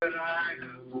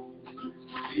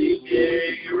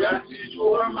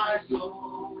my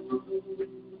soul,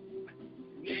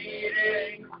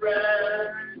 needing a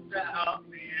friend to help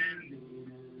me in need.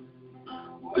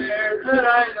 Where could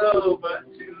I go but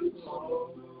to the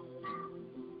Lord?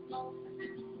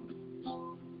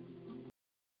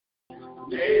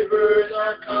 Neighbors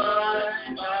are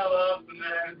kind, I love them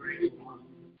everyone.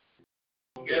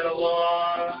 Get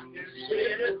along and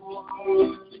sit at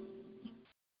home.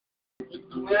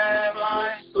 When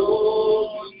my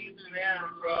soul needs an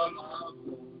answer from above,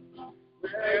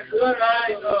 where could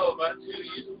I go but to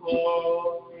you,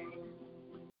 Lord?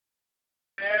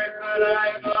 Where could I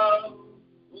go?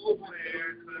 Oh,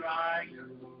 where could I go?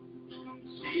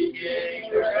 Seeking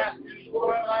refuge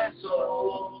for my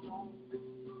soul,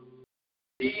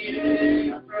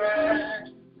 needing a friend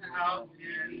to help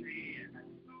in the end.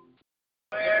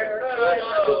 Where could I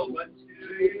go but to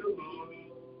you, Lord?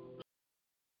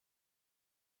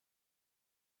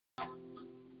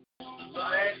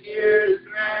 My tears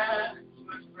match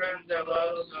with friends I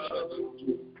love so.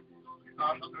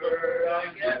 Comfort I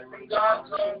get from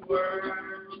God's own word.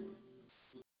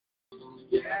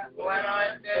 Yet when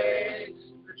I face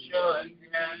the showing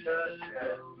hand of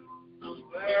death,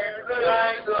 where could I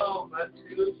go but to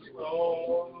you,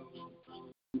 Lord?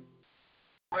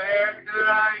 Where could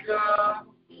I go?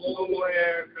 Oh,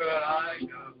 where could I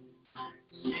go?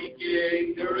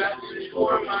 Seeking the refuge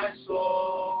for my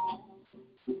soul,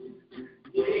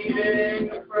 needing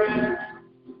a friend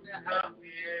to help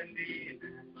me in need.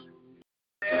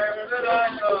 Where could I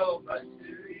go but to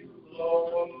you,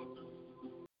 Lord?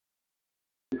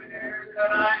 Where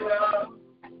could I go?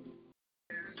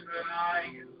 Where could I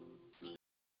go?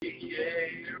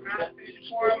 Seeking a refuge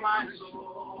for my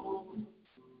soul,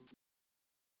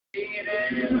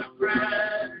 needing a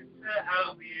friend to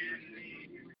help me in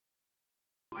need.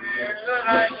 Where could I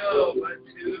go but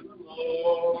to the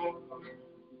Lord?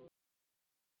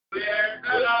 Where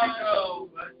could I go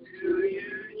but to you,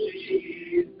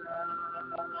 Jesus?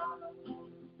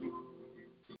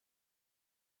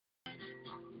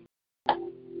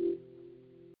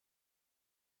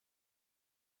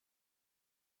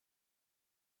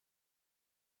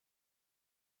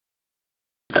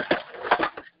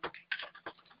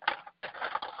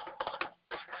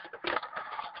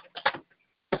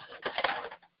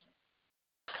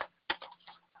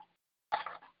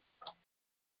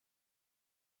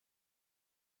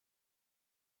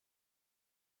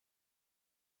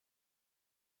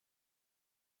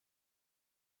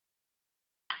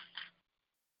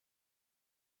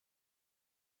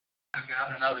 I've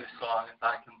got another song if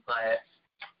I can play it.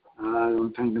 I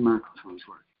don't think the microphone's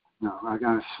working. No, I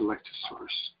got to select a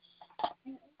source.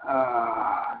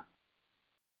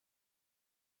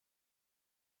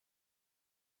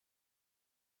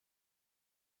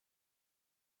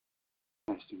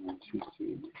 Testing 1, 2,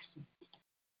 3.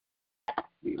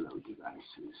 Reload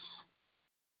devices.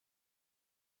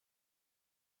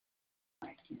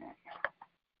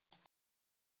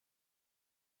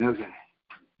 Okay.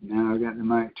 Now I've got the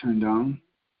mic turned on.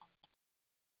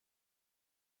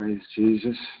 Praise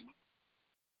Jesus.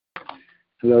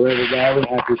 Hello, everybody.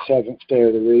 Happy 7th day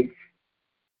of the week.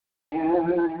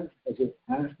 And is it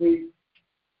happy?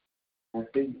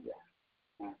 Happy?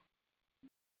 Yeah.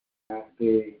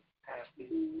 Happy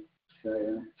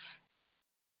 7th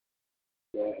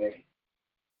day.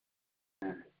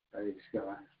 Praise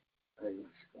God.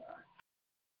 Praise God.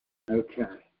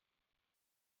 Okay.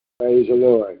 Praise the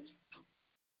Lord.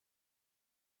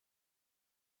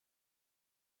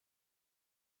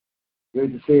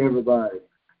 Good to see everybody.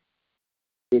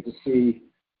 Good to see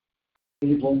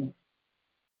people.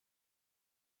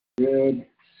 Good to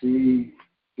see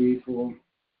people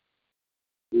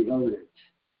devoted.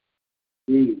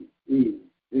 D-E-V-O-T-E-D.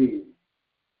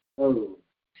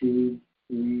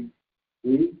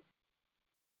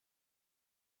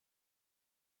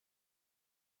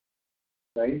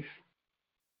 Faith.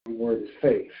 The word is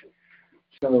faith.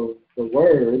 So the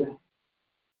word,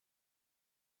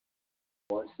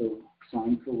 what's the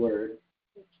sign for word?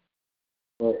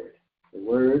 Word. The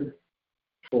word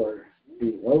for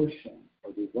devotion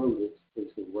or devoted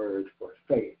is the word for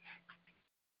faith.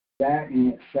 That in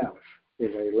itself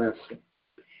is a lesson.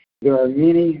 There are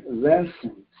many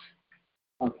lessons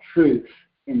of truth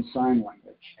in sign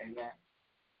language. Amen.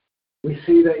 We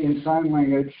see that in sign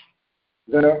language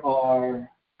there are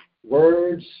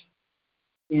words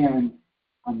in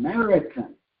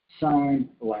American Sign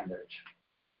Language,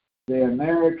 the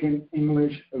American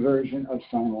English version of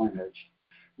sign language,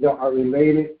 that are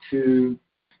related to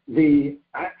the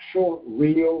actual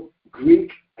real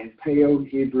Greek and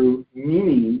Paleo-Hebrew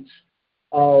meanings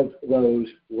of those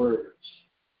words.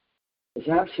 It's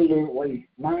absolutely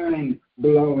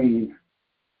mind-blowing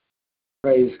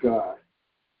Praise God.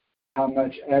 How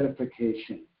much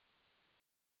edification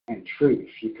and truth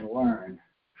you can learn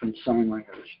from sign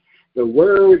language. The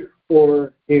word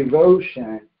for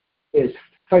devotion is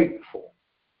faithful.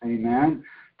 Amen.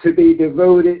 To be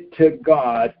devoted to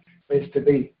God is to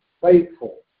be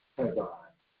faithful to God.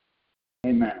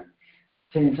 Amen.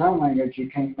 See, in sign language, you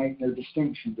can't make no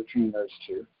distinction between those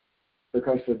two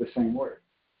because they're the same word.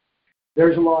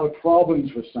 There's a lot of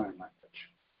problems with sign language.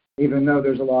 Even though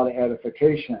there's a lot of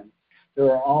edification,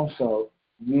 there are also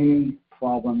many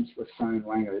problems with sign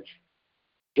language,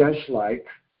 just like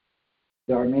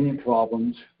there are many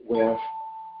problems with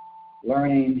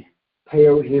learning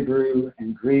Paleo-Hebrew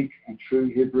and Greek and true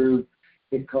Hebrew,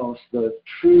 because the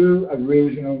true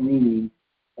original meaning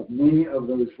of many of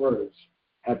those words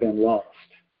have been lost.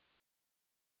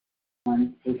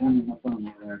 I'm pretending my phone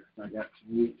over there because I got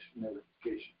some mute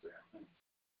notifications there.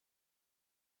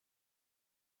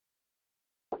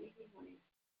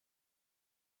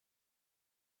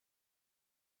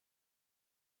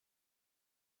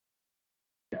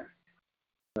 Yeah.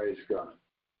 Praise God.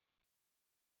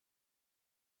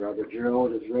 Brother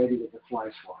Gerald is ready with the fly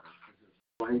swatter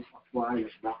because the fly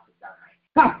is about to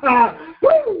die.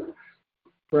 Woo!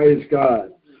 Praise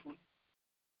God.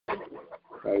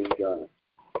 Praise God.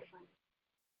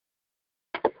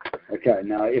 Okay,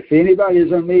 now if anybody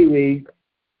is on MeWe,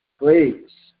 please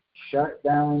shut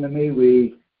down the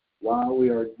MeWe while we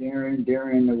are during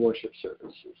the worship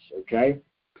services, okay?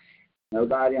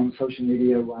 Nobody on social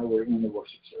media while we're in the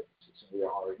worship services. We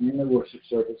are in the worship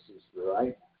services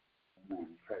right now.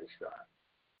 Amen. Praise God.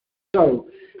 So,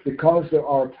 because there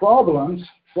are problems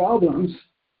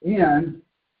in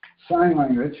sign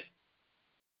language,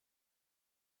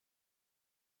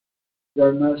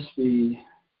 there must be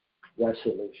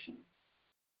resolution.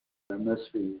 There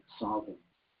must be solving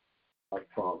of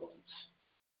problems.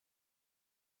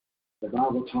 The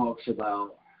Bible talks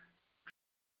about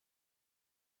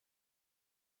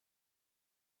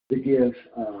the gift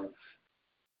of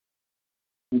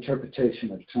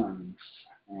interpretation of tongues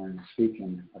and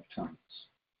speaking of tongues.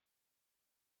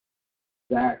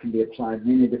 That can be applied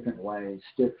many different ways,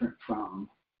 different from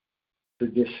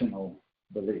traditional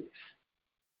beliefs.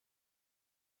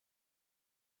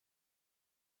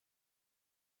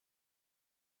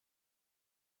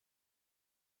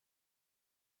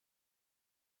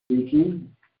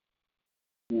 Speaking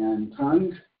in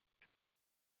tongues,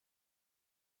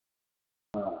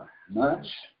 much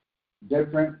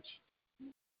different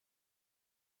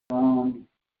from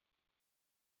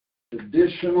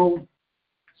traditional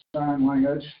sign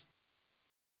language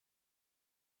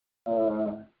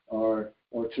or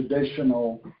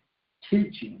traditional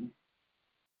teaching.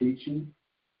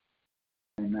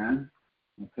 Amen.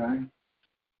 Okay.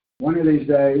 One of these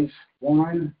days,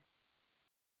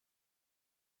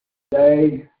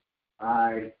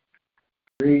 I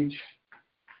preach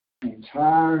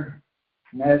entire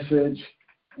message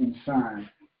in sign.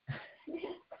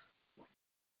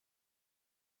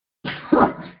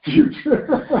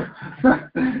 Future.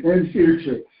 In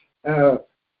future.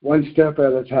 One step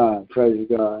at a time. Praise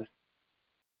God.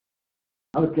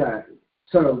 Okay.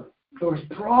 So there's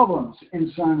problems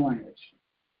in sign language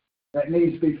that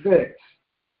needs to be fixed.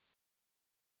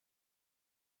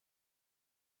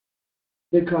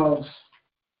 Because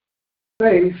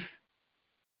faith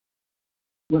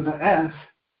with an F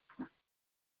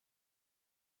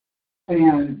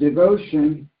and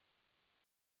devotion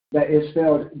that is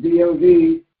spelled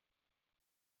D-O-V-O-T-I-O-N,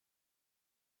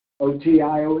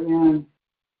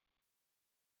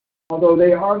 although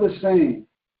they are the same,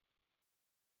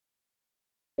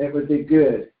 it would be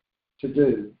good to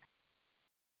do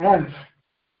F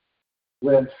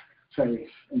with faith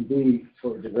and D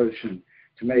for devotion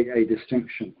to make a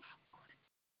distinction.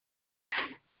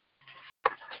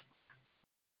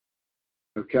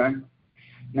 Okay?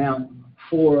 Now,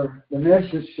 for the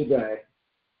message today,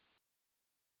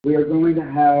 we are going to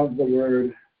have the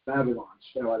word Babylon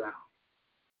spelled out.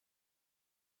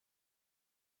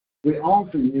 We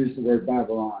often use the word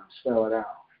Babylon spelled out.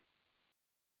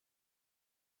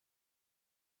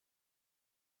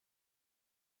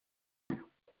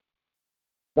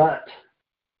 But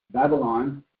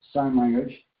Babylon, sign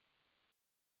language,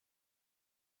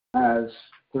 has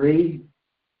 3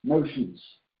 motions,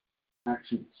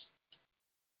 actions.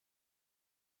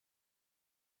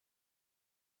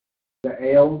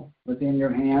 The L within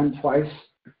your hand twice,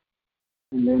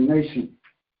 and then nation.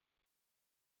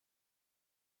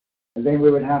 And then we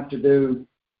would have to do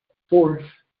 4th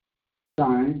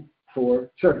sign for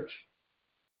church.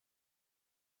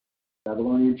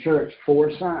 Babylonian church,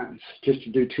 4 signs, just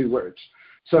to do 2 words.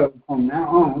 So from now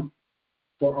on,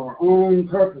 for our own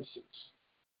purposes,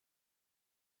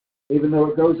 even though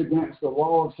it goes against the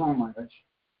law of sign language,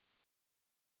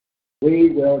 we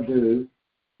will do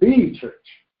the church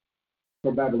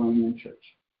for Babylonian church.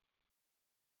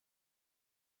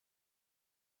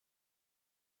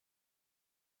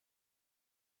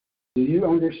 Do you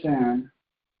understand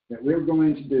that we're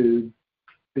going to do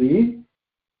the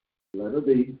letter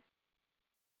B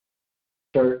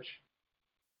church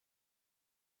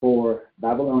for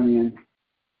Babylonian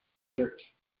church?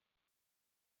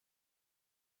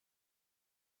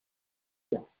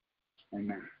 Yeah.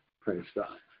 Amen. Praise God.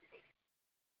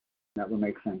 That will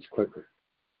make things quicker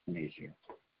and easier.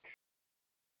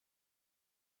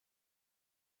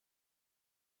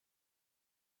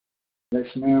 Let's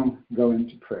now go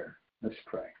into prayer. Let's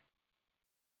pray.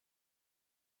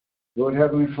 Lord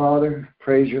Heavenly Father,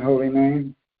 praise your holy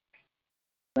name.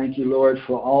 Thank you, Lord,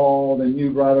 for all the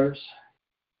new brothers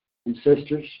and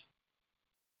sisters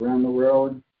around the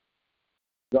world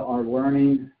that are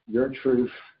learning your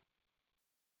truth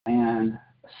and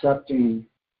accepting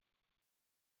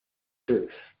truth.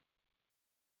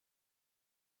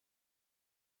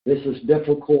 This is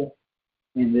difficult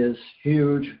in this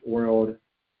huge world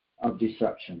of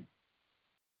deception.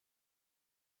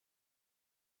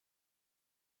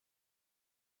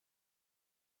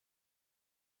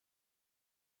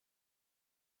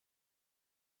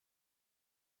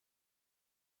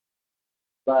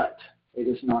 But it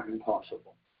is not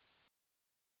impossible.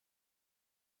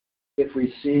 If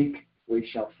we seek, we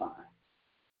shall find.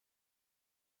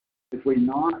 If we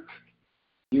knock,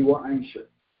 you will answer.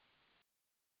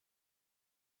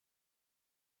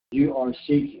 You are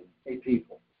seeking a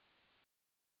people,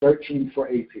 searching for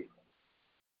a people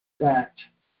that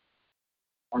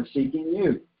are seeking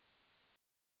you.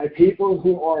 A people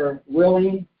who are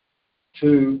willing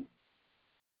to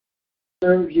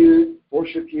serve you,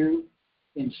 worship you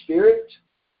in spirit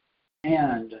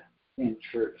and in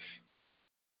truth.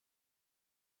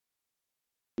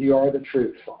 You are the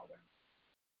truth, Father.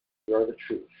 You are the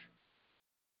truth.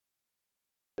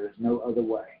 There is no other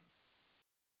way.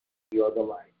 You are the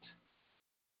light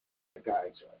that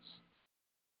guides us.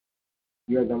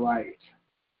 You are the light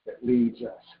that leads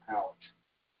us out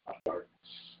of darkness.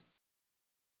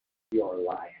 You are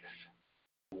life,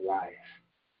 life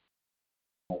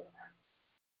more,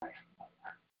 life more.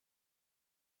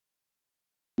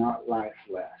 Not life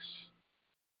less,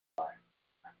 life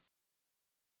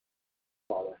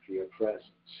more. Father, for your presence.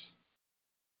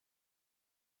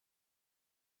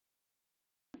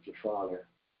 Thank you, Father,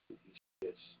 that you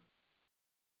just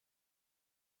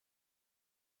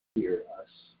hear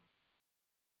us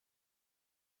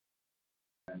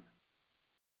and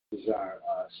desire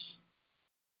us.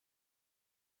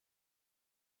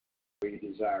 We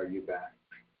desire you back.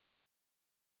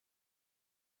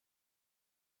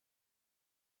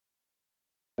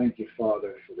 Thank you,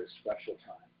 Father, for this special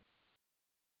time.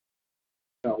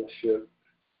 Fellowship,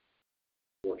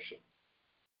 worship.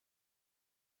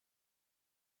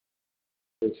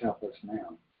 Please help us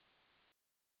now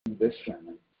in this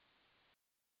sermon.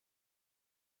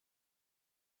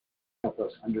 Help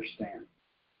us understand,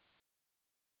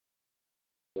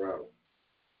 grow,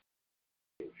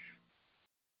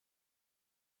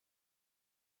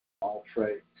 all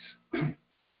praise.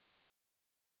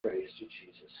 Praise to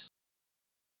Jesus,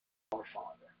 our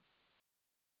Father,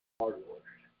 our Lord,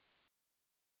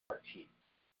 our King.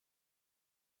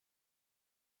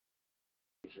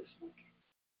 Jesus' name.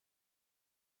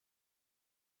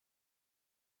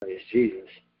 Praise Jesus.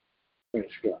 Praise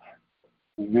God.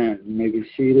 Amen. You may be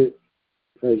seated.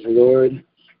 Praise the Lord.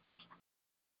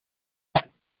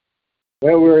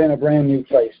 Well, we're in a brand new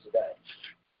place today.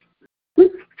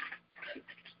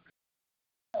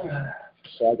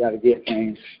 So I got to get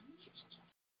things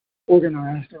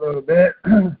organized a little bit.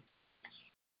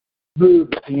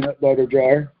 Move the peanut butter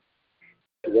jar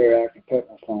to where I can put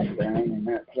my phone down in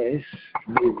that place.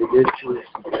 Move the dishes.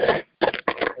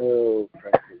 Oh,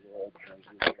 praise the Lord, praise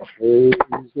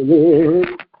the Lord.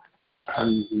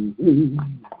 Praise the Lord.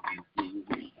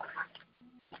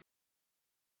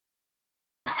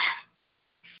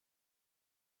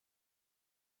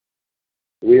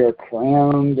 We are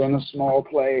crowned in a small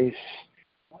place,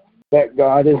 but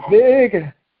God is big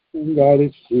and God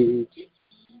is huge.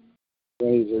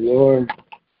 Praise the Lord.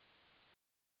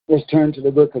 Let's turn to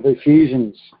the book of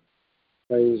Ephesians.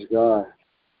 Praise God.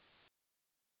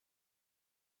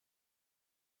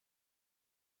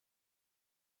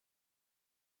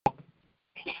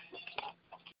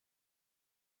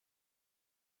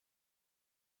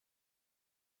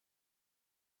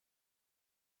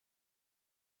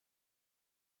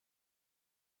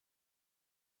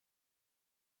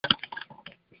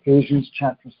 Ephesians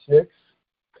chapter 6.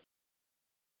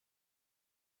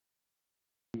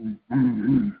 Find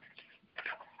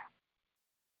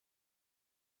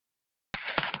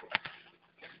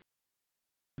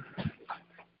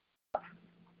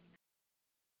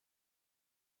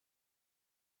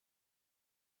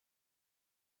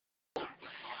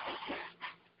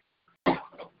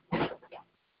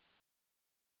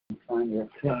your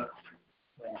cup.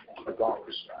 The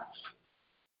golfer's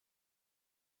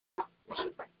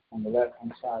on the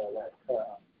left-hand side of that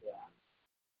cup. Yeah.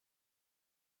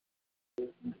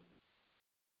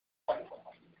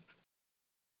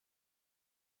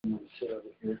 I'm going to sit over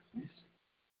here, please.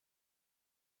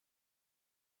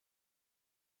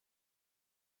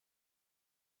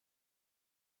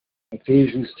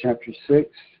 Ephesians chapter 6.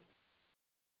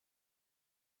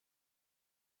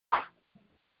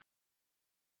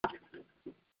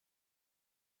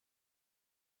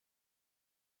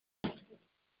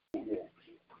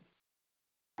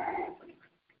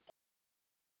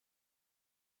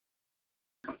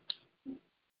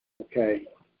 Okay.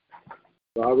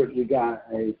 Robert, you got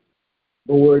a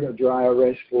board, a dry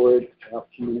erase board to help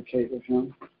communicate with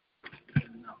him? Okay,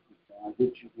 I'll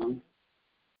get you one.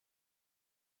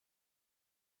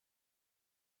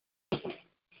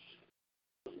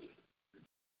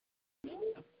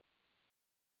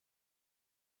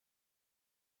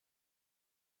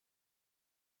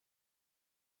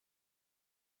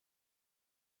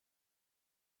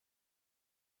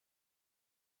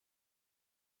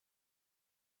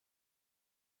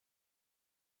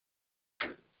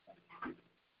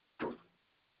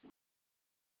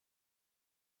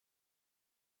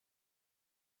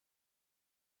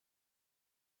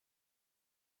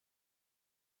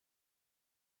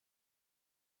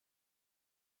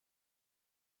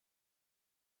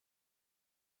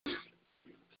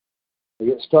 We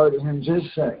get started in just a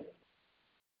second.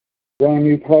 Brand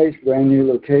new place, brand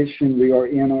new location. We are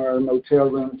in our motel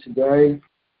room today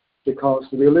because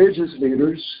the religious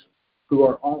leaders, who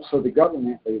are also the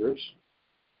government leaders,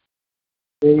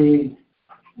 the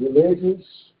religious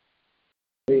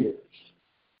leaders,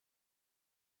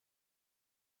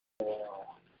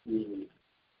 L-E-A-D-E-R-S,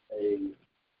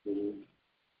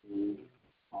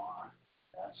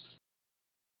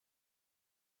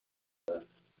 the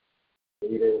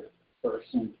leader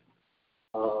person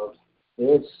of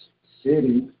this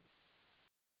city,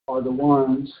 are the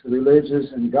ones,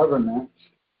 religious and government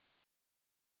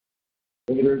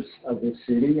leaders of this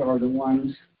city are the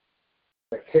ones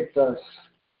that kicked us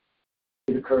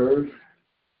to the curb,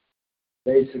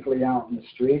 basically out in the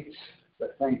streets.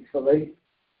 But thankfully,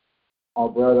 our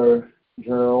brother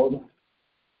Gerald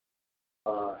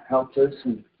helped us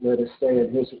and let us stay at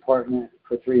his apartment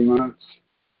for 3 months.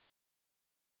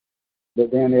 But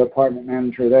then the apartment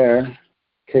manager there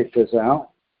kicked us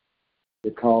out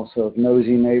because of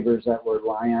nosy neighbors that were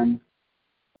lying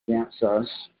against us.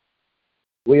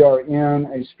 We are in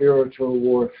a spiritual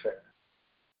warfare,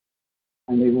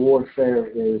 and the warfare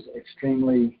is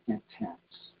extremely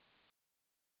intense.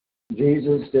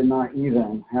 Jesus did not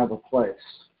even have a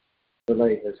place to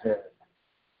lay his head.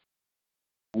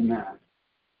 Amen.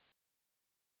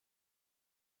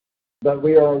 But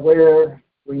we are where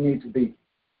we need to be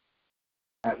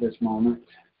at this moment.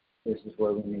 This is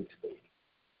where we need to be.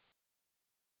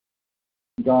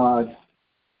 God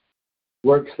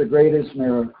works the greatest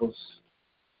miracles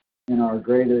in our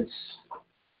greatest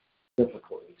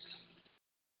difficulties.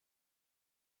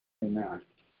 Amen.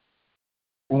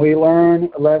 And we learn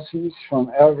lessons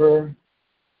from every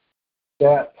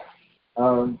step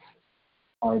of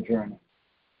our journey.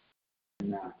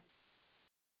 Amen.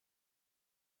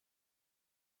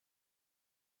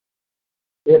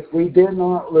 If we did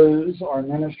not lose our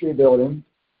ministry building,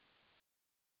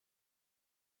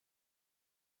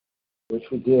 which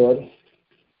we did,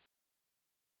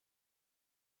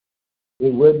 we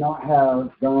would not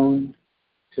have gone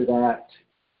to that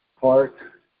park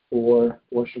for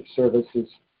worship services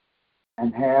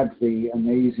and had the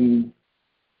amazing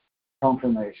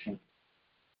confirmation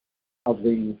of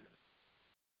the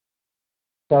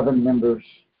 7 members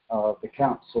of the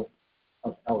Council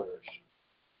of Elders.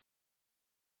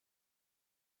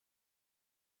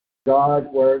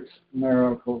 God works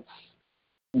miracles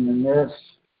in the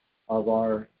midst of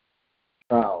our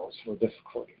trials or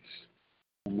difficulties.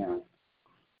 Amen.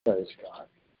 Praise God.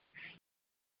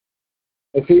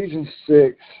 Ephesians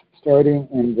 6, starting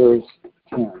in verse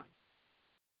 10.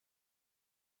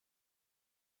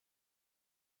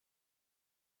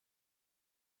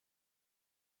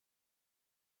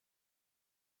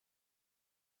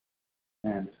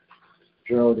 And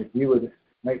Gerald, if you would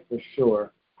make for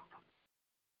sure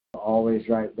to always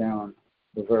write down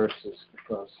the verses,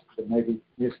 because there may be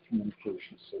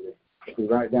miscommunications today. If we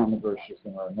write down the verses,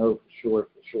 then we'll know for sure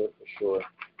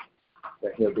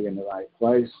that he'll be in the right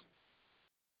place.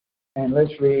 And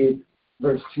let's read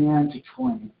verse 10 to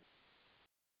 20.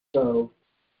 So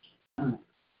we're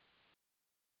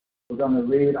going to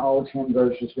read all 10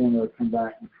 verses, then we'll come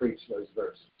back and preach those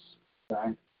verses.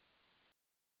 Okay?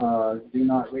 Do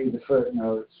not read the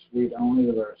footnotes, read only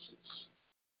the verses.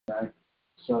 Okay?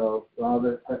 So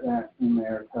Robert put that in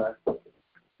there.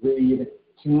 Read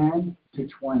 10 to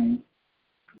 20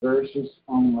 verses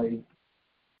only,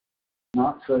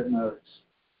 not footnotes,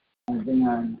 and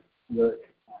then look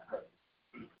at her.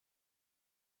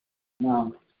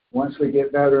 Now, once we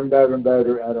get better and better and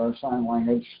better at our sign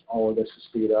language, all of this will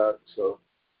speed up. So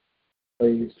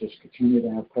please just continue to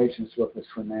have patience with us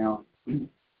for now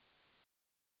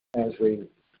as we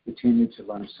continue to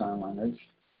learn sign language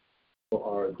for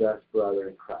our deaf brother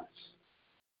in Christ.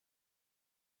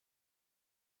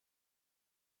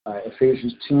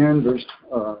 Ephesians 10,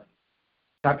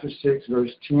 chapter 6,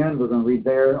 verse 10. We're going to read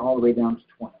there all the way down to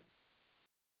 20.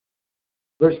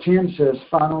 Verse 10 says,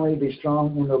 "Finally, be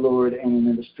strong in the Lord and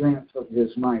in the strength of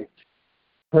his might.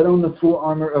 Put on the full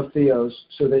armor of Theos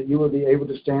so that you will be able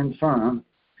to stand firm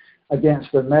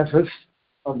against the methods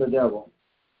of the devil.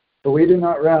 For we do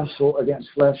not wrestle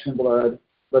against flesh and blood,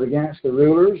 but against the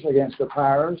rulers, against the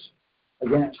powers,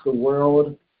 against the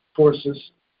world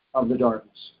forces of the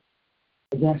darkness,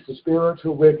 against the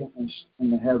spiritual wickedness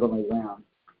in the heavenly realm.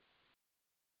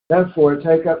 Therefore,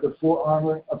 take up the full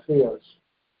armor of Theos,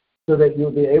 so that you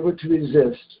will be able to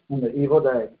resist in the evil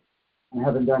day, and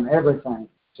having done everything,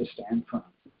 to stand firm.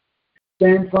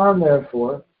 Stand firm,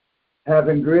 therefore,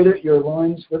 having girded your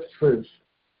loins with truth,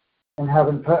 and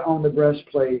having put on the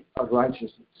breastplate of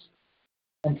righteousness,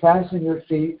 and fasten your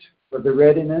feet with the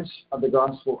readiness of the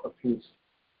gospel of peace.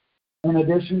 In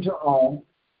addition to all,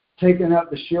 taking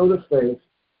up the shield of faith,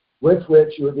 with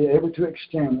which you will be able to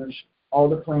extinguish all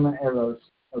the flaming arrows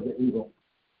of the evil.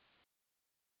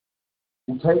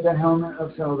 And take the helmet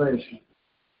of salvation."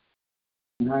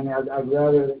 And honey, I'd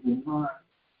rather that you not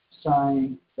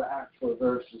sign the actual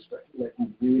verses, but let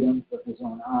him read them with his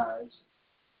own eyes,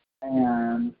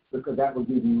 and because that will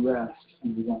give you rest,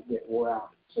 and you won't get wore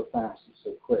out so fast and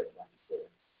so quick like you did.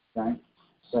 Okay?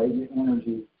 Save your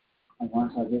energy, and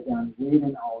once I get done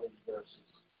reading all these verses,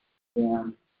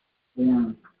 then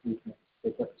you can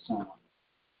pick up the sound.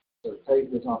 So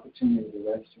take this opportunity to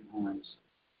rest your hands.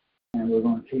 And we're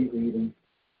going to keep reading,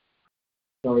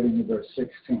 starting in verse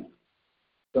 16.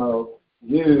 So have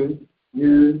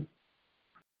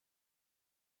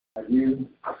you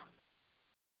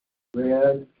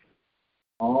read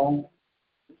all?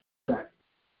 Okay.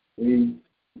 We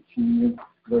continue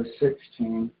verse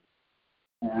 16.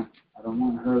 And I don't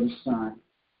want to hurt the sign.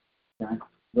 Okay.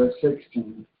 Verse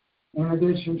 16. In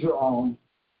addition to all,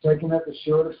 taking up the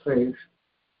shield of faith,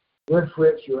 with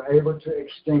which you are able to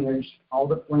extinguish all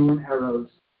the flaming arrows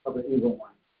of the evil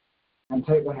one, and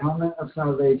take the helmet of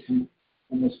salvation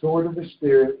and the sword of the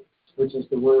Spirit, which is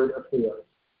the word of Theos.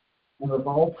 And with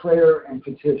all prayer and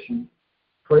petition,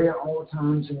 pray at all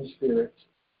times in the Spirit,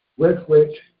 with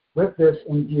this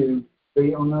in view,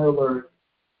 be on the alert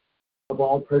of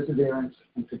all perseverance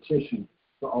and petition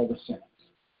for all the saints.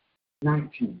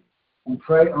 19. And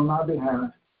pray on my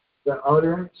behalf that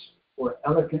utterance or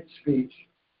eloquent speech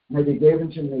may be given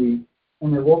to me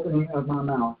in the opening of my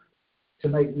mouth, to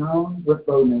make known with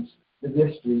boldness the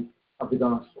mystery of the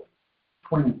gospel.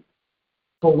 20.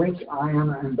 For which I am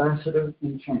an ambassador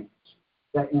in chains,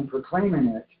 that in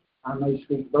proclaiming it I may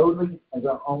speak boldly as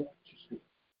I ought to speak.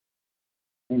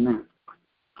 Amen.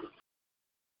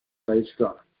 Praise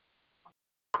God.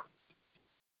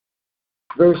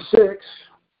 Verse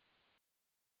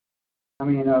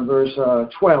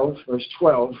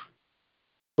 12.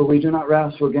 For we do not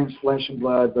wrestle against flesh and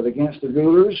blood, but against the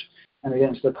rulers and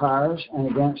against the powers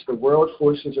and against the world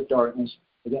forces of darkness,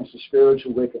 against the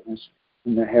spiritual wickedness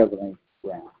in the heavenly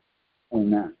realm.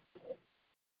 Amen.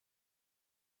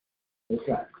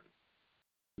 Okay.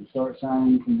 We start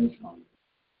signing from this moment.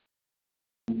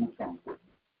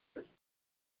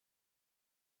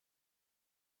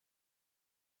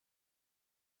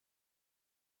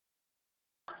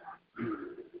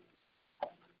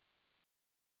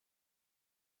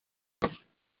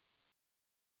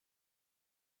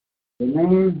 The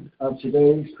name of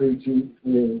today's preaching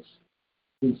is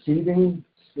Deceiving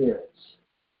Spirits.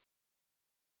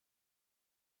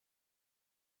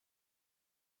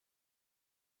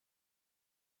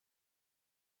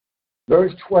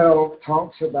 Verse 12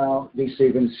 talks about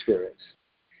deceiving spirits.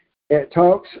 It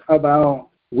talks about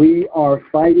we are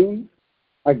fighting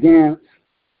against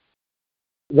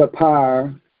the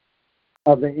power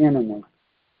of the enemy.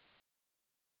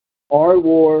 Our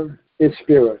war is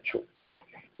spiritual.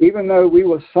 Even though we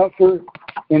will suffer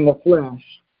in the flesh,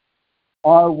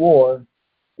 our war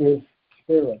is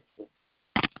spiritual.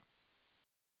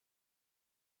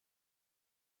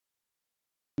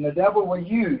 And the devil will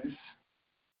use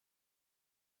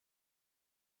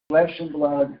flesh and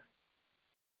blood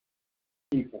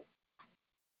people.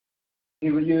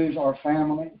 He will use our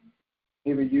family.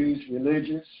 He will use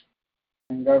religious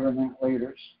and government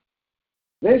leaders.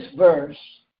 This verse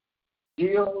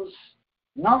deals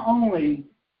not only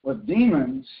with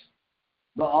demons,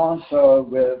 but also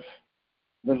with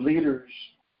the leaders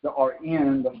that are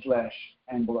in the flesh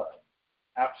and blood.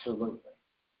 Absolutely.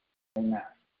 Amen.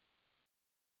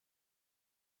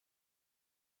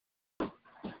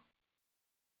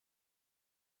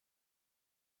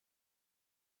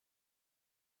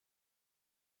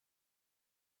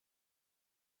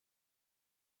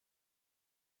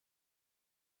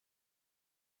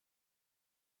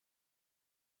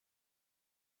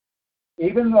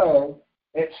 Even though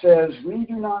it says we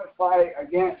do not fight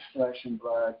against flesh and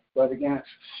blood, but against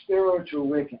spiritual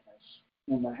wickedness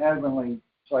in the heavenly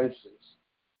places.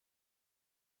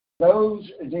 Those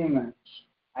demons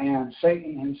and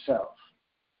Satan himself,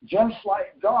 just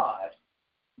like God,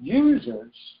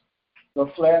 uses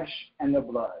the flesh and the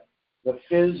blood, the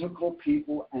physical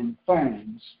people and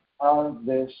things of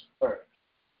this earth.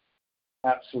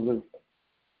 Absolutely.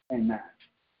 Amen.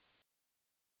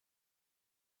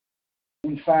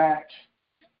 In fact,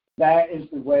 that is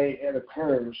the way it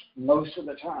occurs most of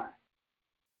the time,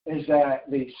 is that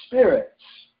the spirits,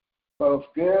 both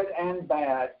good and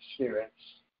bad spirits,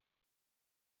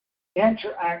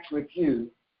 interact with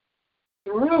you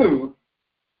through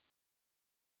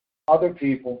other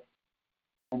people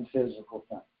and physical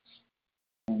things.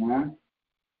 Amen?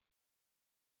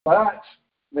 But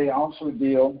they also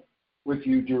deal with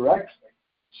you directly,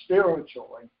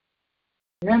 spiritually,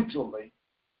 mentally,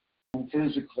 and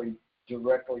physically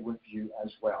directly with you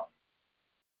as well.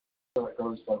 So it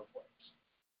goes both ways.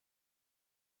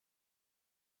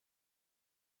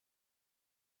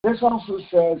 This also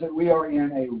says that we are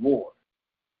in a war.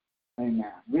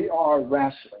 Amen. We are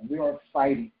wrestling. We are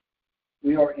fighting.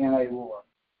 We are in a war.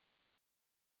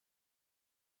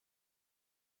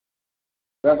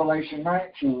 Revelation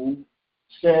 19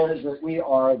 says that we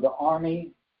are the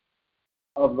army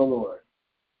of the Lord.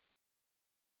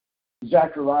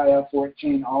 Zechariah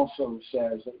 14 also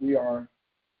says that we are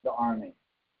the army.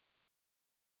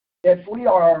 If we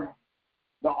are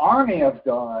the army of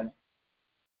God,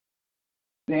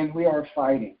 then we are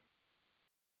fighting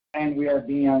and we are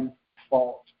being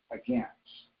fought against.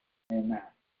 Amen.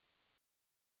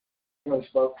 It goes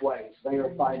both ways. They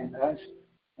are fighting us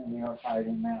and we are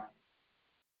fighting them.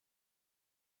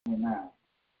 Amen.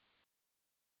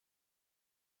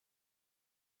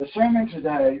 The sermon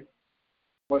today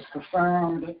was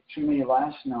confirmed to me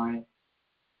last night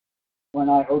when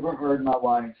I overheard my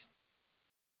wife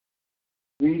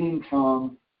reading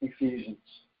from Ephesians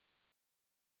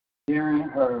during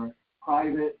her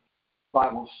private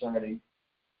Bible study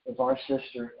with our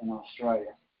sister in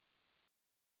Australia.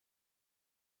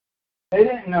 They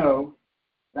didn't know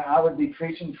that I would be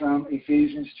preaching from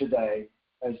Ephesians today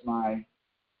as my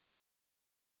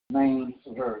main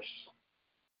verse.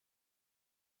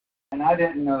 And I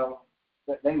didn't know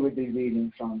that they would be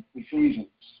reading from Ephesians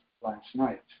last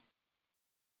night.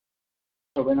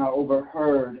 So when I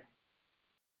overheard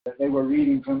that they were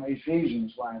reading from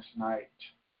Ephesians last night,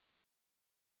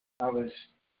 I was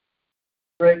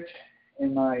pricked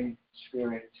in my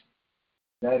spirit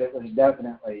that it was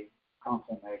definitely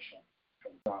confirmation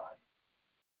from God.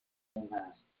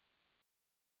 Amen.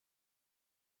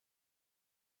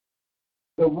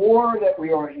 The war that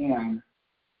we are in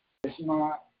is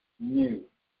not new.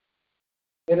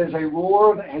 It is a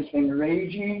war that has been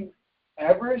raging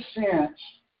ever since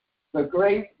the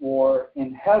Great War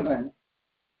in heaven,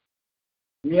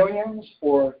 millions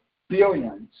or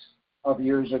billions of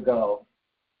years ago,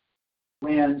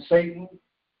 when Satan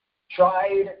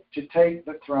tried to take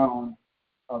the throne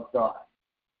of God.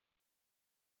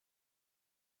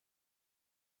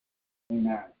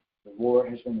 Amen. The war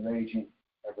has been raging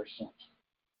ever since.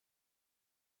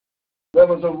 There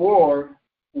was a war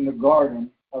in the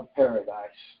Garden of Paradise,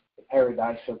 the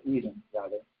Paradise of Eden,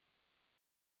 rather.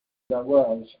 There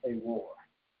was a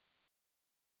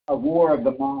war of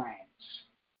the minds.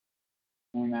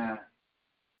 Amen.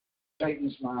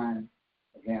 Satan's mind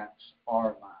against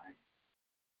our mind.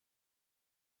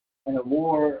 And a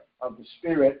war of the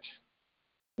spirit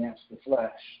against the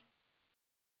flesh.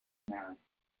 Amen.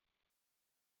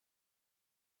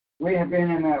 We have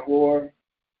been in that war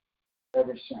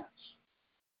ever since.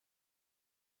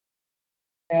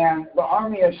 And the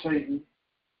army of Satan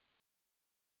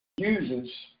uses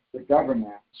the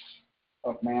governments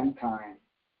of mankind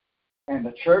and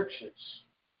the churches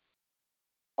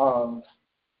of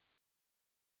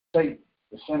Satan,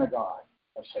 the synagogue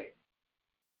of Satan.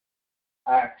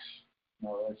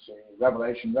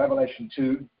 Revelation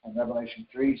 2 and Revelation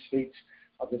 3 speaks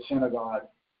of the synagogue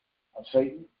of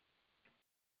Satan.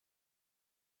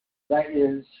 That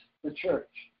is the church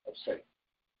of Satan.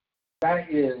 That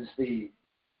is the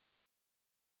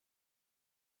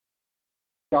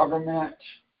government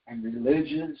and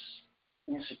religious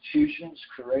institutions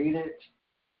created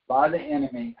by the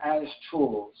enemy as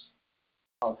tools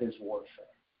of his warfare.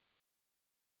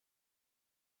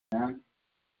 Amen?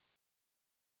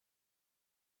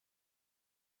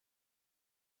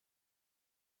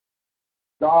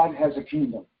 God has a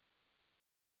kingdom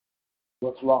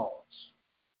with laws.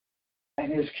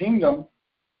 And his kingdom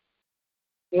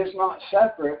is not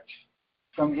separate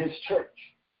from his church.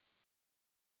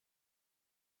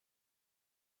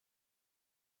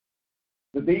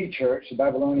 The B church, the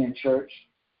Babylonian church,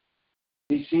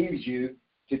 deceives you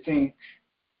to think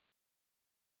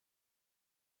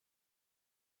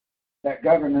that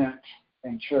government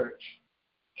and church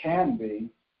can be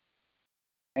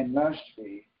and must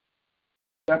be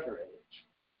separated.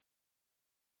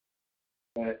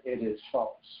 But it is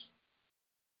false.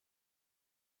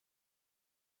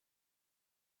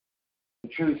 The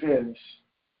truth is,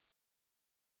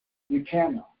 you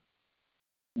cannot.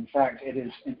 In fact, it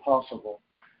is impossible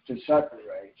to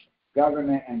separate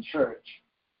government and church,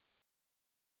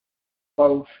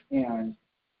 both in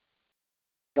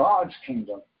God's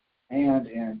kingdom and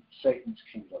in Satan's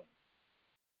kingdom.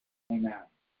 Amen.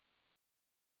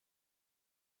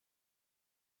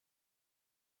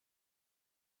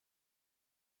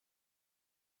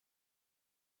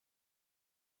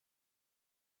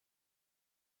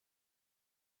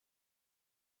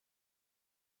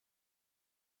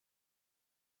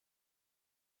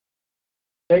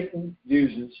 Satan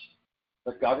uses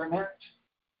the government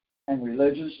and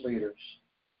religious leaders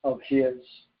of his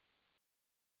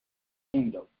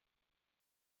kingdom.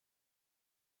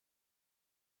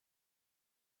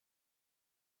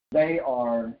 They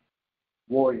are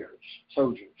warriors,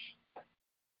 soldiers.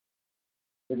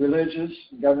 The religious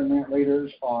and government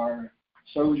leaders are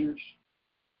soldiers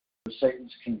of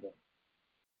Satan's kingdom.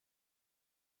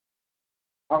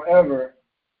 However,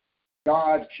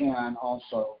 God can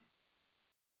also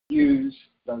use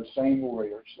those same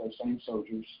warriors, those same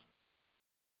soldiers,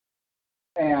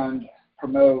 and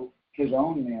promote his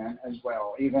own men as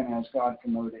well, even as God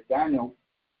promoted Daniel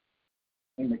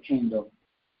in the kingdom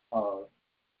of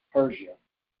Persia.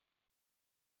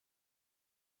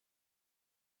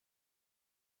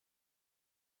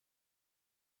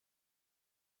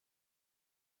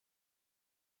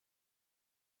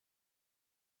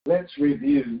 Let's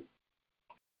review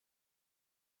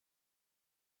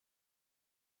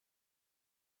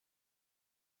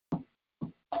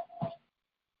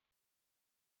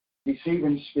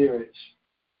Deceiving Spirits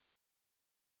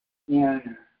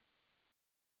in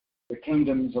the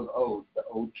kingdoms of old, the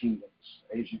old kingdoms,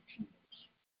 ancient kingdoms.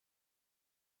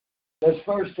 Let's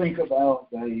first think about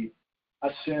the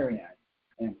Assyrian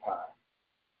Empire.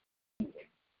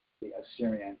 The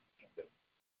Assyrian kingdom.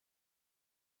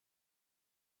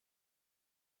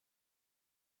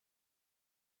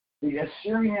 The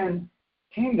Assyrian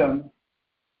kingdom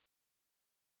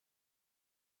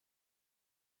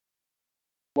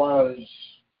was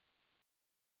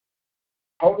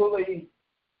totally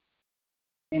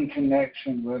in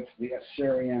connection with the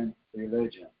Assyrian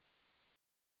religion,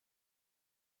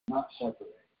 not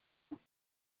separated.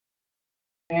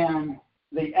 And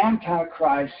the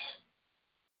Antichrist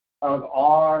of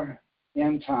our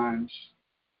end times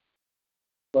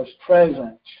was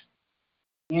present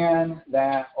in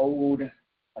that old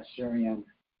Assyrian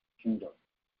kingdom.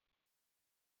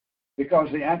 Because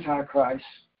the Antichrist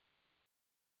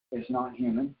is not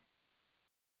human.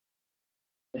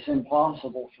 It's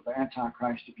impossible for the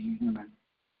Antichrist to be human.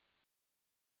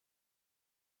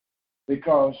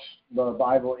 Because the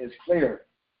Bible is clear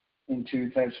in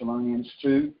 2 Thessalonians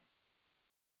 2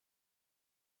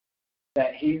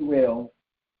 that he will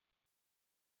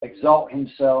exalt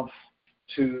himself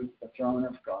to the throne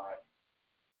of God.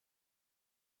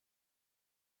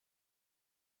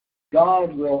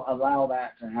 God will allow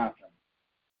that to happen.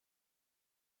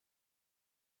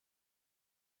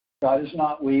 God is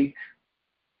not weak.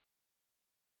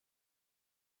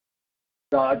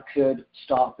 God could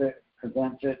stop it,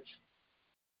 prevent it.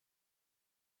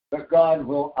 But God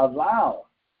will allow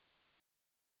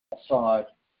Assad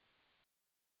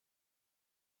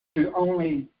to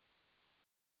only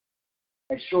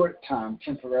a short time,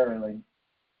 temporarily,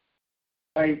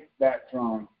 take that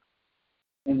throne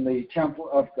in the temple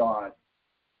of God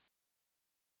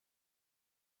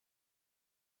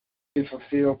to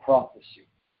fulfill prophecy,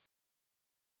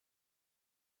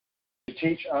 to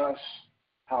teach us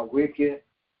how wicked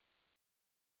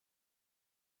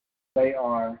they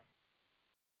are,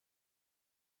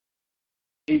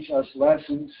 teach us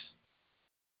lessons,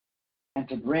 and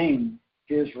to bring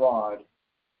his rod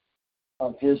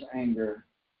of his anger,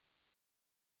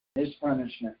 his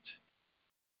punishment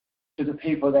to the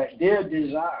people that did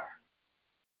desire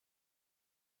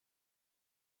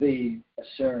the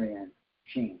Assyrian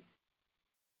king.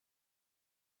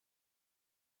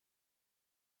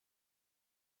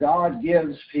 God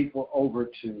gives people over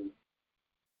to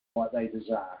what they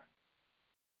desire.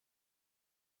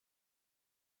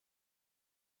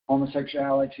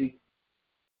 Homosexuality,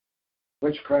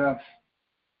 witchcraft,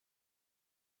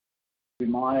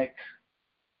 demonic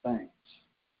things.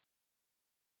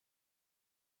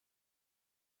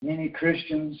 Many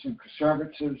Christians and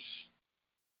conservatives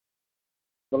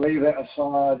believe that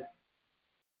Assad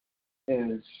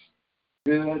is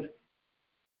good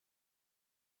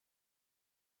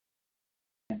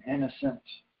and innocent,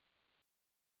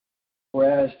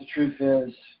 whereas the truth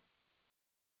is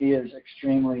he is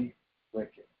extremely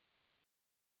wicked.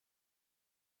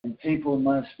 And people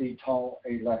must be taught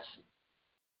a lesson.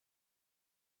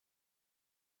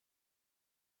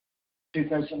 2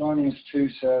 Thessalonians 2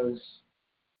 says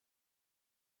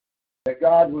that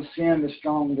God will send a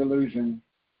strong delusion,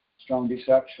 strong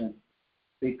deception,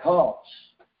 because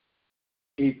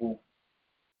people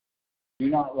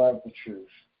do not love the truth,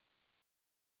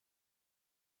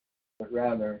 but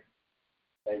rather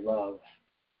they love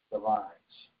the lies.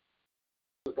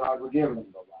 So God will give them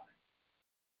the lies.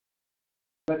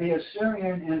 But the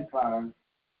Assyrian Empire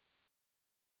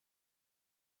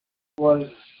was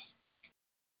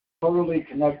totally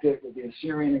connected with the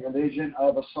Assyrian religion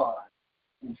of Assad.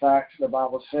 In fact, the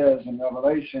Bible says in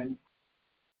Revelation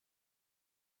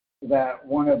that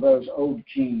one of those old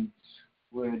kings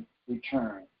would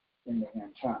return in the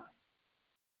end time.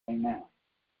 Amen.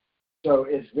 So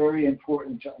it's very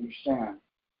important to understand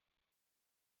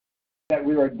that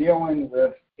we are dealing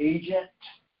with agent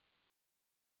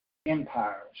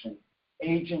empires and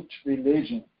agent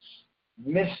religions,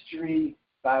 mystery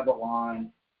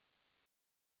Babylon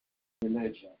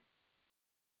religion,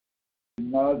 the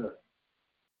mother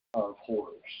of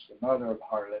whores, the mother of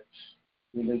harlots,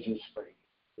 religious faith,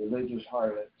 religious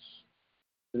harlots,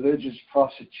 religious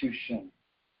prostitution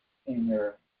in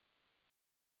their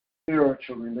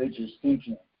spiritual religious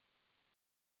thinking.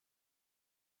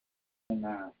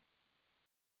 Amen.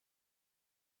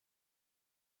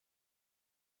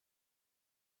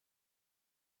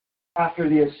 After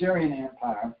the Assyrian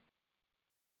Empire,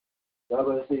 that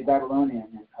was the Babylonian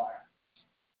Empire,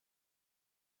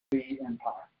 the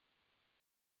empire.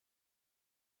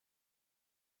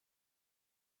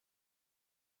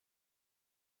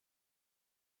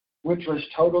 Which was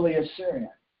totally Assyrian.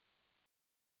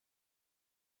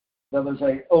 There was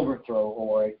an overthrow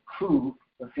or a coup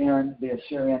within the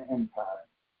Assyrian Empire.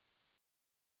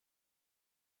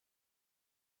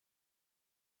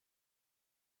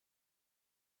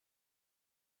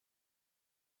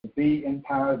 The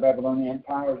empire, the Babylonian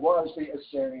Empire, was the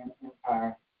Assyrian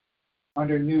Empire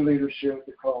under new leadership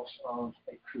because of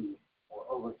a coup or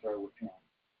overthrow within.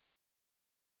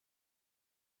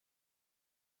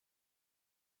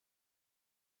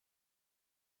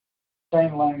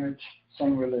 Same language,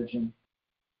 same religion.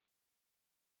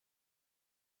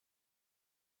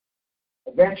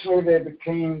 Eventually they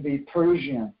became the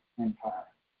Persian Empire.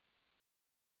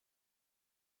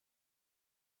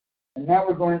 And now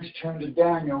we're going to turn to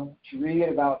Daniel to read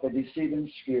about the deceiving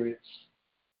spirits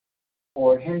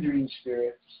or hindering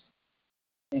spirits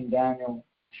in Daniel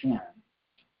 10.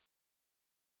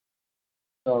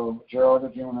 So, Gerald,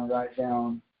 if you want to write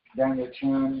down Daniel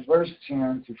 10, verse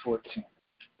 10 to 14.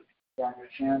 Daniel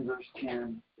 10, verse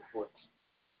 10 to 14.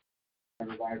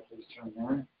 Everybody, please turn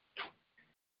there.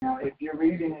 Now, if you're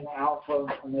reading in Alpha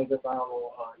Omega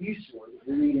Bible eSword, if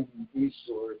you're reading in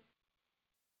eSword,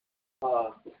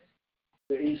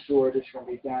 the eSword is going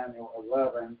to be Daniel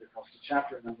 11 because the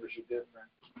chapter numbers are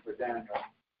different for Daniel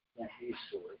than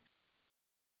eSword.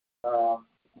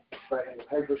 But in the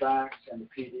paperbacks and the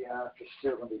PDF, it's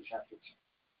still going to be chapter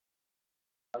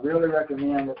 10. I really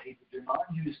recommend that people do not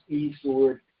use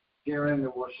eSword during the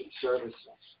worship services.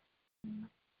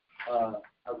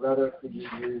 I'd rather for you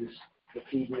use the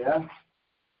PDF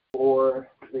or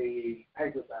the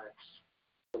paperbacks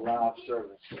for live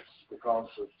services because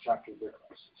of chapter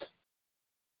differences.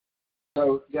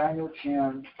 So Daniel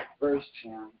 10, verse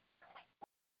 10.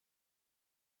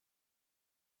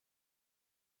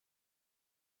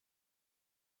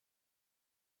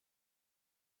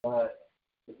 But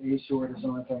the eastward is the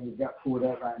only thing we've got pulled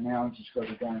up right now. Just go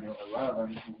to Daniel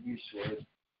 11 and eastward.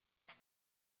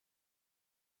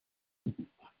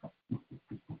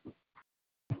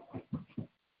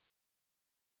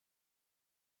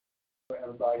 For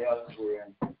everybody else, we're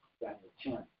in Daniel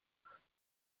 10.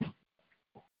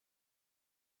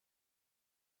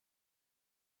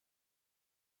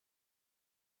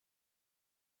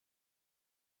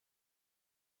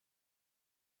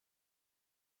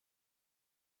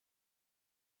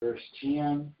 Verse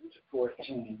 10 to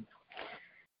 14.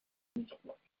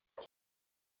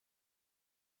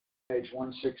 Page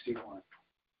 161.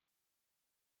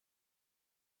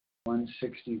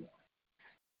 161.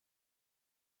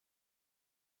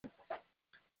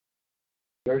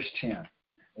 Verse 10.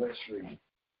 Let's read.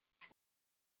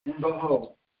 And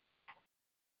behold,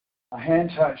 a hand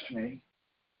touched me,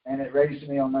 and it raised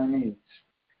me on my knees.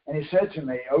 And he said to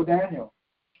me, O Daniel,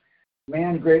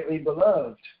 man greatly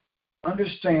beloved,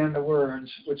 understand the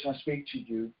words which I speak to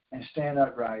you, and stand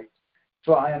upright,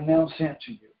 for I am now sent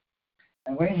to you.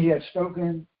 And when he had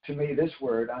spoken to me this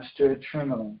word, I stood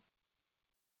trembling.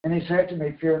 And he said to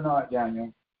me, Fear not,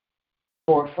 Daniel,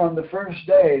 for from the first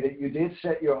day that you did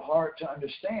set your heart to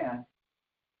understand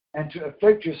and to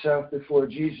afflict yourself before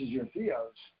Jesus your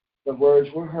Theos, the words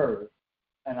were heard,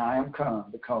 and I am come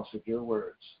because of your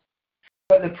words.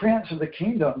 But the prince of the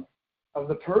kingdom of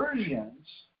the Persians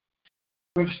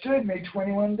withstood me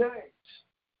 21 days.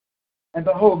 And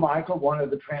behold, Michael, one of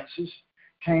the princes,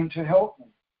 came to help me.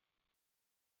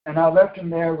 And I left him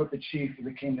there with the chief of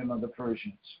the kingdom of the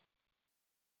Persians.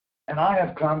 And I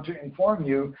have come to inform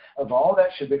you of all that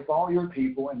should befall your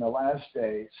people in the last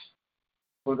days,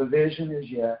 for the vision is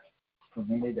yet for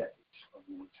many days, or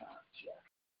many times yet.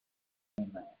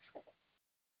 Amen.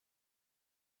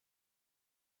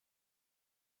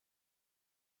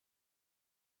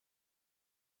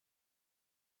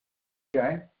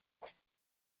 Okay.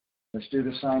 Let's do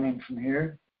the signing from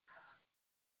here.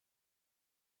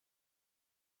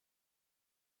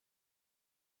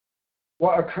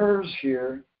 What occurs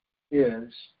here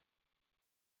is,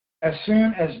 as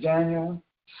soon as Daniel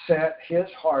set his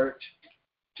heart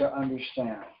to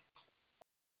understand,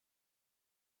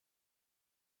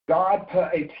 God put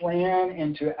a plan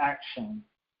into action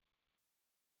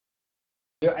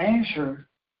to answer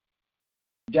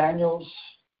Daniel's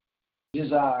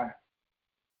desire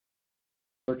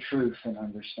for truth and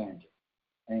understanding.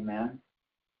 Amen.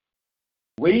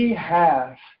 We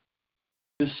have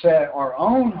to set our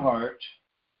own heart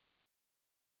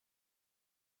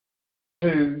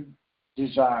to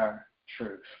desire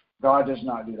truth. God does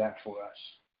not do that for us.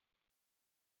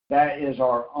 That is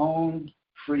our own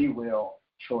free will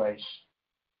choice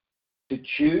to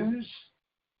choose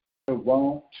to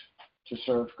want to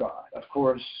serve God. Of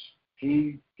course,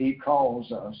 He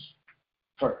calls us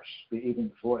first. Even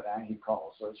before that, He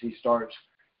calls us. He starts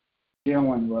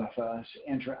dealing with us,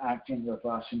 interacting with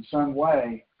us in some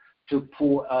way to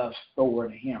pull us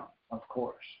toward Him, of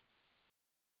course.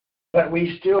 But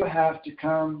we still have to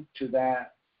come to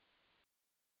that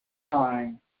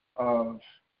time of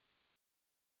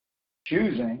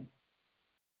choosing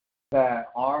that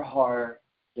our heart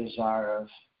desires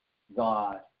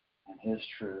God and His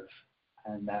truth,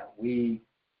 and that we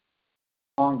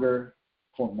hunger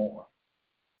for more.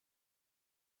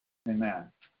 Amen.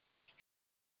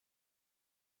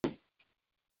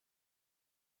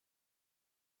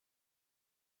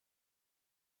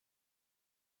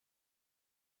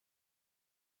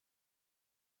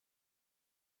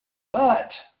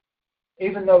 But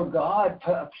even though God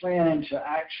put a plan into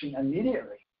action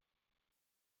immediately,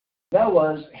 there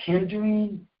was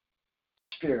hindering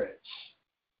spirits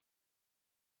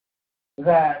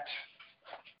that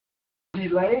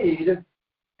delayed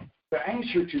the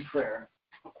answer to prayer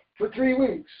for 3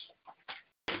 weeks.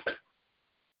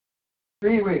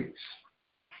 3 weeks.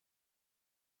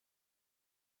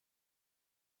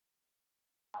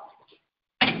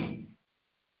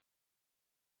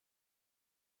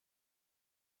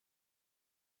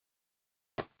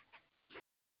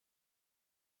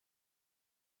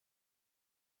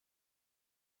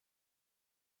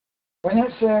 When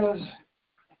it says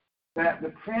that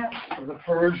the prince of the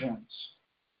Persians,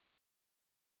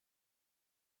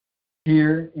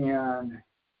 here in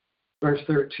verse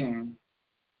 13,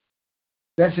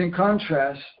 that's in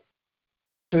contrast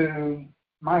to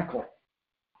Michael.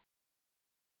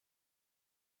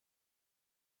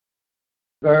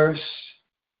 Verse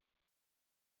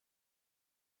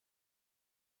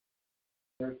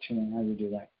 13, how do you do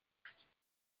that?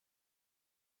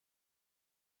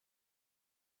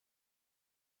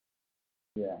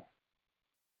 Yeah.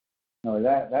 No,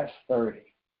 that's 30.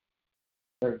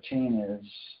 13 is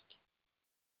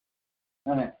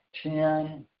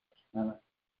 10,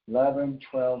 11,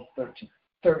 12, 13.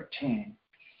 13.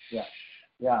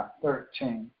 Yeah,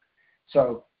 13.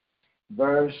 So,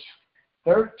 verse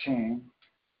 13,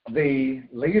 the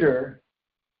leader,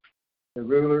 the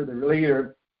ruler, the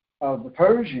leader of the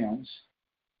Persians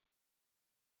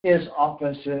is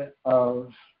opposite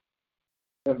of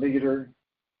the leader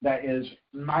that is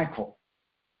Michael,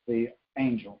 the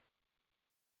angel.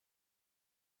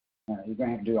 Now, you're going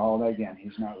to have to do all that again.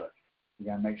 He's not looking. You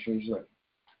got to make sure he's looking.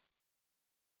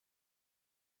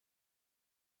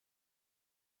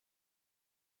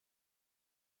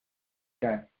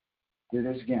 Okay, do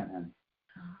this again, honey.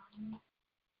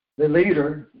 The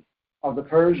leader of the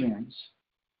Persians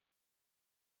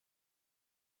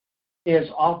is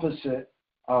opposite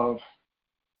of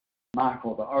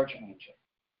Michael, the archangel.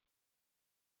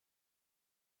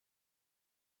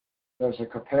 There's a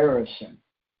comparison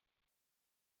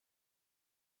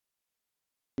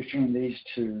between these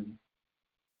two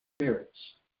spirits.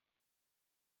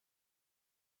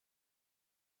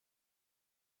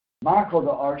 Michael,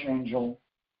 the archangel,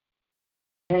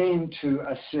 came to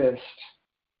assist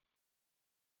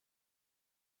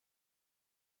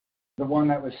the one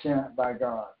that was sent by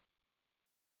God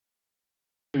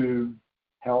to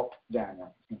help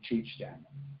Daniel and teach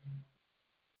Daniel.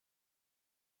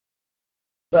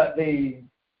 But the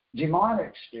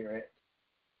demonic spirit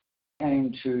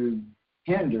came to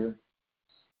hinder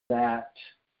that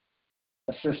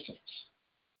assistance.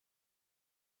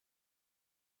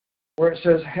 Where it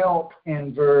says help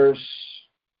in verse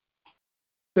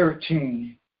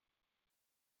 13,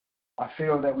 I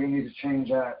feel that we need to change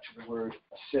that to the word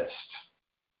assist.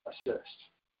 Assist.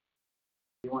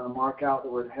 You want to mark out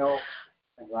the word help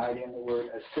and write in the word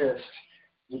assist.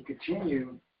 You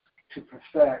continue to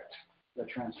perfect the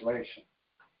translation.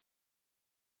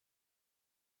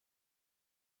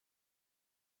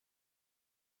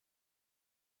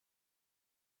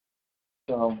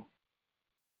 So,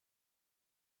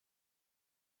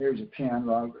 here's a pen,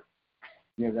 Robert.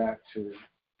 Give that to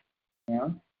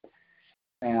him.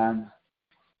 And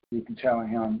you can tell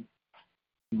him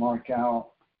to mark out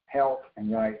help and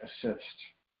write assist.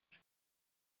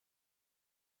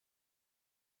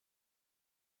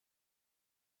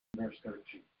 Verse 13.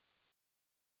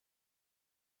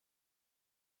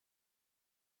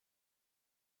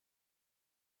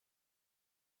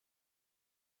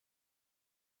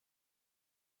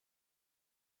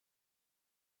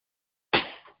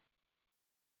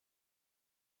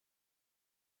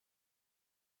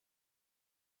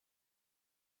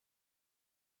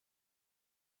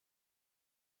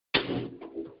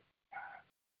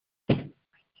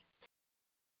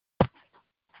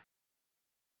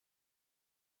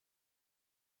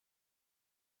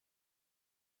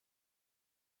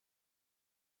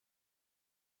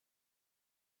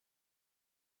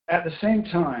 At the same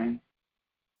time,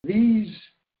 these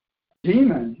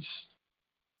demons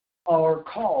are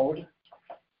called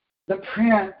the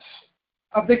prince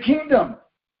of the kingdom.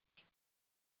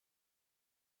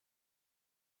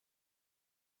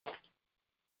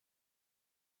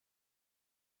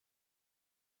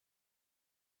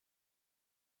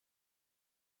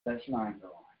 That's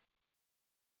mind-blowing.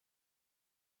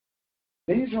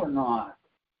 These are not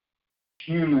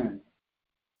human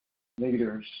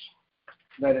leaders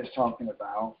that it's talking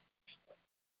about.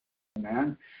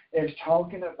 Amen. It's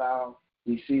talking about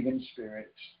deceiving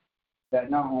spirits that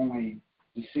not only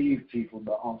deceive people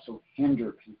but also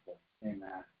hinder people.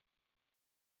 Amen.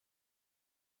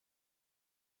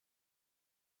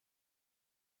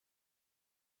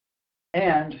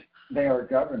 And they are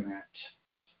government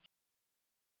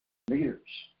leaders.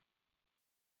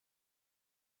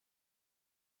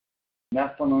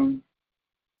 Nephilim,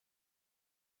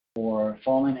 or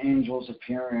fallen angels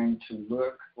appearing to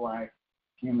look like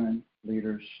human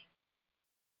leaders.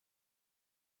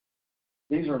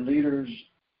 These are leaders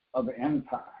of the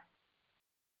empire,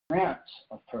 prince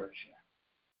of Persia,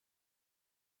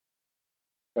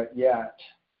 but yet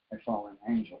a fallen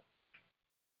angel.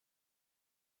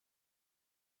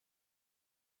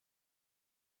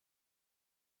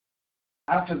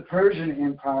 After the Persian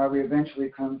Empire, we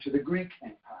eventually come to the Greek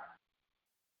Empire.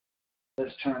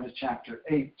 Let's turn to chapter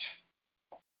 8.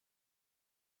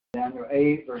 Daniel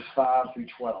 8, verse 5 through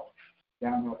 12.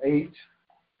 Daniel 8,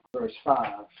 verse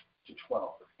 5 to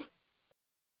 12.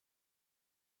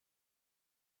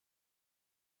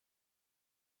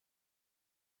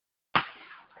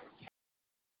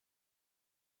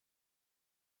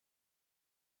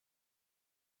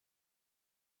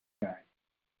 Okay.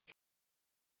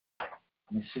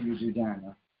 Let me see you do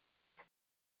Daniel.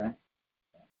 Okay.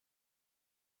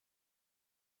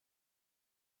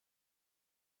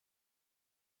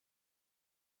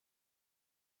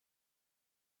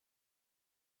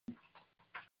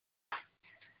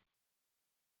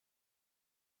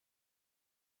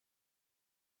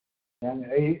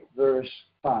 Daniel 8, verse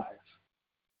 5.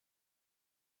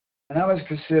 And I was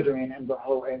considering, and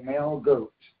behold, a male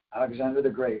goat, Alexander the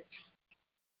Great,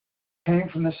 came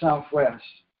from the southwest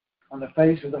on the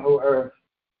face of the whole earth,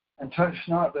 and touched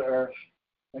not the earth.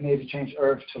 We need to change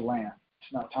earth to land.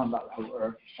 It's not talking about the whole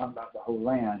earth, it's talking about the whole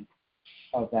land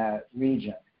of that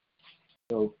region.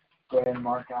 So go ahead and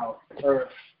mark out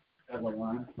earth,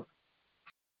 everyone.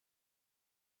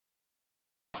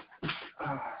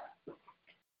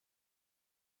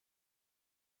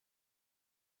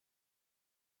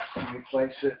 And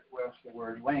replace it with the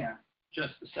word land.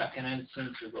 Just the second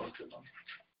instance or both of them?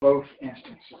 Both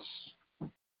instances.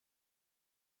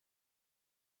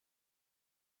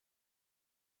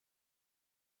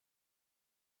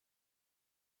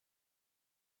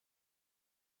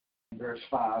 In verse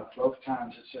 5, both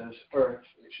times it says earth,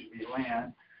 it should be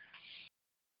land.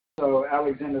 So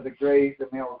Alexander the Great, the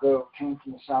male goat, came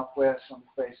from the southwest on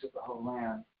the face of the whole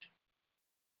land,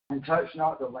 and touched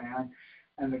not the land,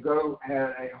 and the goat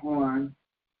had a horn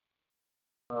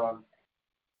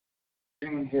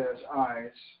in his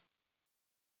eyes,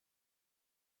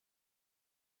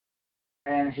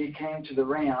 and he came to the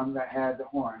ram that had the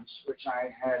horns, which I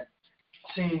had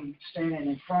seen standing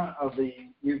in front of the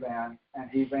ewe-van, and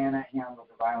he ran at him with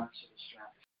the violence of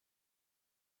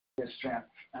his strength.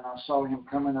 And I saw him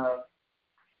coming up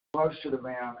close to the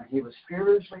ram, and he was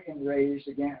furiously enraged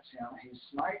against him. He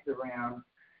smite the ram,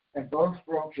 and both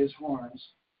broke his horns,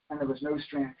 and there was no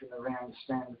strength in the ram to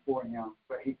stand before him.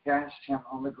 But he cast him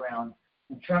on the ground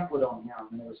and trampled on him,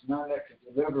 and there was none that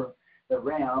could deliver the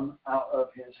ram out of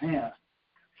his hand.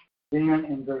 Then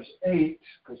in verse 8,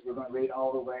 because we're going to read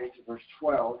all the way to verse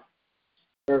 12,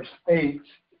 verse 8,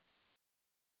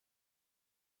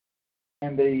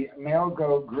 and the male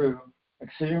goat grew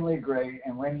exceedingly great,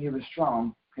 and when he was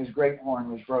strong, his great horn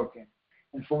was broken.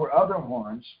 And 4 other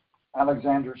horns,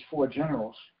 Alexander's 4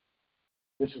 generals,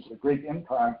 this is the Greek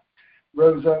Empire,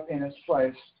 rose up in its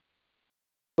place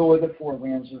toward the 4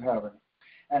 winds of heaven.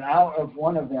 And out of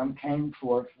one of them came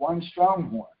forth one strong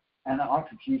horn, and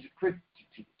Anarchikes Critites.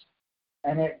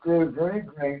 And it grew very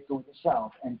great toward the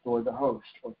south and toward the host,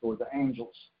 or toward the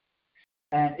angels.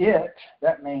 And it,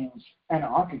 that means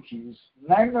Anarchikes,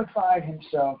 magnified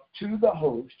himself to the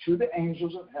host, to the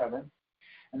angels of heaven.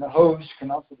 And the host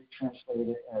can also be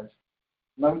translated as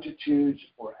multitudes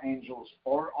or angels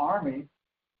or army,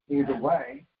 either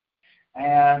way.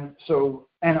 And so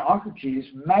Anarchikes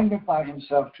magnified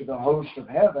himself to the host of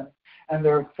heaven, and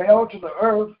there fell to the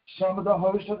earth some of the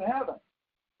host of heaven.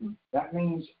 That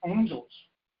means angels.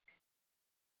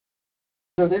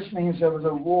 So this means there was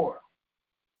a war.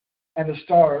 And the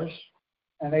stars,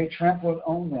 and they trampled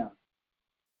on them.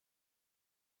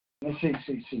 Let's see.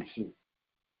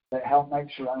 That help make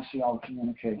sure I see all the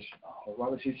communication.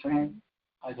 What was he saying?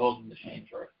 I told him to change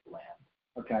earth to land.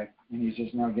 Okay, and he's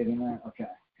just now getting that?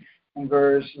 Okay. In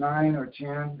verse 9 or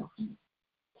 10.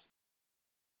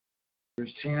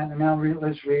 Verse 10, and now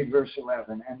let's read verse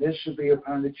 11. And this shall be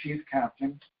upon the chief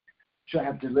captain, shall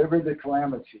have delivered the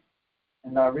calamity.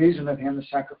 And by reason of him the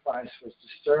sacrifice was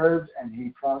disturbed, and he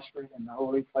prospered, and the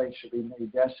holy place shall be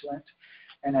made desolate.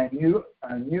 And a new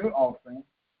offering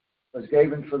was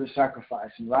given for the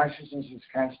sacrifice, and righteousness was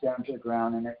cast down to the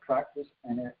ground, and it practiced,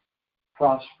 and it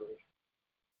prospered.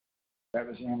 That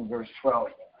was the end of verse 12.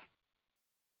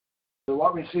 So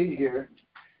what we see here,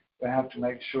 we have to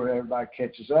make sure everybody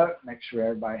catches up, make sure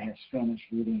everybody has finished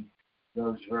reading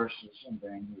those verses, and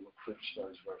then we will preach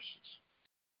those verses.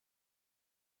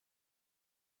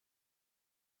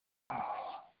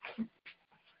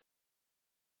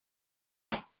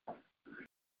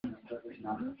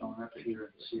 Not don't have to hear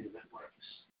it to see if it works.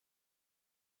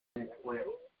 Well,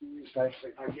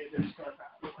 especially if I get this stuff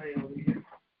out of the way over here.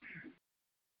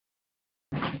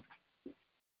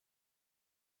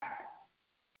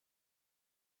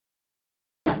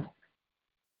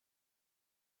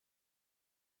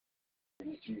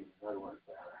 That'll work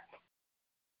better.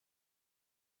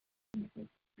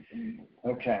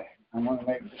 Okay, I want to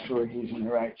make sure he's in the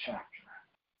right chapter.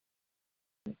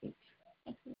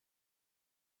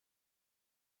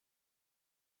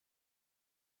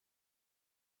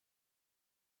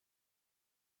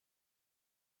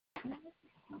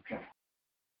 Okay.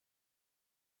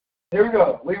 Here we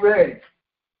go. We ready?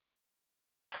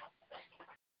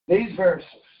 These verses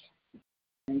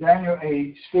in Daniel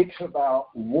 8 speaks about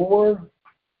war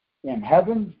in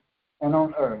heaven and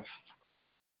on earth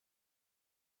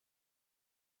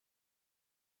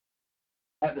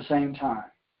at the same time.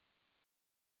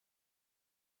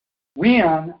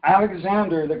 When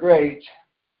Alexander the Great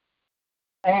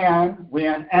and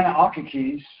when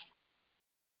Antiochus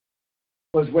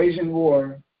was waging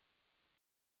war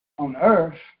on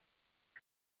earth,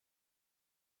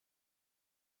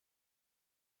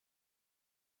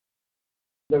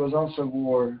 there was also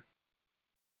war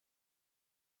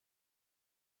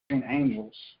between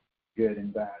angels, good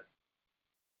and bad.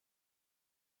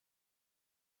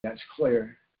 That's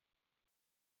clear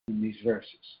in these verses.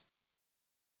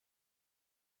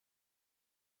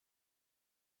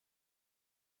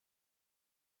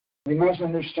 We must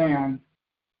understand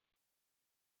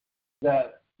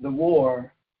that the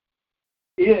war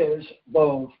is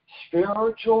both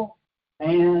spiritual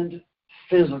and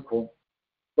physical,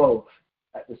 both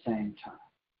at the same time.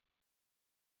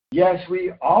 Yes,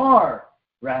 we are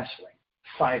wrestling,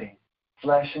 fighting,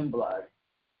 flesh and blood,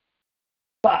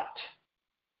 but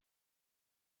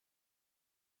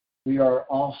we are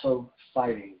also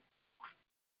fighting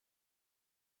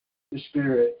the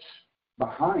spirits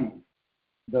behind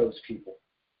those people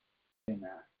in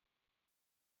that.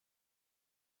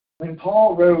 When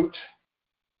Paul wrote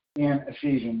in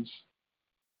Ephesians,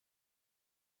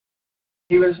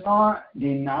 he was not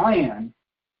denying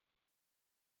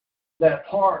that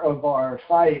part of our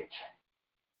fight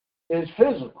is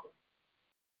physical.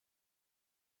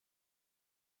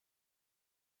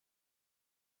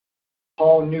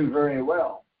 Paul knew very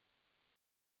well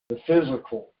the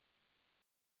physical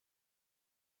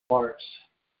parts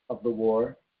of the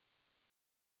war.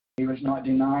 He was not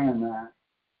denying that.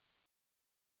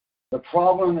 The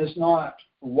problem is not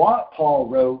what Paul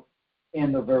wrote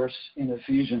in the verse in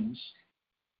Ephesians,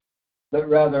 but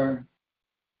rather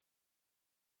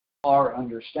our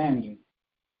understanding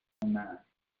on that.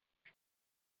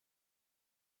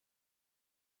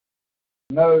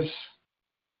 Most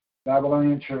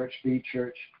Babylonian church, B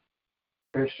church,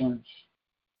 Christians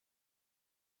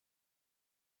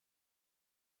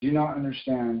do not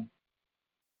understand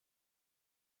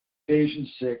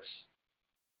Ephesians 6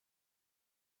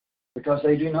 because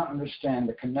they do not understand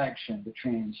the connection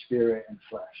between spirit and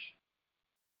flesh.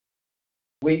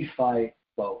 We fight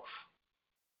both.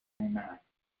 Amen.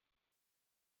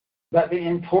 But the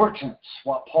importance,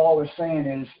 what Paul is saying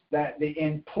is that the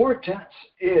importance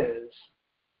is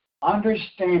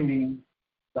understanding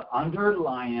the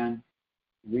underlying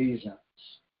reasons.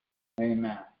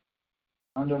 Amen.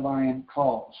 Underlying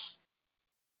cause.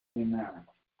 Amen.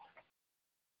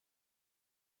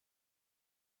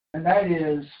 And that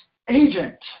is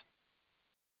agent.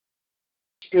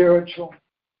 Spiritual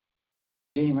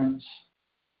demons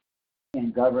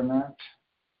in government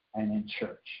and in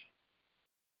church.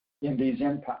 In these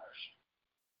empires.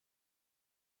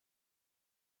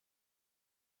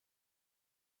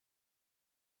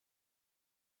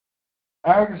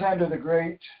 Alexander the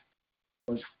Great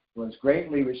was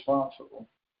greatly responsible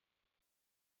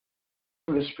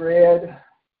for the spread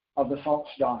of the false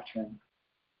doctrine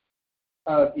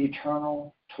of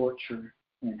eternal torture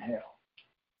in hell.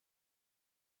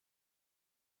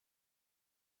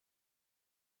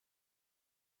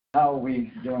 How are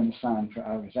we doing the sign for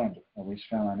Alexander? Are we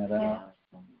spelling it out?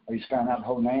 Are you spelling out the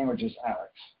whole name or just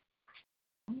Alex?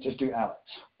 Just do Alex.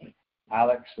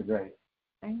 Alex the Great.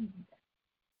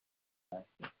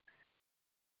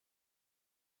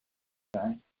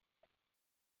 Okay.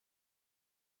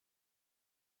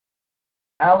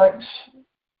 Alex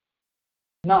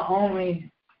not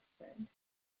only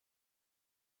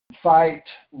fight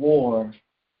war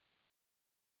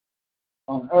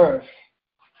on earth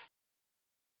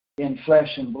in flesh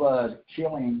and blood,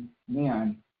 killing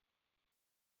men,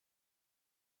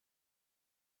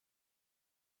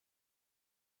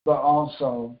 but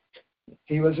also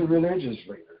he was a religious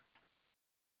leader.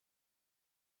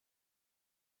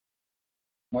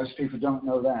 Most people don't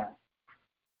know that.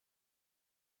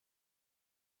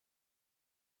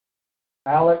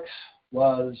 Alex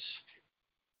was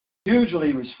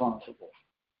hugely responsible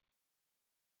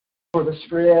for the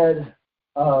spread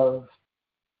of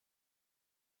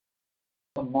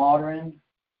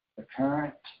the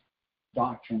current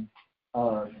doctrine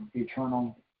of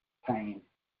eternal pain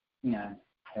in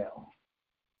hell.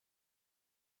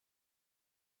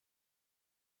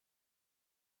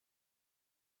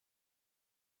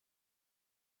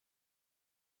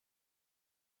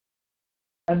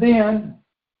 And then,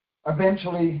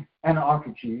 eventually,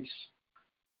 Antiochus,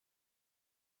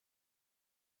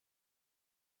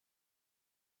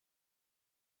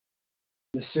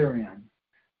 the Syrian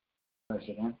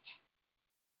president,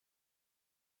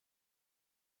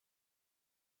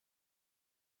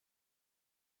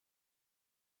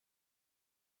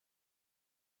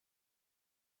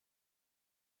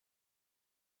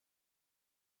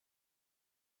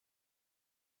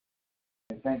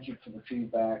 And thank you for the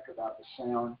feedback about the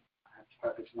sound. I have to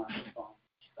put this microphone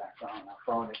back on. I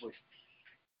thought it would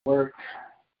work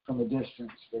from a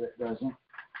distance, but it doesn't.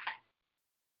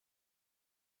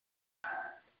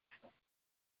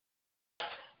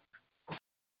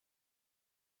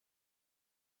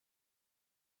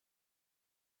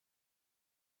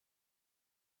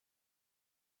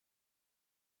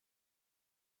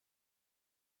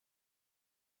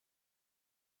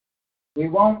 We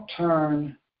won't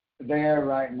turn there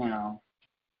right now,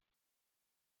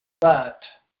 but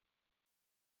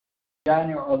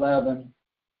Daniel 11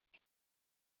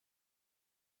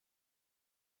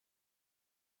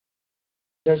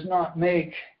 does not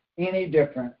make any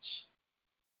difference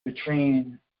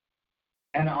between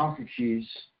Anarchies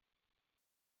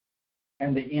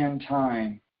and the end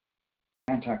time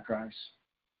Antichrist.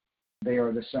 They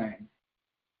are the same.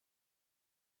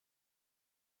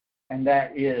 And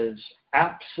that is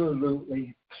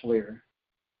absolutely clear.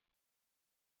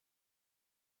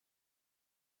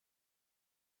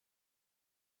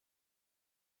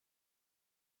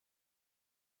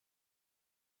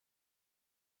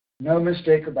 No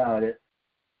mistake about it.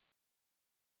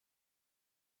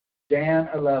 Dan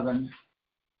 11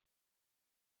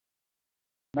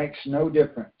 makes no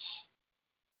difference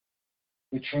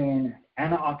between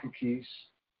Anarchies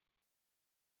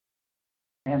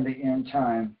and the end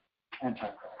time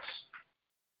Antichrist.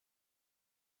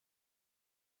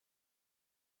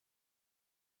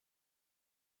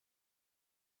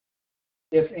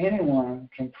 If anyone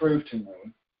can prove to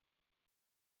me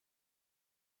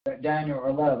that Daniel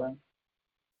 11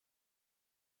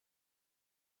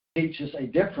 teaches a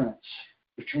difference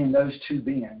between those two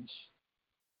beings,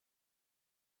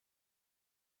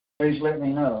 please let me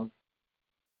know,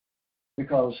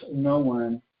 because no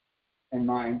one in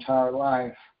my entire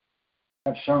life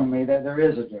have shown me that there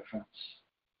is a difference.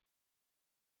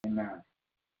 Amen.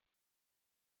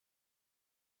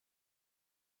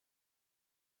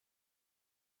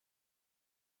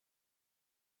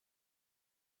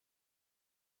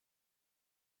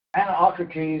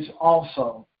 Anarchies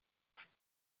also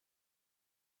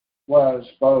was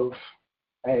both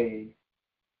a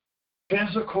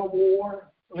physical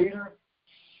war leader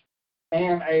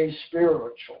and a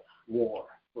spiritual war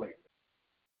leader.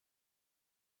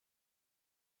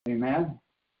 Amen?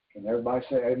 Can everybody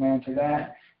say amen to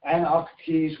that?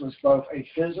 Anarchies was both a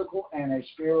physical and a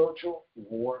spiritual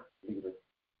war leader,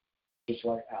 just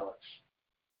like Alex.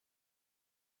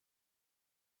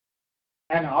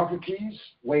 Anarchies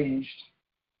waged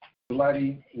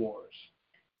bloody wars.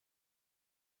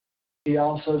 He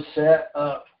also set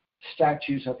up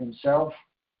statues of himself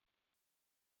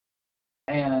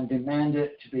and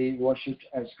demanded to be worshipped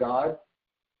as God,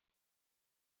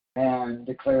 and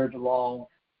declared the law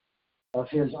of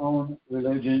his own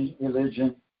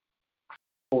religion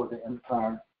for the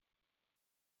empire.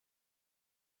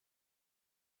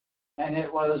 And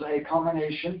it was a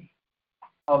combination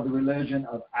of the religion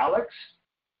of Alex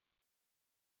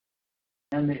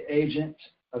and the ancient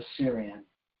Assyrian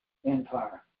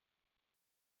Empire.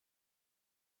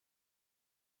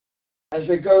 As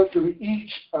we go through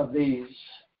each of these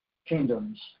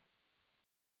kingdoms,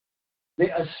 the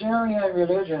Assyrian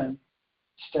religion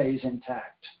stays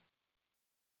intact,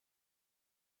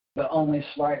 but only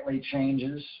slightly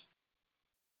changes.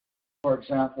 For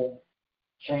example,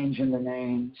 changing the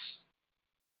names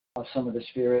of some of the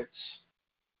spirits,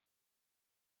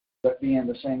 but being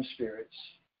the same spirits,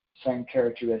 same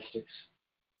characteristics.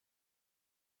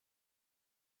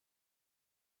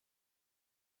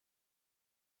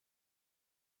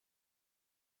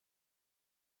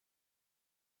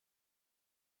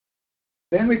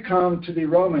 Then we come to the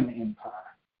Roman Empire.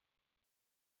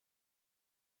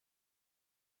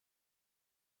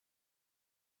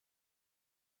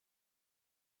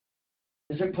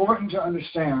 It's important to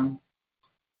understand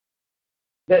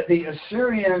that the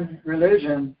Assyrian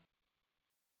religion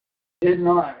did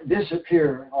not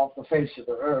disappear off the face of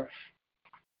the earth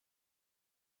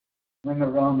when the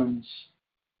Romans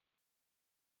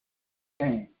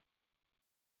came.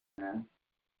 Yeah.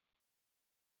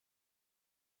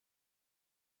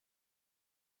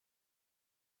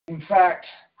 In fact,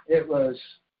 it was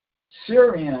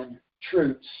Syrian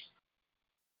troops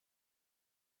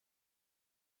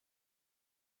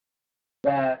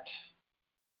that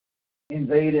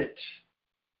invaded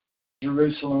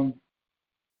Jerusalem,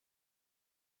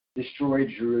 destroyed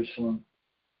Jerusalem,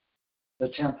 the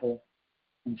temple,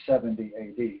 in 70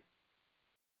 AD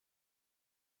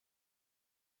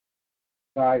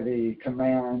by the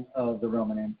command of the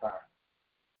Roman Empire.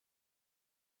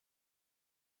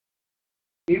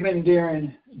 Even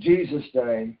during Jesus'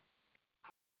 day,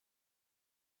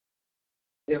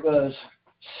 It was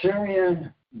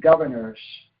Syrian governors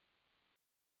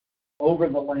over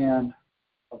the land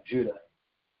of Judah.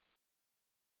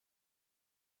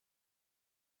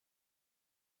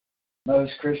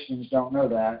 Most Christians don't know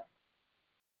that,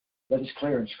 but it's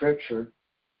clear in Scripture.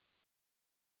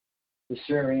 The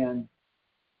Syrian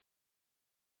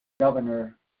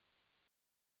governor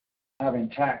having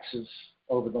taxes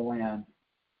over the land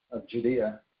of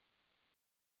Judea.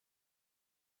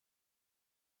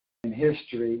 And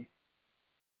history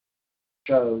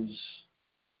shows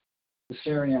the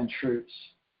Syrian troops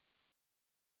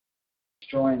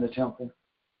destroying the temple.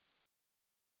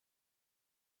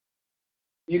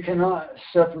 You cannot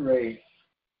separate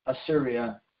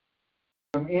Assyria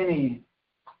from any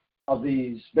of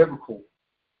these biblical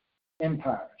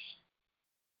empires.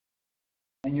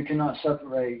 And you cannot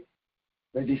separate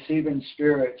the deceiving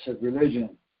spirits of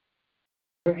religion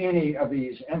from any of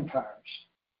these empires.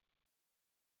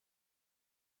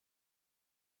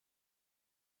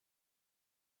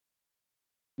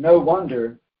 No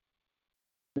wonder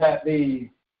that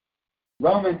the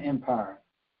Roman Empire,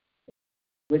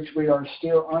 which we are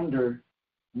still under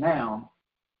now,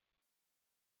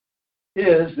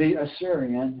 is the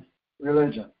Assyrian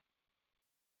religion.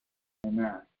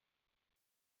 Amen.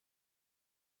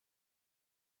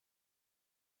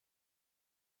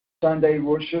 Sunday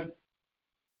worship,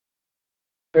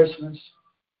 Christmas,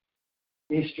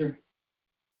 Easter,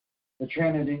 the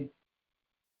Trinity,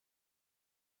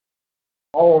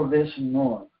 all of this and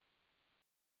more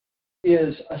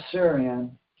is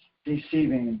Assyrian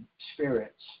deceiving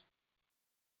spirits.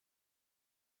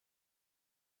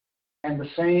 And the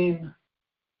same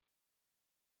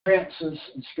princes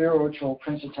and spiritual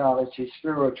principalities,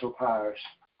 spiritual powers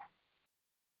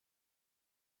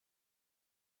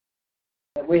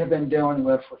that we have been dealing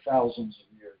with for thousands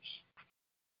of years.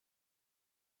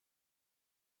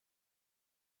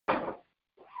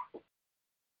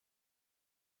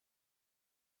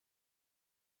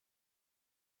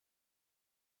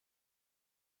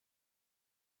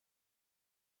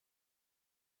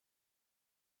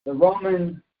 The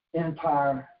Roman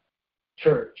Empire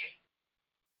Church,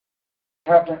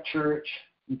 Catholic Church,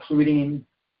 including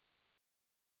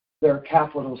their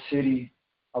capital city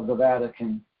of the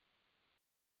Vatican,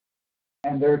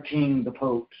 and their king, the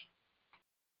Pope,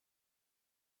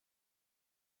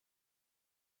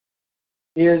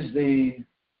 is the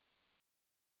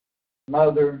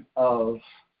mother of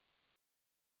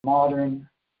modern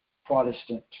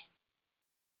Protestant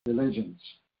religions.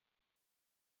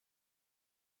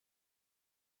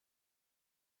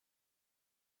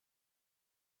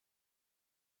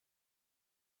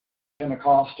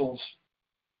 Pentecostals,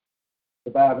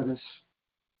 the Baptists,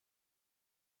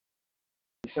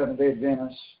 the Seventh-day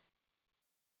Adventists,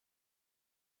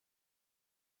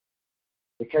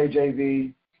 the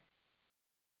KJV,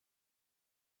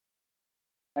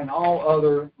 and all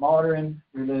other modern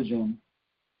religion,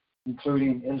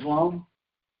 including Islam,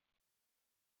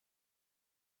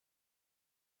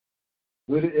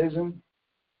 Buddhism,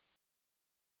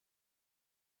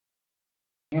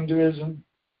 Hinduism,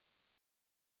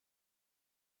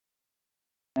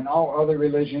 and all other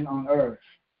religion on earth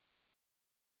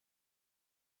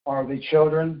are the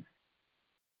children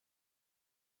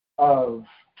of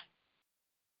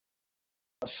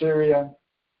Assyria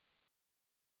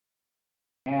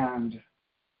and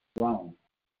Rome.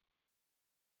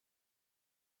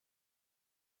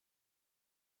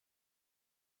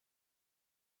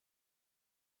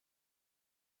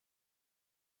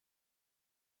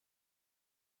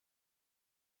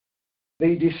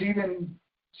 The deceiving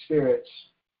spirits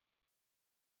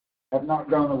have not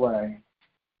gone away,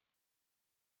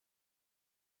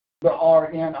 but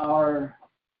are in our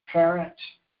current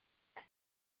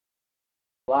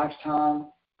lifetime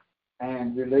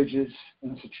and religious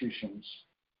institutions,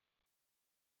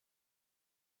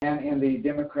 and in the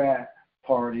Democrat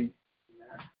Party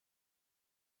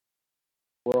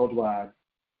worldwide.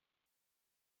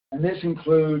 And this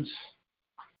includes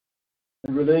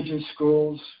the religious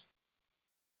schools,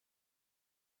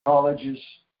 colleges,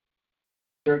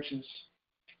 churches,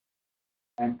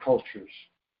 and cultures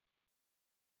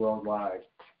worldwide.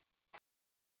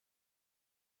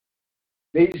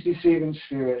 These deceiving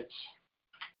spirits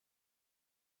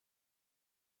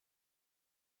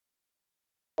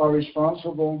are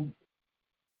responsible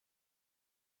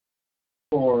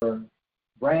for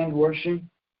brainwashing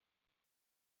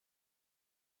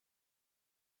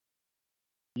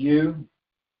you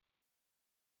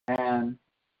and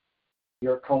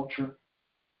your culture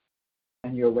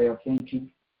and your way of thinking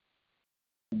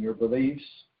and your beliefs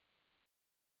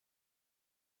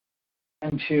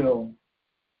until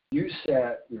you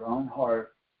set your own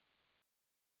heart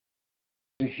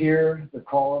to hear the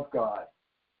call of God,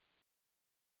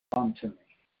 come to me.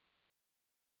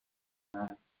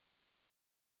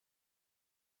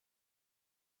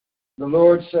 The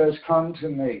Lord says, come to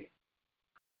me.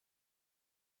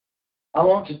 I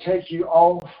want to take you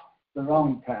off the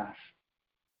wrong path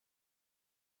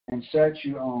and set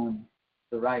you on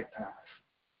the right path.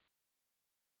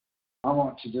 I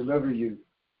want to deliver you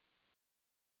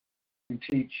and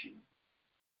teach you,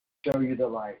 show you the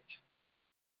light.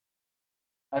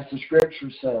 As the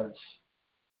scripture says,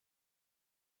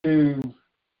 to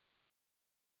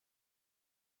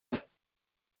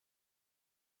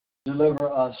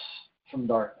deliver us from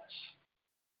darkness.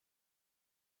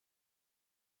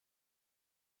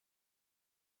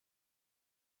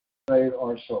 Save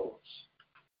our souls.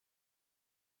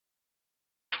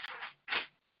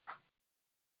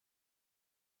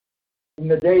 In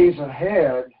the days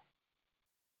ahead,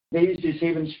 these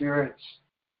deceiving spirits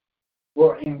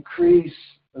will increase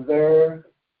their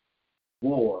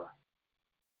war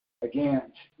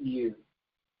against you.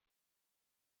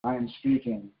 I am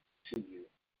speaking to you.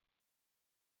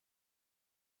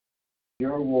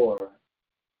 Your war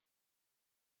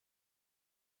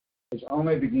is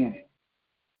only beginning.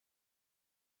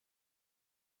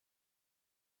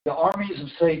 The armies of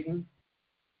Satan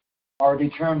are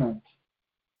determined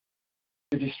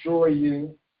to destroy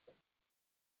you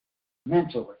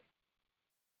mentally,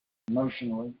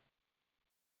 emotionally,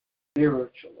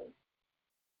 spiritually,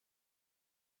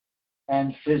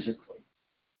 and physically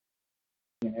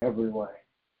in every way.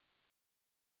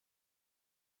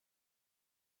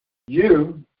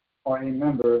 You are a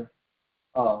member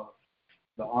of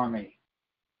the army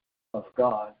of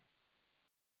God,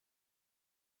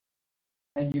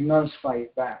 and you must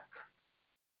fight back.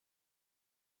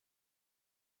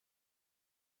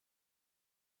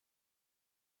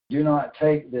 Do not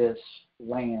take this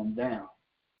land down.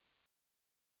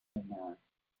 Amen.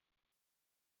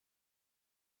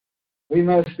 We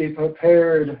must be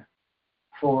prepared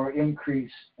for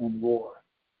increase in war,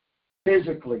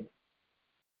 physically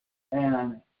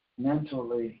and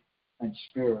mentally and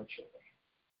spiritually.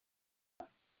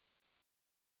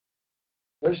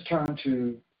 Let's turn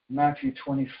to Matthew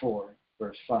 24,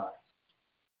 verse 5.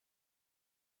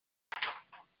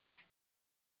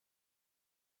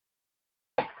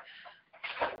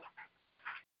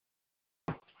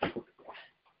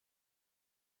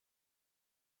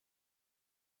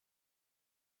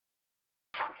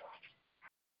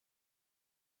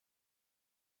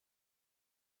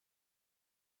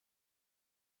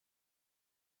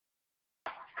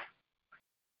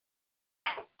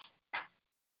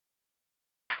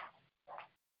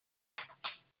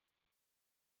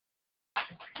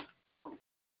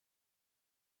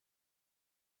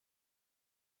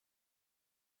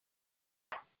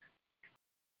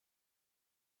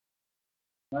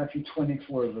 Matthew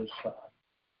 24, verse 5.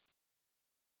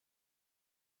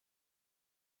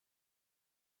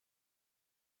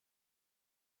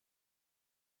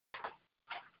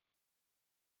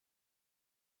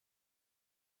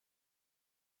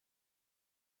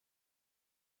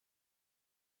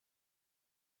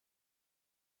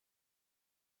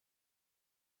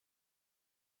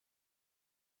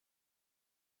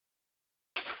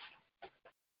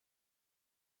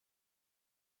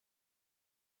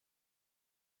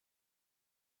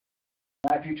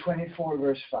 Matthew 24,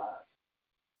 verse 5.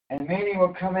 And many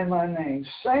will come in my name,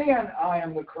 saying, I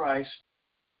am the Christ,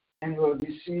 and will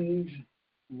deceive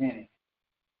many.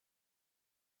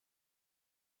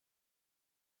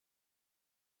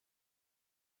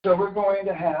 So we're going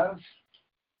to have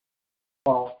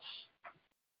false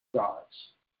gods.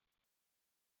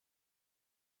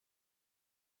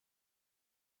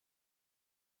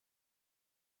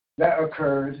 That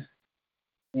occurred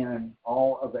in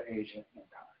all of the Asian empires,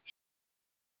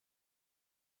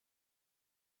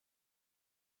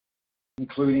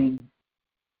 including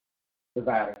the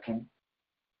Vatican.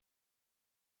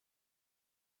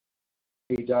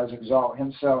 He does exalt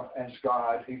himself as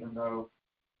God, even though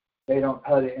they don't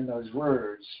put it in those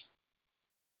words.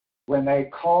 When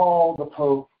they call the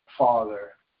Pope Father,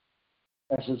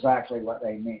 that's exactly what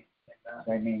they mean.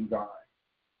 They mean God.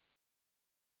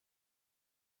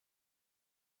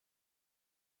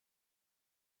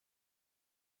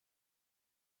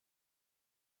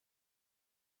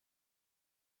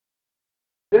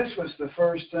 This was the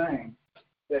first thing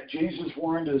that Jesus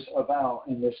warned us about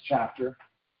in this chapter,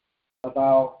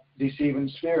 about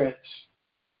deceiving spirits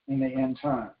in the end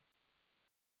time.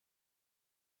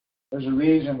 There's a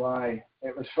reason why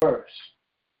it was first.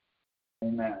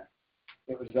 Amen.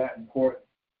 It was that important.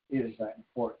 It is that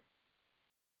important.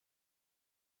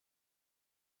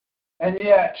 And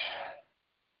yet,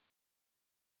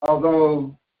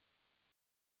 Although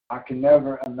I can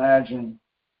never imagine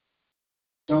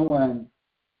someone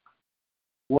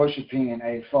worshiping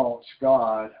a false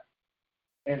god,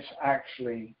 it's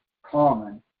actually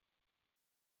common,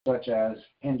 such as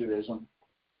Hinduism.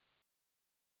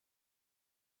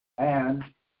 And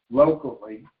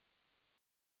locally,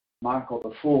 Michael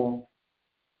the Fool,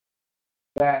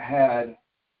 that had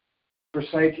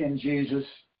forsaken Jesus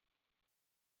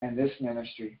and this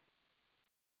ministry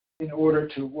in order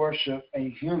to worship a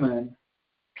human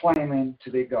claiming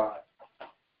to be God.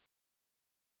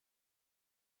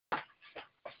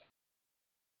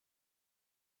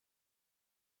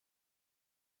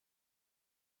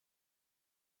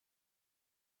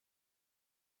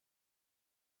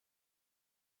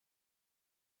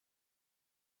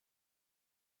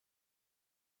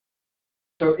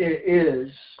 So it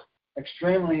is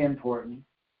extremely important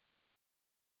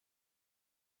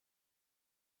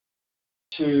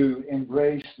to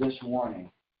embrace this warning.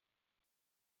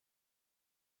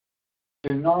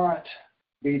 Do not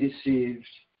be deceived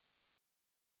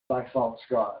by false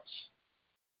gods.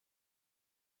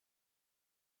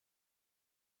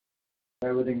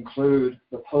 That would include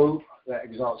the Pope that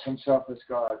exalts himself as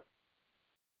God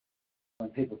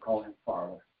when people call him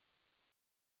Father.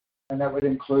 And that would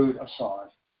include Assad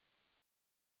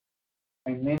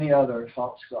and many other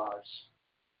false gods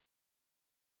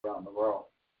around the world.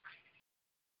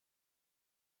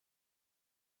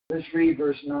 Let's read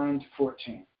verse 9 to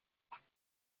 14.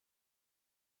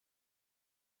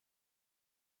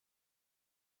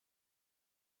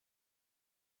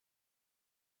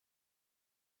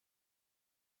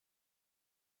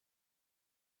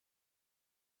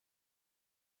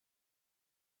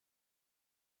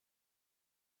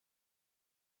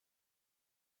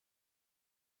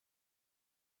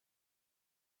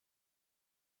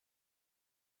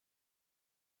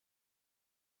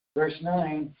 Verse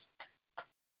 9,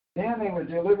 then they will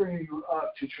deliver you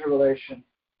up to tribulation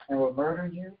and will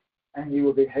murder you, and you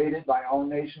will be hated by all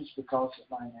nations because of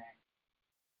my name.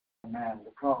 Amen.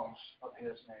 Because of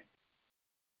his name.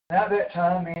 And at that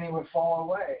time, many will fall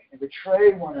away and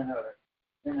betray one another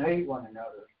and hate one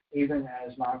another, even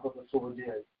as Michael the Fool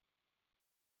did.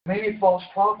 Many false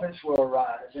prophets will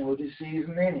arise and will deceive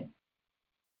many,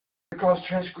 because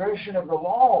transgression of the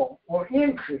law will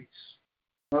increase.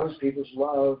 Most people's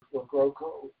love will grow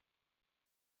cold.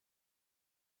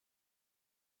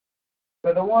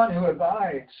 But the one who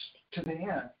abides to the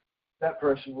end, that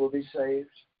person will be saved.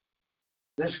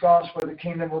 This gospel of the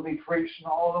kingdom will be preached in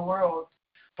all the world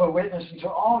for witness unto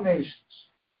all nations.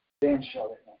 Then shall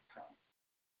it not come.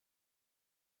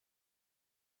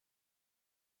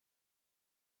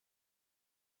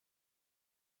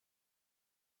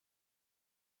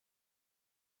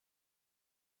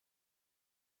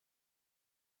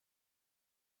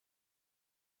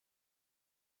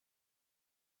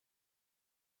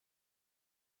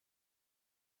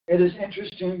 It is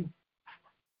interesting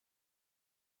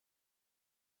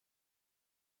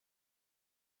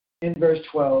in verse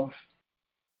 12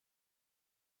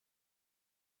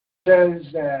 says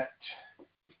that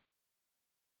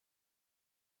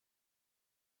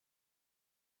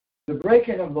the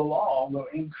breaking of the law will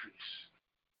increase.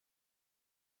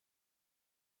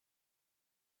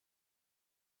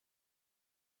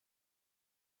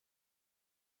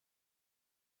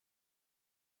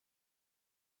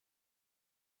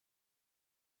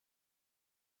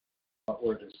 What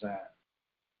word is that?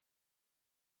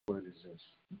 What word is this?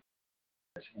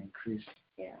 It's increase.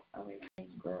 Yeah, I mean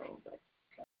grow, but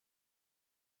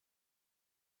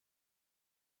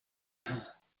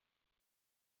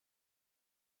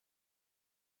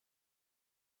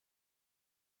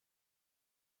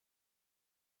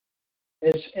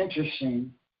It's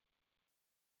interesting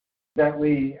that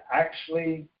we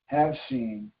actually have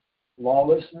seen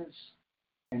lawlessness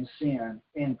and sin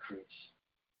increase.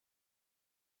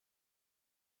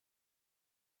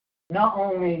 Not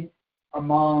only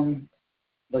among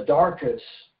the darkest,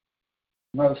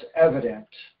 most evident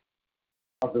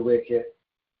of the wicked,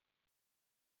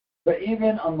 but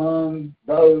even among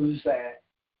those that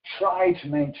try to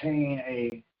maintain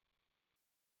a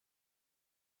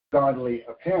godly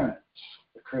appearance,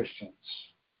 the Christians.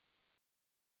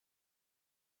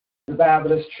 The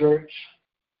Baptist church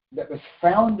that was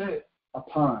founded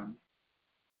upon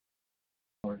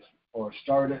or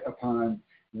started upon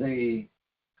the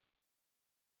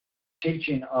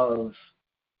teaching of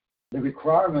the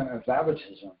requirement of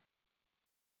baptism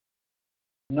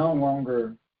no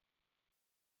longer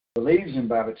believes in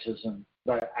baptism,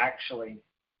 but actually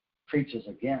preaches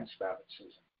against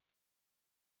baptism.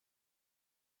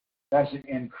 That's an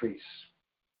increase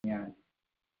in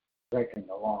breaking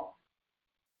the law.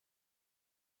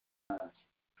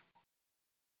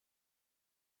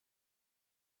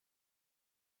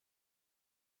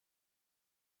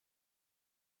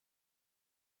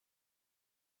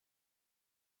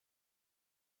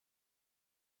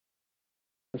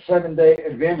 The Seventh-day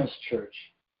Adventist Church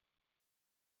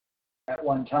at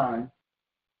one time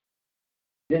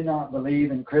did not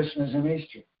believe in Christmas and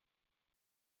Easter.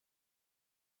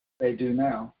 They do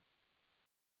now.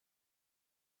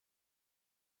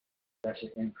 That's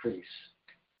an increase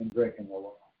in breaking the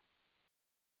law.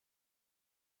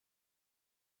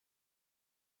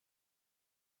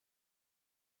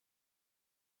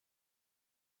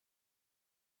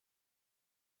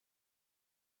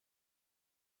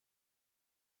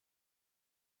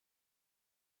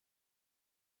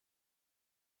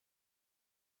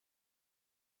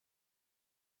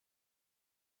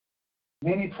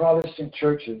 Many Protestant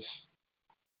churches,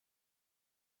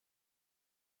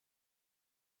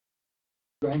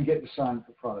 go ahead and get the sign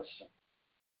for Protestant.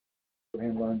 Go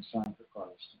ahead and learn the sign for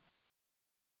Protestant.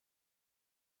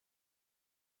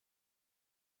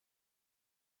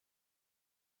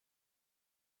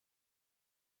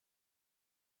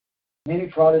 Many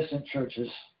Protestant churches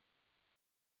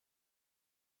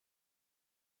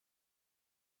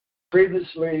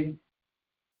previously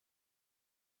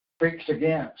preached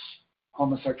against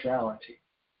homosexuality.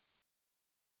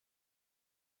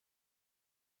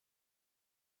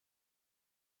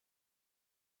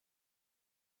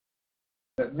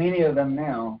 But many of them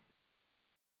now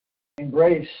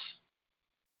embrace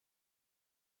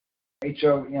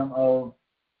HOMO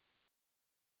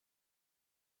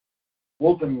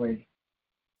openly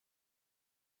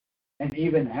and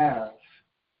even have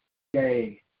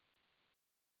gay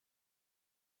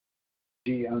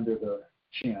G under the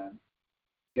chin,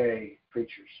 gay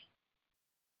preachers.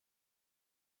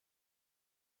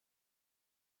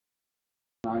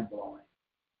 Mind-blowing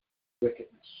wickedness.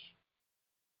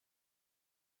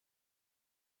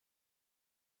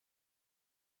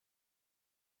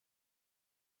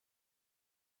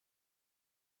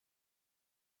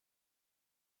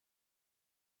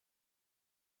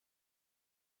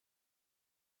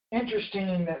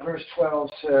 Interesting that verse 12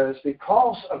 says,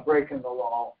 because of breaking the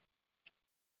law,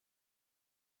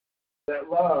 that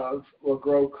love will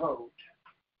grow cold.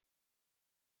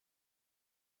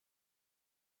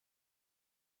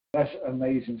 That's an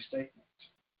amazing statement.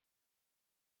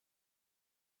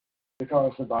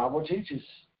 Because the Bible teaches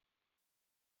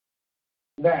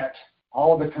that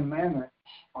all the commandments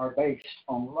are based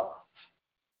on love.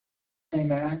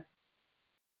 Amen.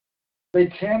 The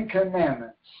 10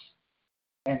 Commandments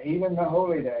and even the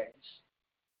holy days,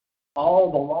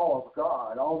 all the law of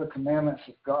God, all the commandments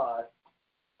of God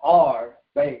are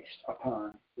based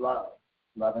upon love.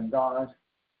 Loving God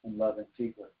and loving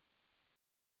people.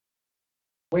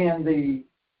 When the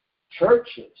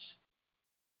churches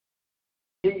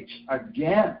teach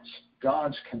against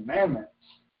God's commandments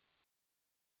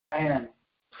and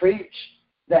preach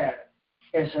that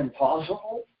it's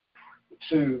impossible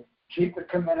to keep the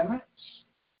commandments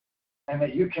and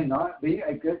that you cannot be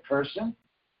a good person,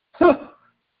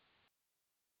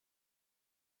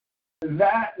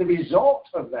 that the result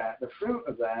of that, the fruit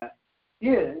of that,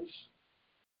 is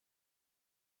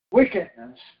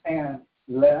wickedness and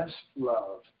less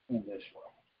love in this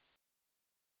world.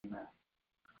 Amen.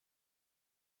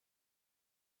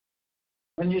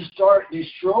 When you start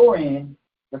destroying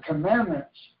the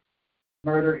commandments,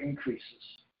 murder increases.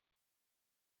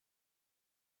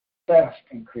 Theft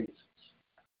increases.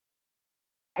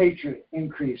 Hatred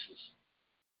increases.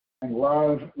 And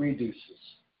love reduces.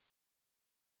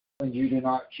 When you do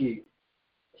not keep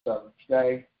the seventh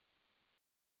day.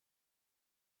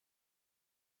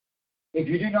 If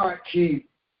you do not keep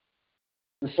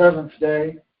the seventh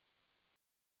day,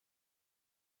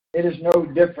 it is no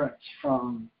difference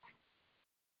from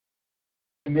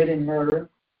committing murder,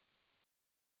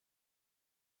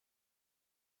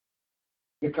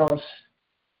 because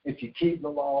if you keep the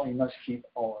law, you must keep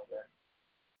all of it.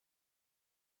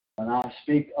 When I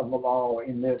speak of the law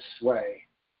in this way,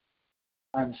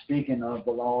 I'm speaking of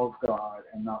the law of God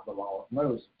and not the law of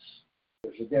Moses.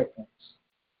 There's a difference,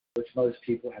 which most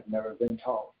people have never been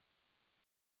taught.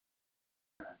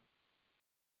 Of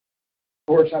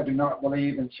course, I do not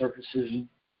believe in circumcision,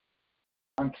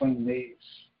 unclean meats,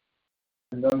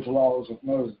 and those laws of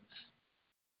Moses.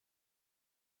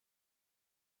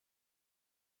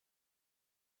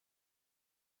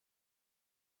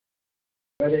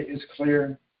 But it is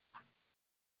clear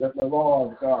that the law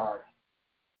of God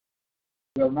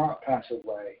will not pass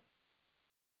away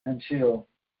until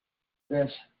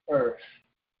this earth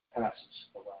passes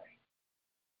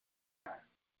away.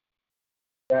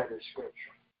 That is Scripture.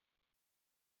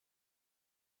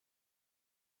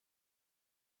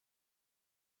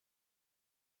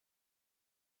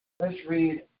 Let's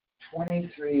read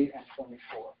 23 and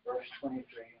 24. Verse 23 and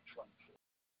 24.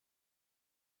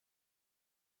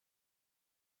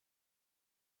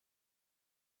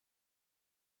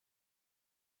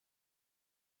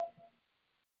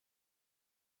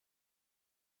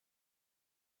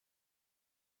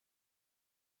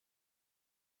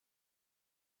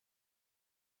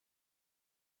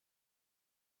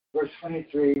 Verse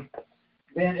 23,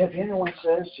 then if anyone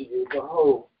says to you,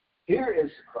 behold, here is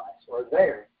the Christ, or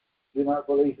there, do not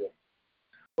believe it.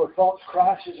 For false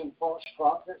Christs and false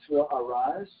prophets will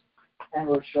arise and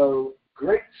will show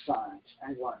great signs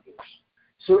and wonders,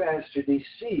 so as to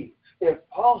deceive, if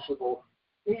possible,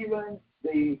 even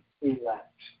the elect.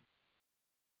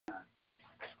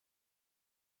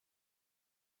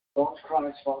 False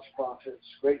Christs, false prophets,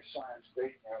 great signs,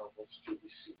 great miracles to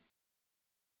deceive.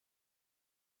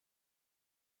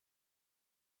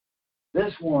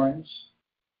 This warns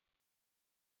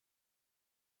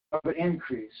of an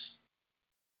increase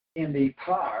in the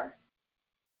power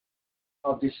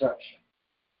of deception.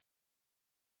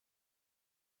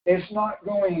 It's not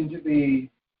going to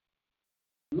be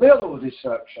little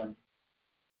deception,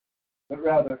 but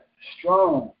rather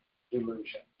strong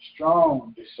delusion,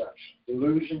 strong deception.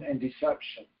 Delusion and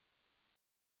deception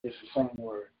is the same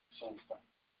word, same thing.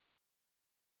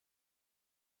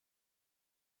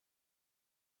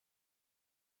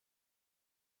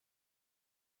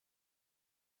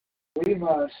 We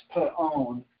must put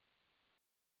on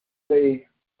the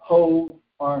whole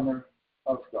armor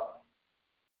of God.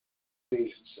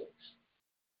 Ephesians 6.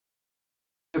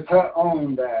 To put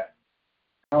on that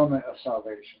helmet of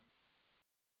salvation.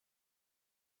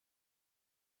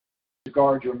 To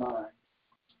guard your mind.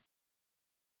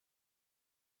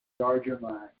 Guard your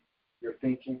mind. Your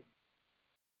thinking,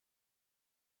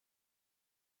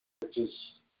 which is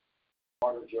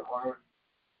part of your heart.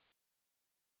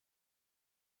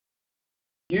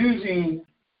 Using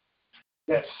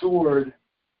that sword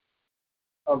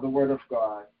of the Word of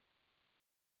God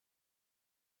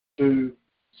to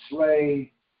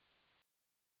slay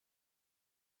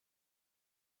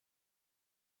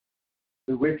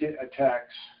the wicked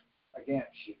attacks against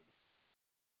you.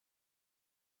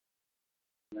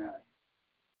 Amen.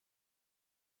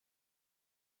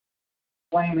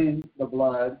 Claiming the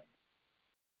blood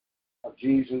of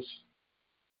Jesus,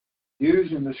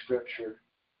 using the Scripture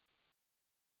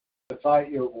to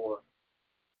fight your war.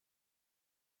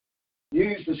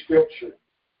 Use the Scripture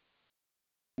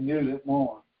and use it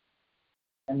more.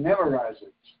 And memorize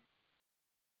it.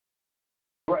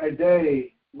 For a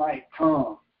day might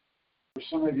come for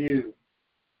some of you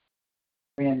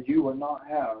when you will not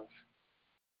have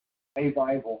a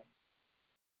Bible.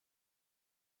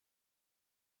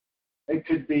 It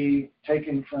could be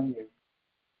taken from you.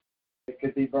 It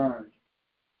could be burned.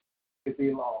 It could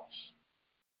be lost.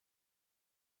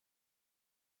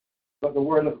 But the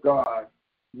Word of God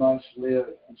must live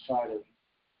inside of you.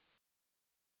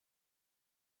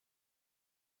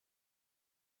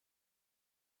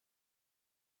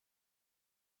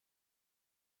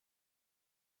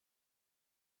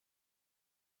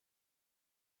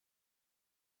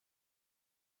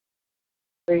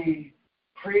 The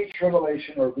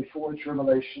pre-tribulation or before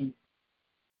tribulation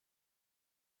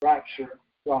rapture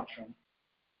doctrine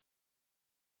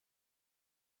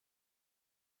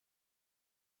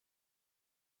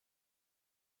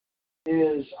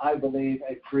is, I believe,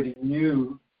 a pretty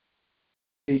new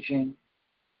teaching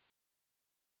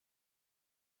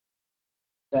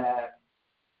that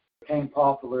became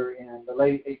popular in the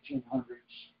late 1800s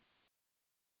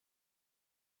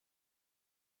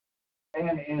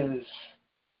and is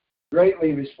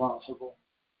greatly responsible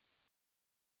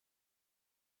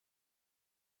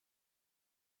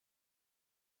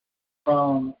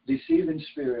from deceiving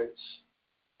spirits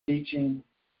teaching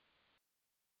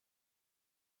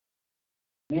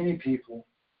many people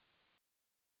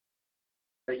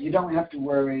that you don't have to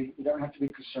worry, you don't have to be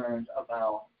concerned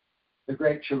about the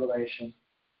Great Tribulation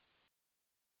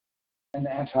and the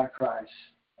Antichrist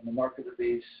and the mark of the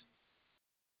beast.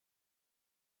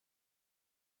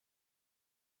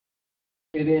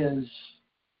 It is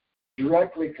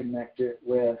directly connected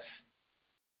with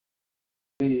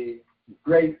the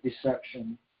great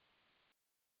deception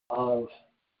of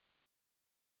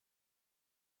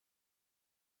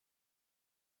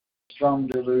strong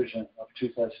delusion of 2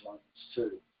 Thessalonians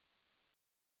 2.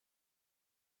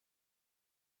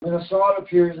 When a star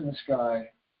appears in the sky,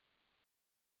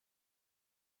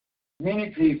 many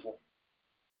people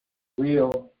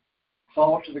will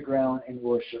fall to the ground and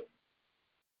worship,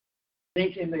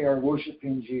 thinking they are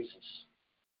worshiping Jesus.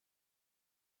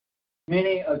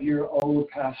 Many of your old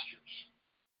pastors,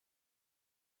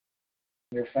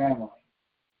 your family,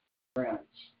 friends,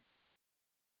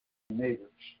 neighbors.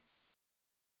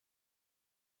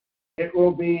 It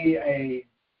will be a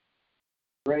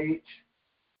great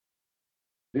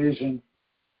vision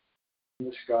in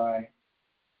the sky,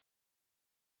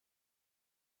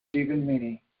 even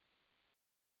many,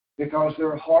 because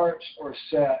their hearts are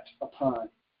set upon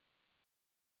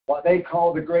what they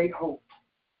call the great hope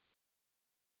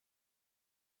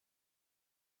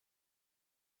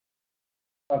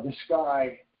of the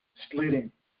sky splitting,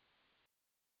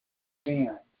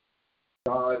 seeing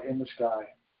God in the sky,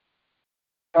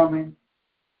 coming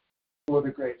for the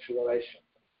great tribulation.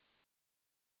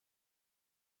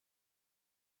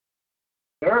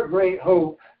 Their great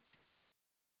hope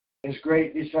is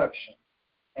great deception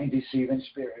and deceiving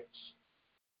spirits.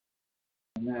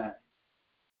 Amen.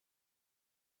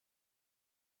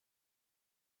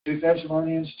 2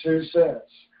 Thessalonians 2 says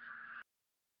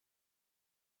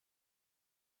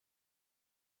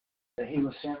that he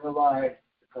will send the lie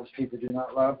because people do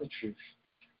not love the truth,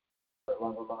 but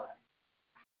love a lie.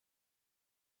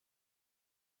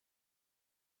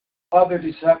 Other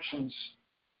deceptions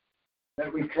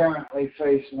that we currently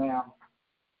face now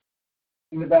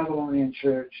in the Babylonian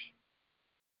church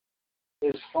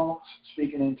is false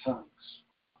speaking in tongues.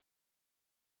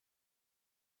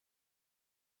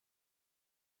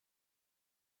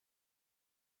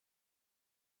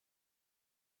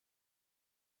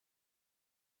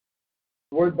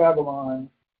 The word Babylon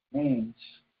means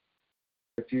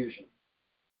confusion.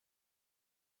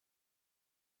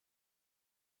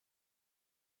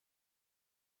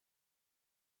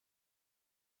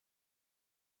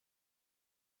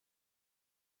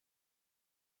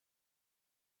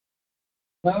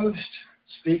 Most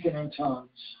speaking in tongues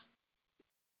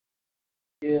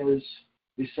is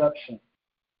deception,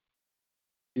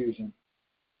 confusion.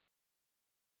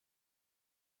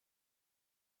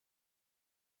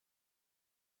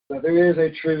 But there is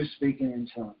a true speaking in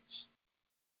tongues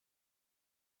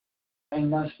and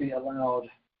must be allowed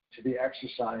to be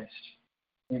exercised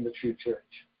in the true church.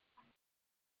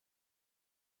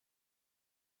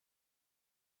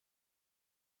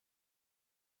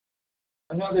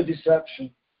 Another deception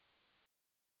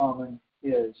common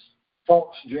is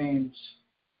false dreams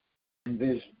and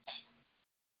visions.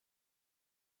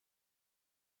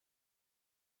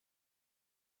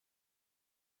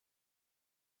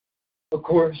 Of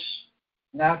course,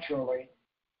 naturally,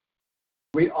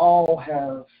 we all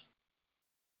have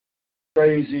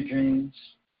crazy dreams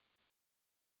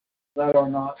that are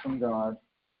not from God.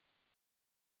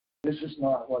 This is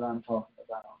not what I'm talking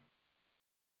about.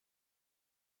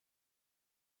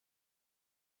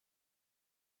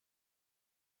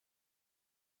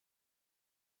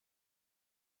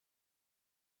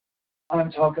 I'm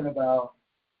talking about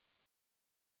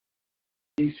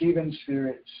deceiving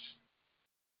spirits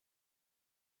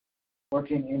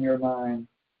working in your mind,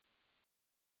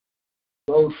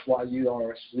 both while you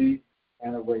are asleep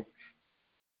and awake.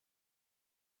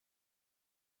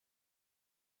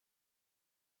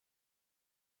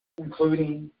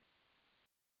 Including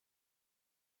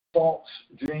false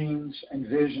dreams and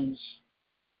visions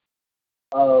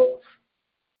of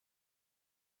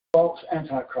false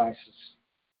antichrists.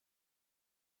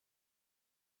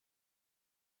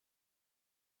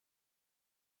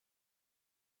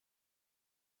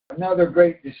 Another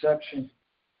great deception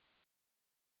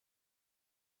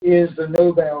is the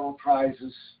Nobel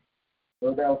Prizes,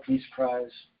 Nobel Peace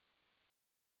Prize.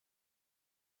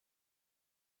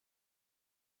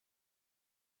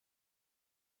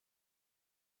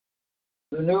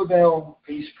 The Nobel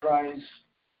Peace Prize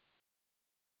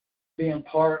being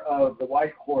part of the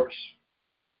white horse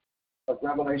of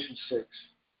Revelation 6.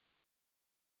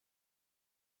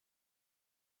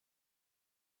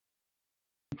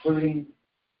 Including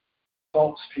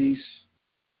false peace,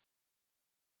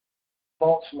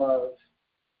 false love,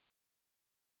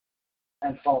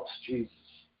 and false Jesus.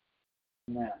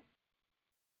 Amen.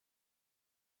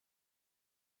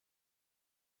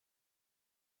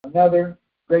 Another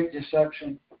great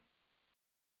deception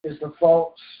is the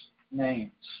false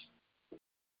names,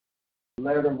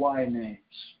 letter Y names,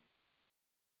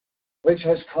 which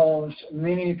has caused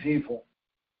many people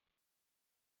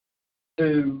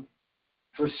to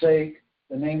forsake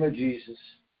the name of Jesus,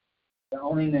 the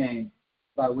only name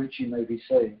by which you may be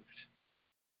saved.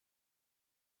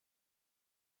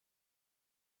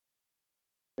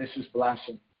 This is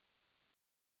blasphemy.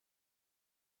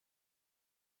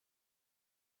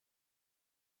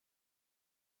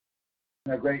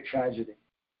 And a great tragedy.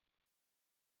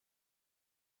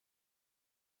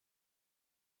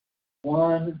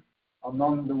 One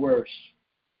among the worst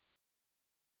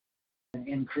and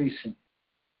increasing.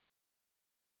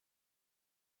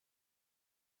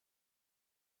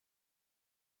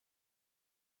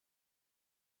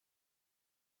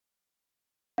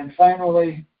 And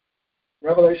finally,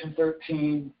 Revelation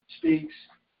 13 speaks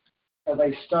of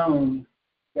a stone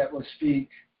that will speak,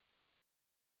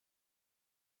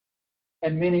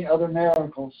 and many other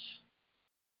miracles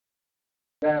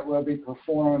that will be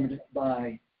performed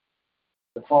by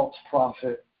the false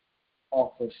prophet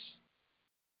office,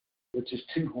 which is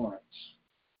two horns.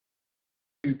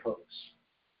 2 popes.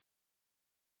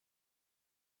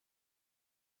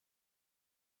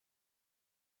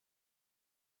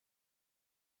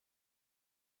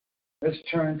 Let's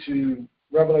turn to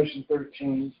Revelation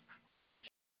 13,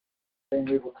 then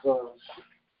we will close.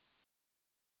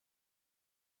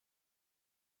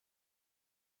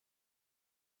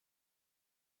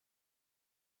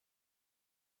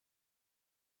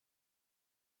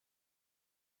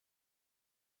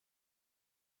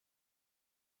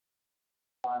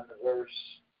 Find the verse.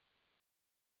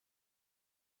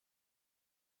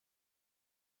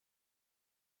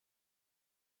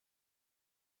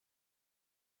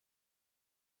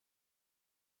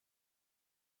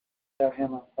 Tell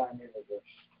him I'm finding the verse.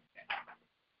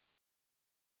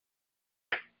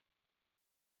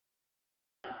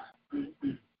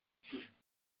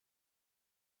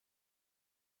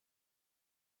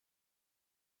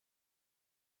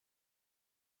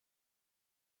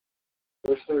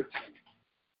 Verse 13.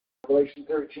 Revelation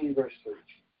 13, verse 13.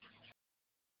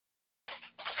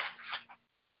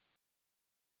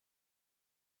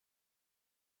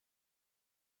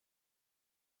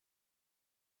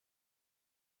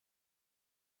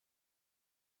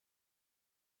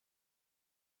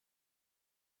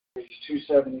 Page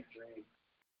 273.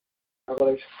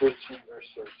 Revelation 13, verse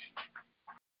 13.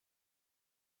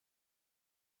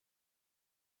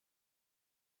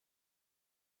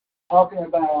 Talking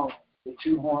about the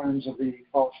 2 horns of the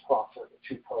false prophet,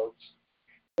 the 2 popes,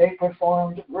 they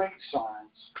performed great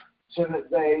signs, so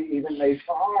that they even made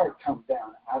fire come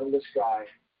down out of the sky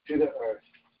to the earth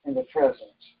in the presence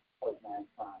of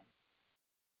mankind.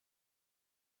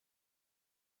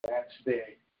 That's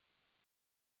big.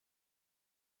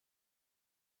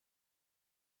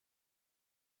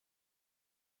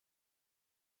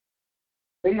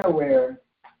 Be aware,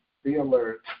 be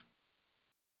alert,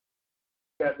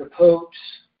 that the popes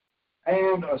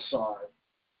and Assad,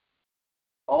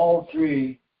 all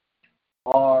 3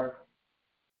 are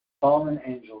fallen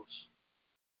angels,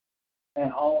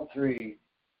 and all 3,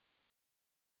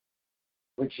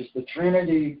 which is the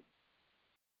Trinity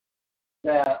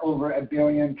that over 1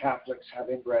 billion Catholics have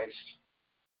embraced,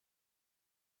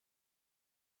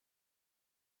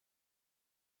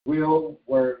 will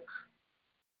work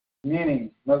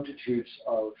many multitudes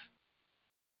of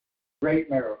great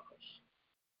miracles.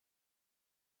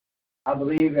 I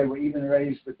believe they will even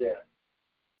raise the dead,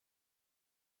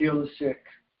 heal the sick,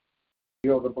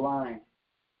 heal the blind,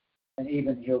 and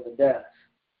even heal the deaf.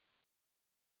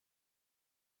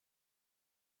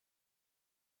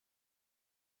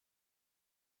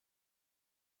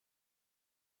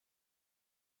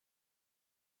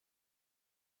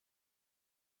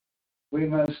 We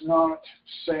must not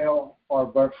sell our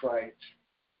birthright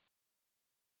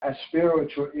as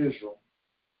spiritual Israel.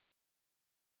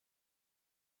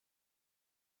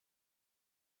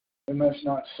 We must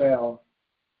not sell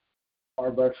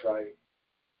our birthright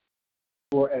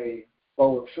for a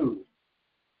bowl of food,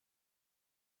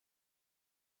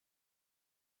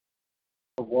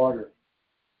 for water,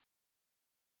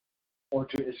 or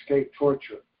to escape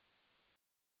torture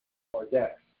or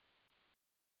death.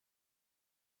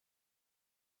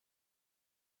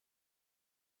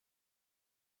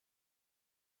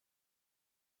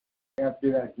 I have to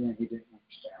do that again. He didn't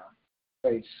understand.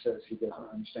 Faith says he doesn't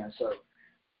understand. So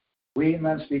we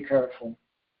must be careful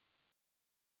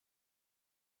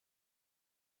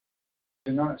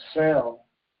to not sell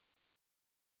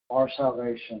our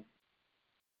salvation,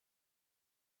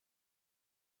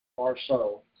 our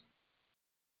soul,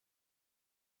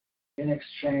 in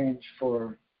exchange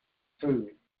for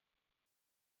food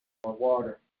or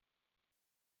water,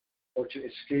 or to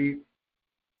escape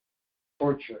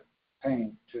torture,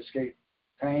 pain, to escape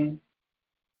pain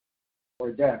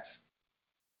or death.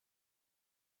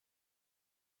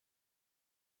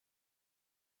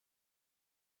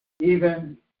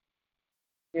 Even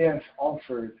if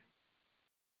offered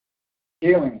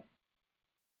healing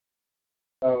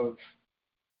of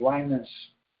blindness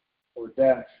or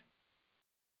death,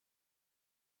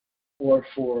 or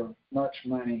for much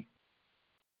money,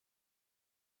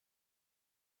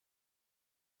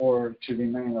 or to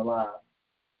remain alive,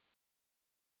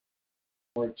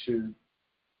 or to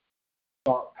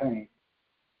stop pain.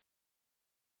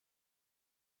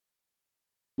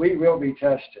 We will be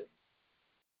tested.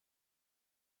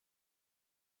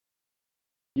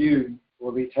 You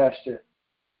will be tested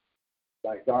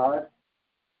by God,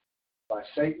 by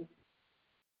Satan,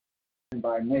 and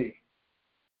by me.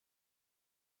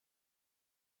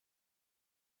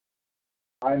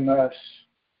 I must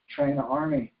train an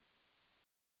army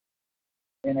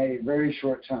in a very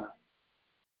short time.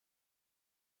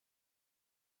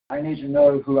 I need to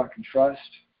know who I can trust.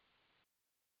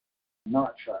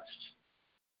 not trust.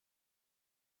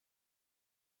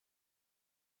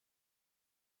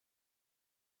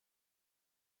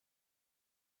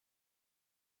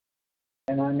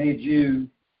 And I need you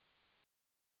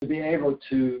to be able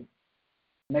to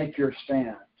make your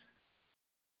stand.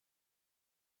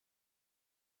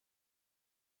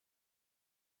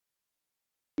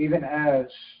 Even as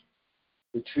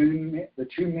the two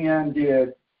men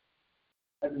did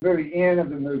at the very end of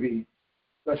the movie,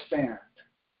 The Stand.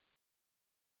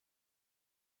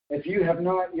 If you have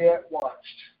not yet watched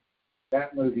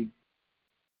that movie,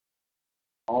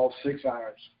 all 6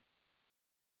 hours,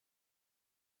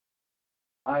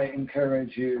 I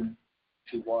encourage you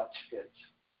to watch it.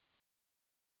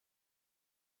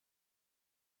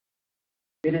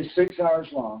 It is 6 hours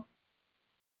long,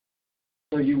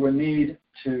 so you will need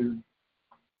to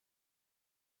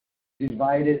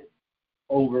divide it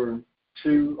over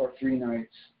 2 or 3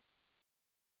 nights.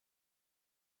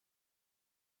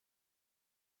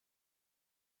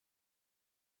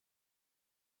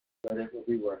 But it will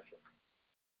be worth it.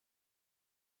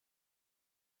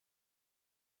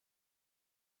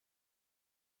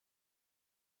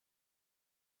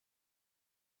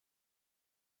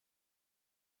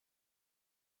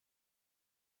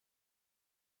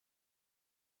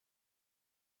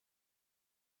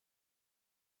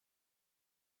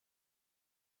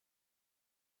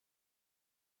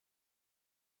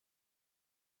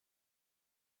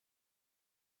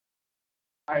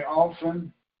 I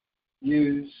often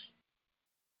use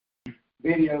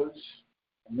videos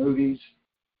and movies.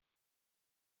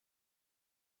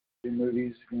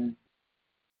 Again.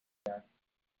 Yeah.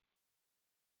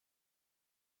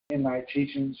 In my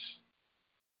teachings.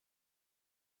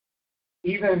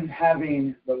 Even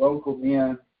having the local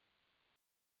men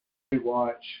to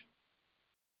watch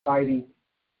fighting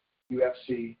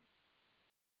UFC.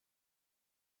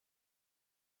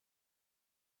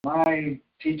 My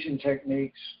teaching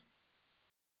techniques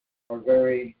are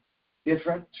very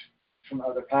different from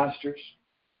other pastors,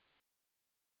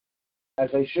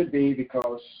 as they should be,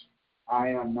 because I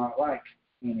am not like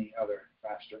any other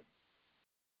pastor.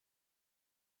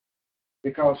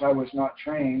 Because I was not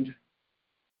trained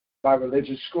by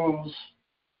religious schools.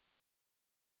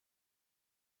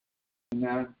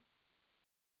 Amen.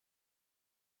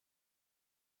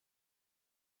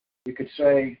 You could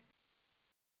say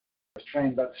I was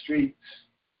trained by the streets.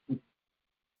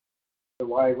 So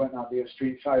why would not be a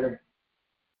street fighter?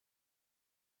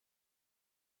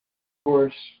 Of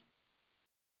course,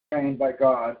 trained by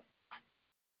God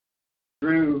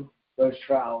through those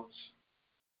trials,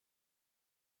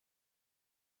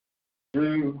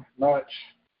 through much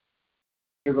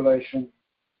tribulation,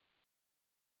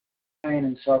 pain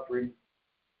and suffering,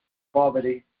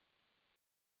 poverty,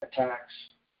 attacks,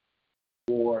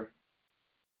 war.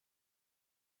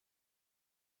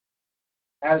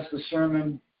 As the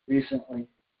sermon recently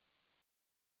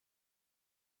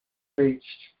preached,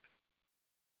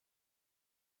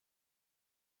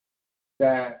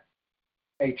 that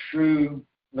a true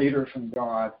leader from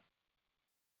God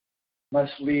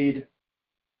must lead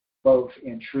both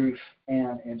in truth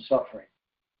and in suffering.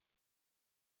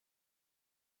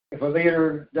 If a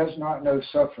leader does not know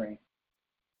suffering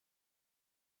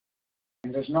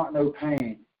and does not know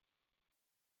pain,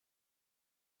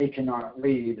 he cannot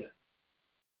lead.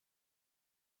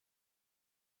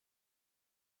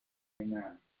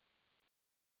 Amen.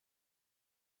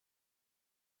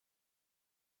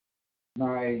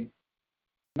 My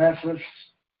methods,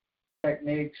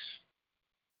 techniques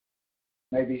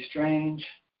may be strange,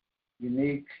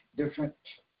 unique, different.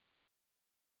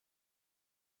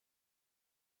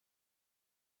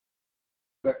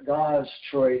 But God's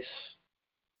choice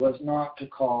was not to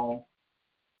call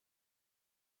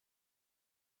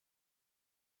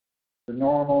the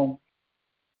normal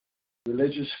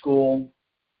religious school,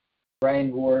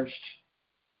 brainwashed,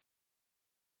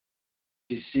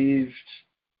 deceived,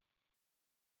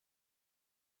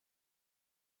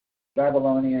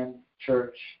 Babylonian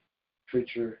church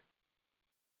preacher,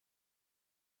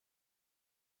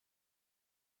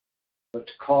 but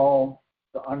to call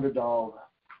the underdog,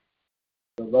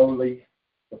 the lowly,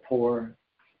 the poor,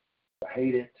 the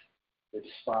hated, the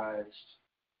despised.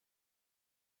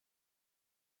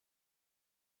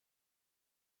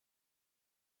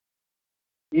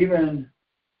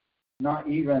 Not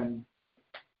even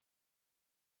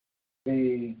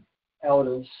the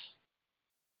eldest,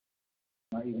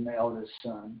 not even the eldest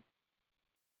son,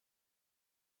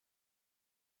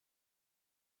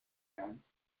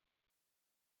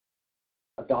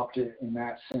 adopted in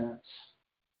that sense.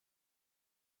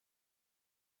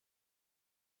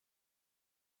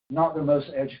 Not the most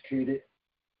educated,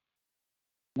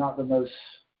 not the most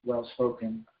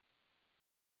well-spoken.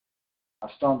 I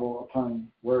stumble upon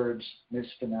words,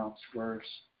 mispronounced words,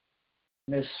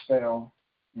 misspell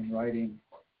in writing.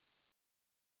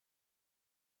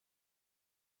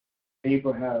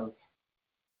 People have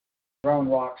thrown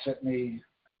rocks at me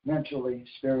mentally,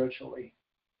 spiritually,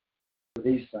 for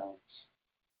these things.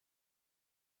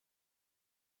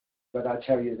 But I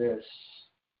tell you this,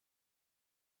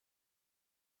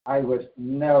 I would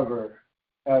never,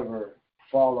 ever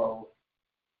follow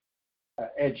an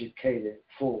educated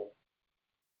fool.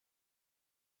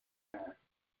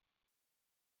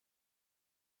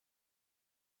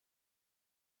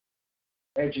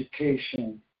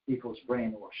 Education equals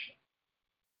brainwashing.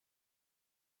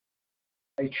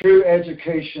 A true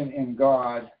education in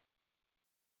God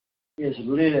is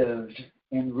lived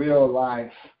in real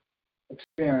life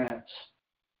experience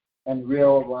and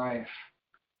real life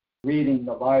reading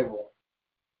the Bible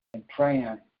and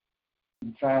praying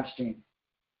and fasting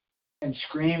and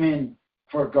screaming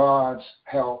for God's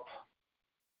help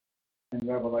and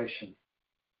revelation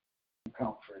and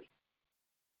comfort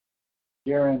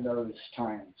during those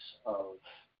times of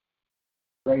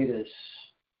greatest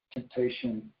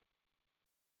temptation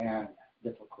and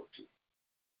difficulty.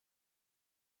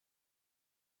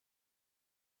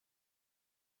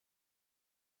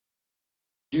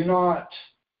 Do not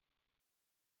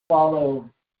follow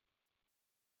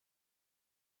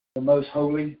the most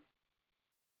holy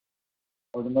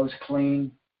or the most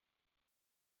clean.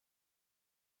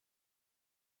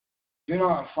 Do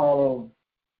not follow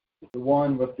the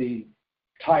one with the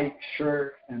tight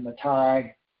shirt and the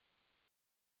tie,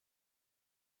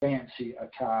 fancy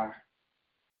attire.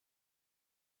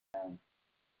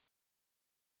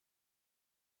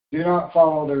 Do not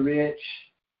follow the rich,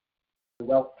 the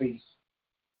wealthy,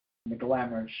 and the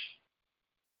glamorous,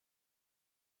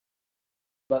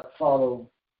 but follow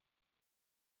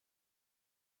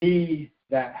he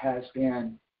that has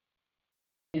been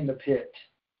in the pit,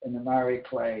 in the miry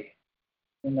clay,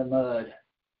 in the mud,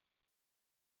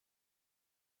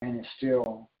 and is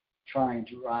still trying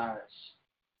to rise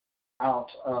out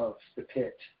of the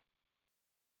pit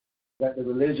that the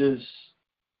religious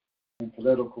and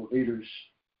political leaders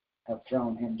have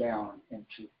thrown him down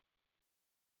into.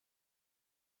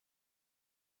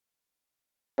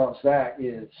 Because that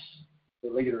is the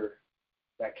leader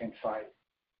that can fight.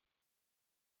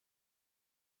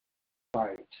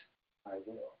 Fight, I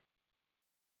will.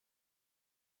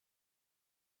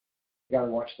 You got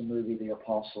to watch the movie The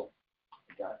Apostle.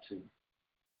 You got to.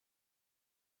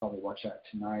 Probably watch that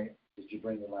tonight. Did you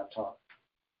bring your laptop?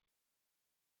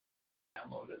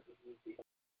 Downloaded the movie.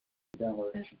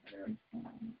 Download it from there.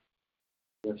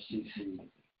 FCC.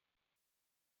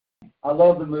 I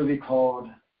love the movie called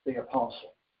The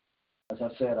Apostle. As I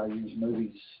said, I use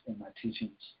movies in my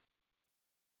teachings.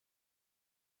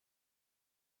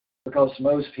 Because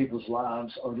most people's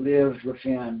lives are lived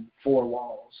within four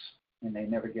walls and they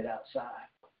never get outside.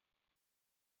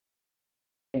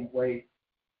 Can't wait.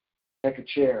 Take a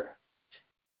chair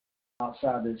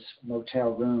outside this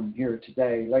motel room here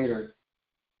today. Later,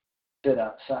 sit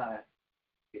outside,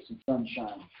 get some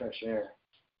sunshine, fresh air,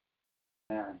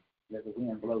 and let the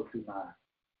wind blow through my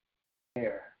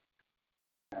hair.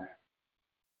 And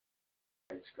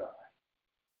praise God.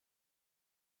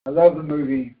 I love the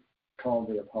movie called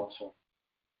The Apostle.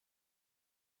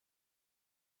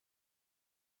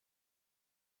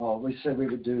 Oh, we said we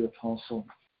would do Apostle.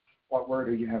 What word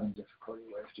are you having difficulty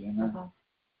with? Do you know?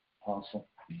 Apostle.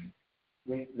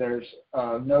 There's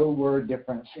no word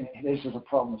difference. This is a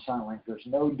problem with sign language. There's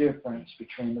no difference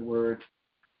between the word.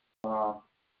 I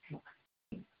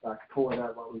could pull it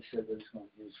out what we said that it's going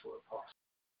to use for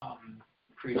apostle.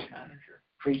 Preach manager.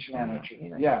 Preach manager.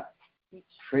 Yeah.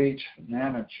 Preach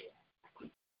manager.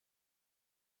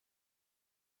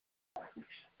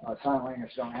 Sign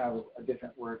language don't have a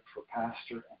different word for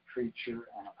pastor and preacher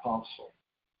and apostle.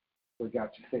 We've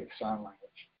got to fix sign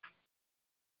language.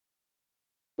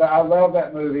 But I love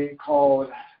that movie called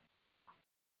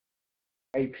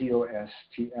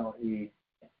APOSTLE,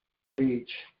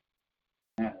 Preach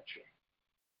Manager.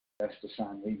 That's the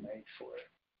sign we made for it.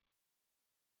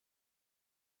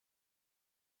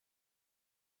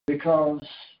 Because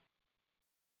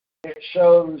it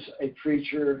shows a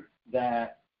preacher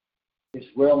that is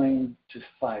willing to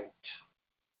fight.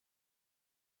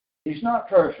 He's not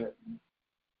perfect. He's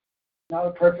not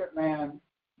a perfect man.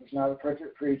 He's not a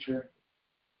perfect preacher.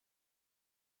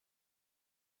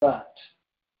 But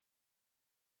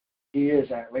he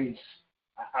is at least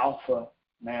an alpha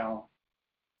now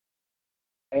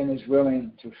and is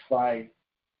willing to fight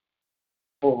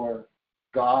for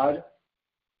God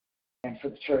and for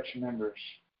the church members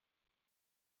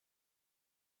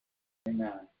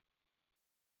Amen.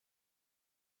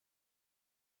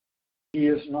 He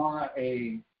is not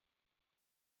a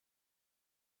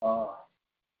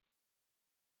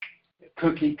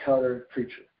cookie cutter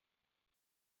preacher.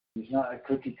 He's not a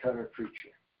cookie cutter preacher.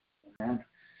 Amen.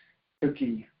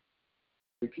 Cookie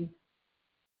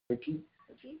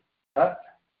cut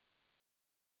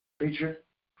preacher,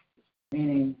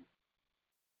 meaning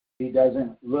he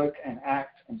doesn't look and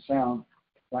act and sound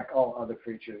like all other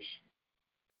preachers.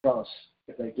 Because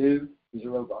if they do, he's a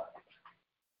robot.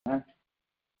 Amen.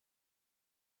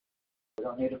 We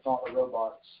don't need to follow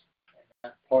robots.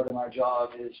 Part of my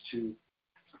job is to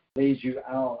lead you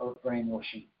out of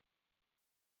brainwashing.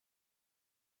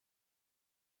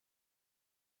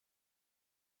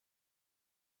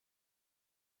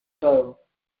 So,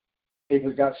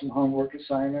 people got some homework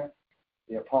assignment,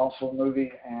 the Apostle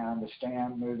movie and the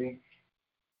Stand movie.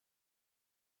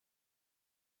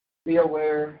 Be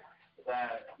aware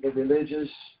that the religious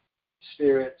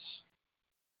spirits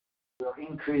will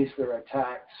increase their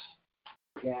attacks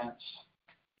against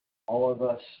all of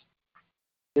us,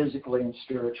 physically and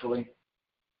spiritually.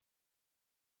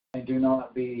 And do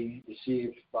not be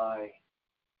deceived by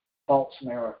false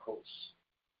miracles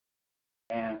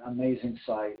and amazing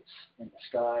sights in the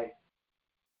sky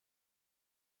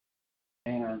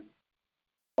and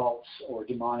false or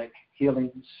demonic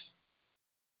healings.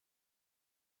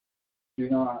 Do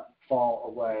not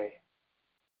fall away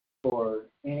for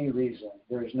any reason.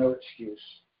 There is no excuse.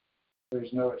 There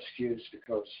is no excuse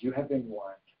because you have been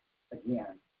warned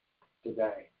again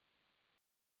today.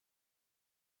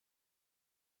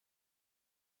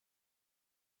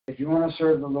 If you want to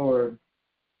serve the Lord,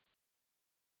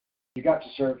 you got to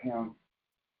serve Him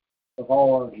with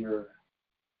all of your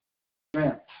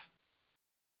strength,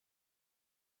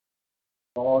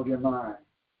 all of your mind,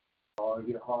 all of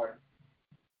your heart,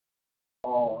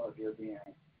 all of your being.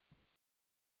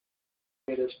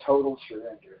 It is total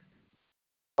surrender,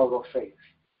 total faith.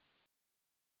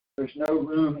 There's no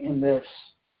room in this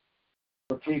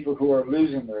for people who are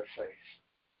losing their faith.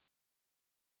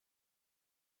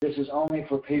 This is only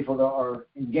for people that are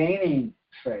gaining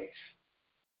faith.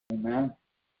 Amen.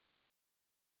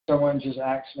 Someone just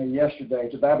asked me yesterday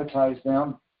to baptize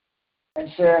them and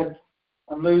said,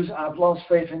 I've lost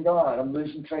faith in God. I'm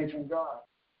losing faith in God.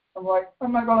 I'm like,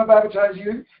 I'm not going to baptize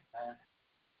you.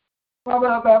 Why would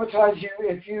I baptize you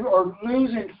if you are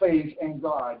losing faith in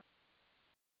God?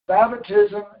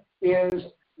 Baptism is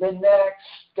the next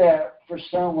step for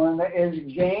someone that is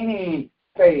gaining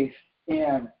faith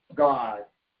in God.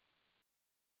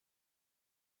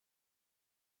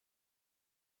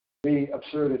 The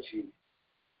absurdity,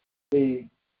 the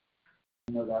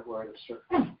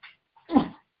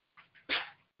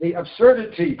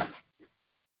absurdity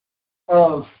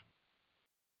of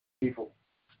people.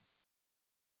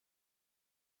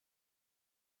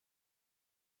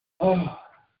 Oh,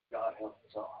 God help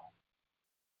us all.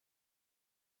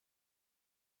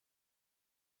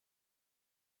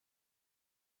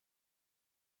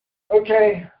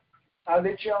 Okay, I'll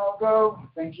let you all go.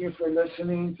 Thank you for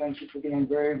listening. Thank you for being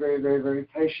very, very, very, very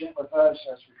patient with us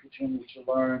as we continue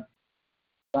to learn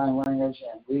sign language,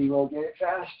 and we will get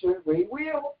faster. We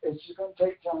will. It's just going to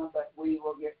take time, but we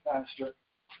will get faster.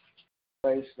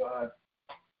 Praise God.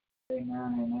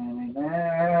 Amen, amen,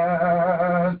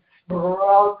 amen.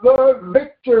 Brother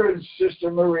Victor and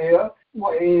Sister Maria,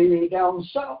 way down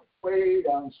south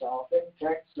in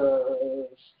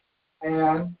Texas.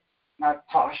 And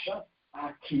Natasha,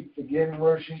 I keep forgetting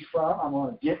where she's from. I'm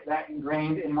going to get that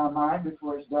ingrained in my mind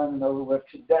before it's done and over with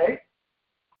today.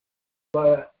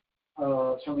 But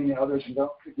so many others, and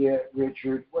don't forget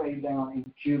Richard, way down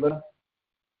in Cuba.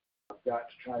 I've got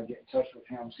to try to get in touch with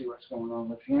him, see what's going on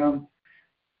with him.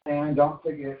 And don't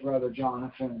forget Brother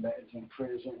Jonathan that is in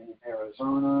prison in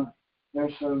Arizona.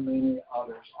 There's so many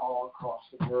others all across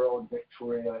the world,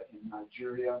 Victoria in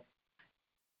Nigeria,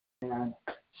 and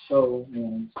so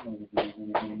many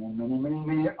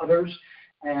others.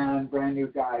 And brand new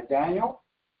guy Daniel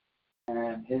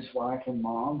and his wife and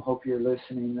mom. Hope you're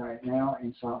listening right now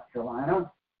in South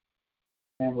Carolina.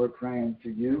 And we're praying for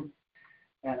you.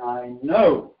 And I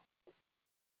know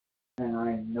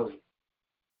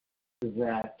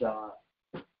that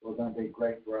we're going to be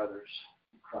great brothers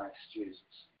in Christ Jesus.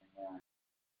 Amen.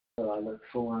 So I look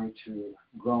forward to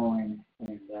growing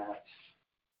in that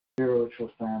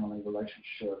spiritual family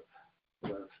relationship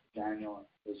with Daniel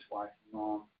and his wife and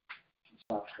mom in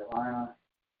South Carolina,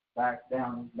 back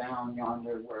down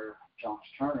yonder where John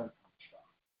Turner comes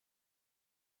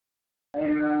from.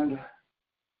 And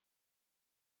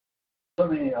so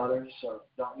many others, so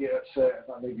don't get upset if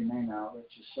I leave your name out. There's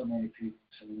just so many people,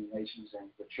 so many nations, and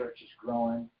the church is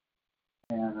growing.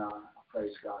 And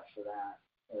praise God for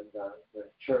that. And, the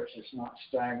church is not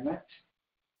stagnant.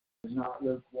 It's not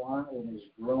lukewarm. It is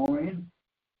growing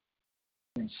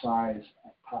in size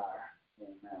and power.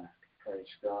 Amen. Praise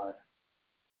God.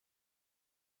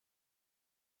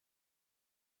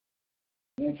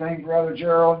 Anything, Brother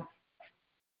Gerald?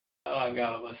 Oh, I've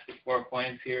got a list of 4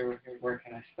 points here. Where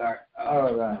can I start?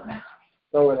 All right.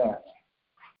 Go with that.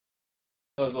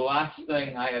 So the last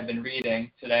thing I have been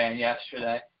reading today and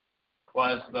yesterday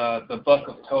was the book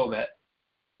of Tobit,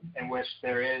 in which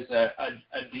there is a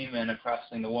demon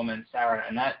oppressing the woman Sarah,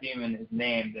 and that demon is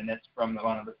named, and it's from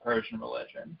one of the Persian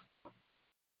religions.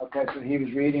 Okay, so he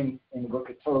was reading in the book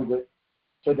of Tobit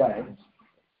today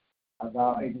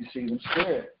about a deceiving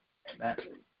spirit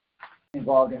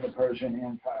involved in the Persian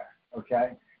Empire.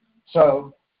 Okay,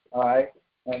 so, all right,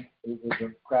 and it was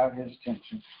to grab his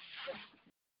attention.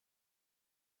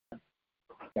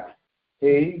 Okay,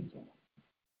 he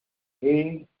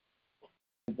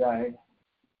today,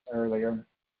 earlier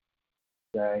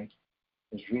today,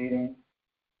 was reading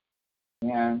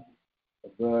in the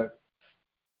book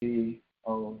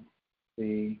Tobit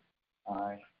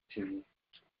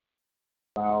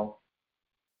about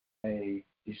a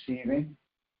deceiving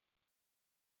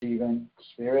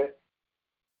spirit.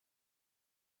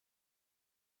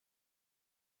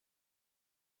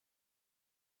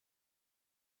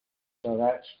 So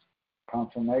that's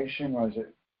confirmation. Was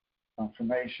it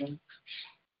confirmation?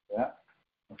 Yeah.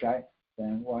 Okay.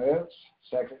 Then what else?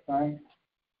 Second thing.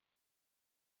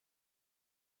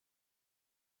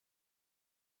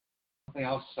 Something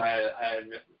else I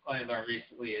learned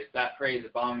recently is that phrase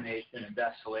abomination and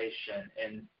desolation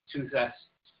in 2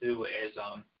 is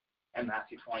in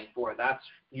Matthew 24. That's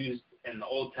used in the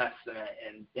Old Testament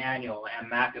in Daniel and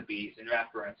Maccabees in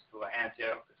reference to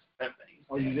Antiochus Epiphanes.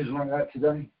 Oh, you just learned that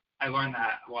today? I learned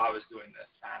that while I was doing the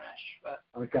Spanish, but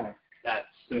okay. That's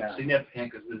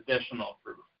significant because it's additional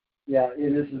proof. Yeah,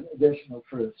 it is additional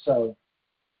proof. So,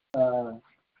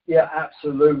 yeah,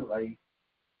 absolutely.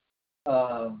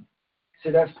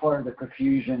 See, that's part of the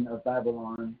confusion of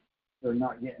Babylon. They're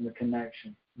not getting the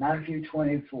connection. Matthew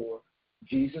 24,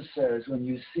 Jesus says, when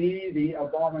you see the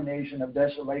abomination of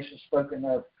desolation spoken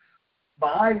of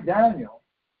by Daniel,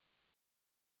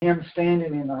 him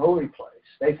standing in the holy place,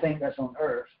 they think that's on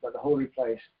earth, but the holy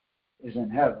place is in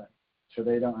heaven. So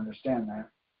they don't understand that.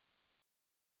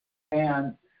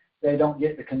 And they don't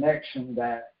get the connection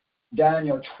that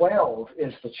Daniel 12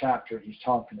 is the chapter he's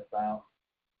talking about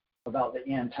the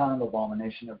end time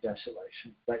abomination of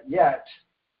desolation. But yet,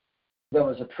 there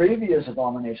was a previous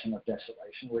abomination of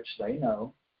desolation, which they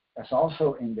know, that's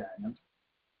also in Daniel,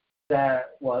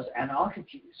 that was Antiochus,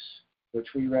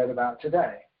 which we read about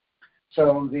today.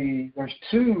 So there's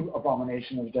 2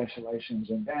 abominations of desolations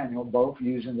in Daniel, both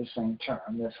using the same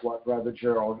term. That's what Brother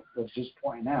Gerald was just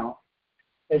pointing out,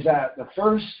 is that the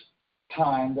first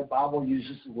time the Bible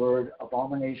uses the word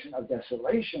abomination of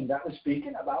desolation, that was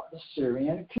speaking about the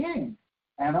Syrian king,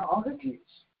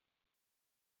 Antiochus.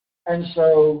 And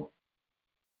so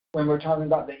when we're talking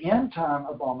about the end time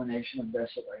abomination of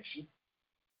desolation,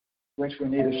 which we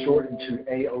need to shorten to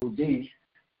AOD,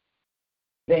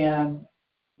 then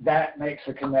that makes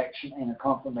a connection and a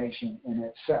confirmation in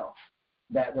itself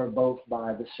that they're both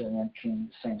by the Syrian king,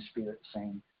 same spirit,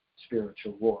 same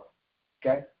spiritual war.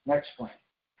 Okay, next point.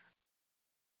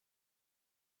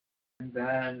 And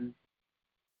then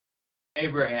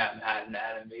Abraham had an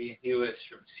enemy. He was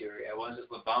from Syria. Was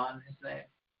it Laban, his name?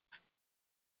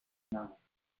 No.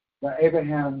 But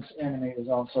Abraham's enemy is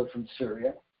also from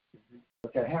Syria. Mm-hmm.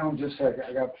 Okay, hang on just a second.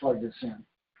 I got to plug this in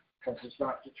because it's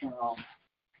about to turn on.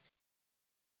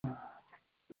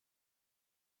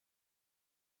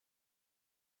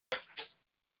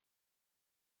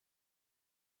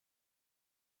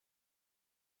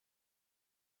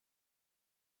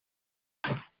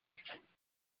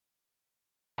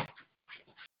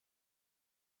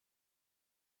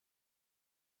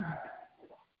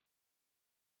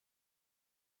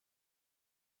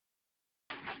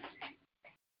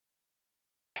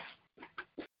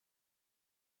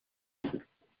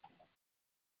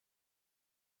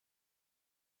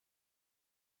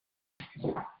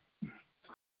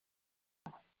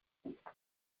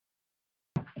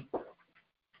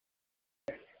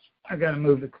 I got to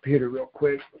move the computer real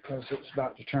quick because it's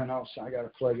about to turn off, so I got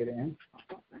to plug it in.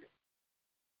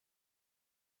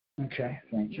 Okay,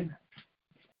 thank you.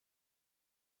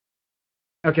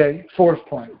 Okay, 4th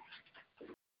point.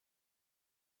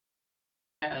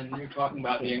 And you're talking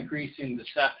about the increasing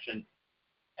deception.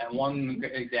 And one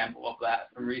example of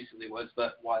that from recently was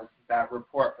that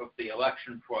report of the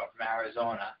election fraud from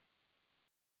Arizona.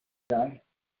 Okay.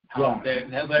 They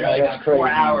literally got 4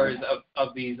 hours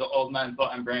of these old men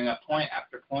and bring up point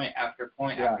after point after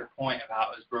point after point of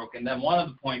how it was broken. Then one of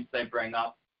the points they bring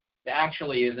up that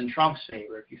actually is in Trump's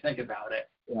favor, if you think about it,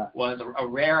 was a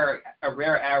rare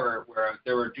error where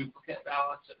there were duplicate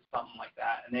ballots or something like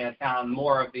that, and they had found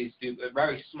more of these, a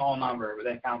very small number, but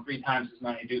they found 3 times as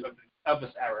many of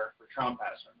this error for Trump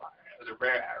as for Biden. It was a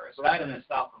rare error. So that in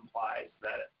itself implies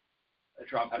that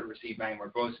Trump had received many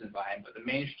more votes than Biden, but the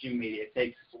mainstream media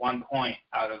takes 1 point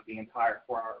out of the entire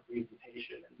 4-hour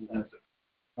presentation and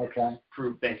says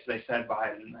proof they said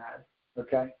Biden had.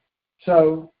 Okay.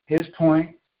 So his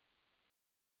point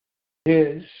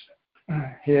is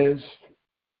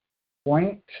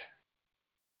point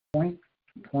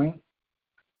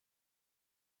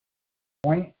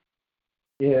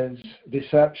is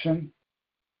deception,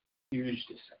 huge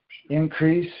deception,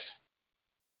 increase,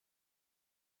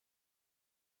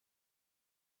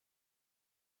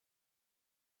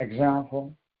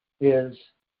 example is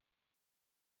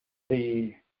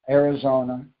the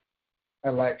Arizona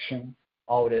election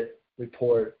audit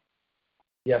report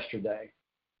yesterday.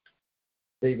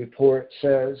 The report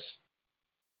says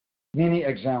many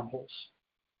examples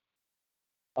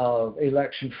of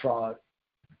election fraud,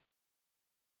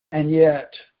 and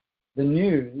yet the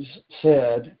news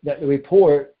said that the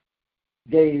report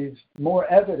gave more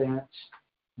evidence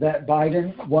that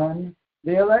Biden won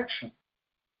the election.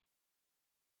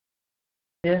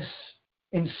 It's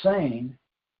insane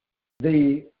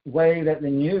the way that the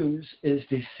news is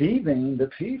deceiving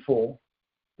the people,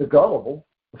 the gullible,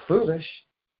 the foolish,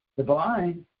 the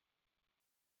blind.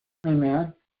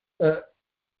 Amen.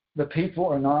 The people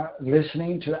are not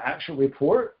listening to the actual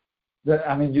report.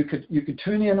 You could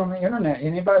tune in on the internet.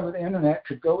 Anybody with the internet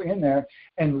could go in there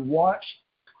and watch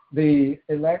the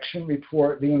election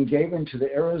report being given to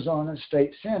the Arizona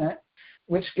State Senate,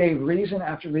 which gave reason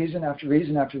after reason after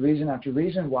reason after reason after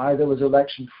reason why there was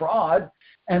election fraud.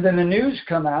 And then the news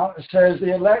come out and says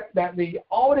that the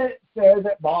audit said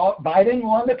that Biden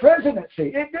won the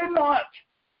presidency. It did not.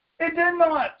 It did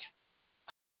not.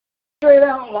 Straight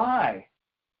out lie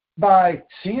by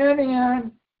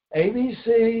CNN,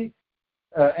 ABC,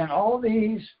 and all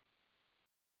these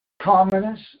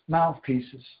communist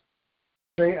mouthpieces.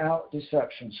 Straight out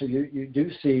deception. So you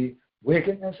do see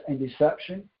wickedness and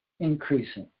deception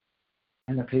increasing.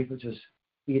 And the people just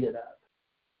eat it up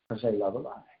because they love a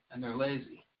lie. And they're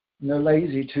lazy. And they're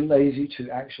lazy, too lazy to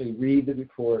actually read the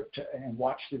report and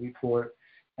watch the report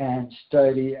and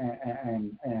study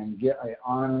and get an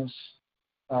honest,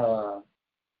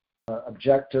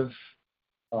 objective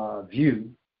view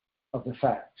of the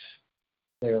facts.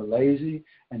 They are lazy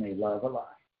and they love a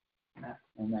lie.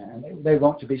 And they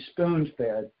want to be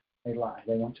spoon-fed a lie.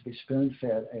 They want to be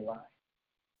spoon-fed a lie.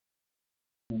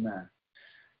 Amen.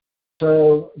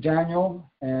 So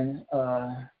Daniel and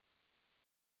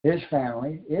his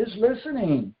family is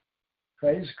listening.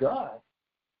 Praise God.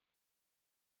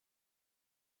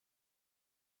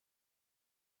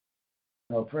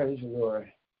 Oh, praise the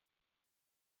Lord.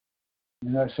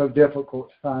 It's so difficult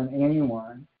to find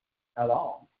anyone at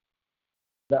all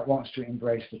that wants to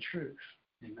embrace the truth.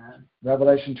 Amen.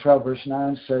 Revelation 12 verse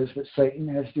 9 says that Satan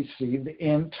has deceived the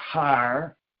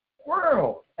entire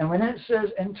world. And when it says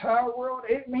entire world,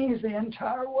 it means the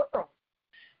entire world.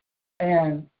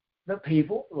 And the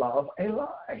people love a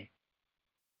lie.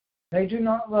 They do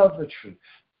not love the truth.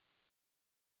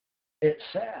 It's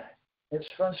sad. It's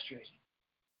frustrating.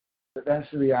 But that's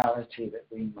the reality that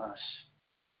we must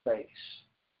face.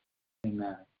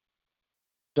 Amen.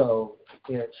 So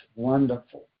it's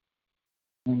wonderful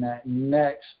when that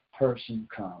next person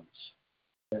comes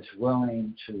that's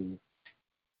willing to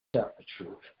accept the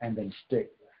truth and then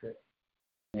stick with it,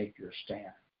 make your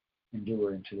stand,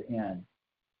 endure into the end.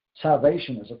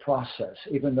 Salvation is a process,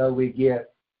 even though we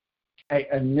get an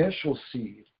initial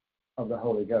seed of the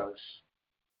Holy Ghost.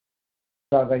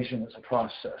 Salvation is a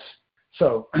process.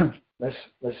 So let's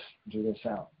do this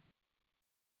out.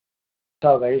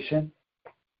 Salvation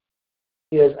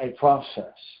is a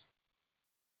process.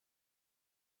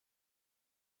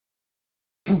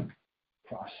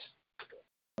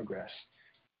 Progress.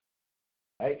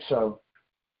 Right? So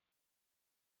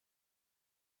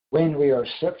when we are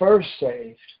first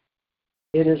saved,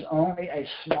 it is only a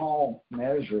small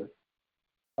measure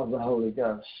of the Holy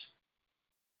Ghost.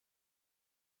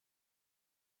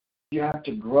 You have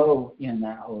to grow in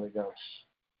that Holy Ghost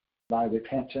by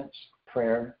repentance,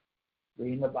 prayer,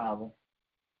 reading the Bible,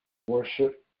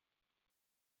 worship,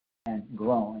 and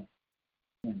growing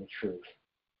in the truth.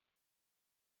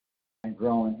 And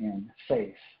growing in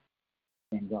faith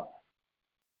in God.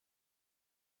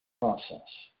 Process.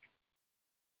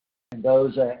 And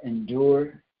those that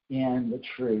endure in the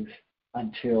truth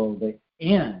until the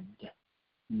end.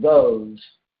 Those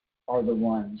are the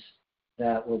ones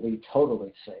that will be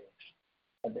totally saved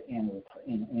at the end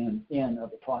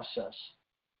of the process.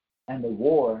 And the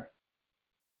war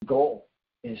goal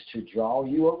is to draw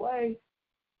you away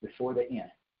before the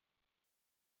end.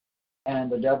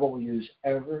 And the devil will use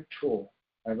every tool,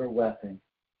 every weapon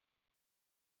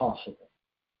possible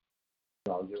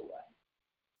to draw you away.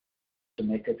 To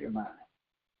make up your mind.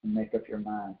 And make up your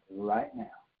mind right now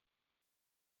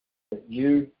that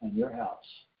you and your house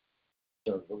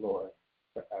serve the Lord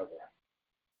forever.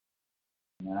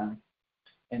 Amen.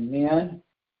 And men,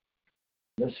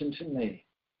 listen to me.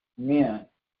 Men,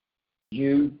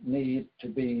 you need to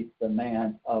be the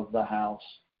man of the house,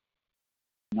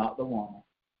 not the woman.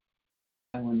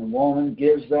 And when the woman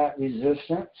gives that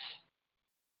resistance,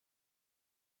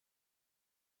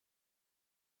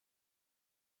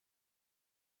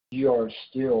 you are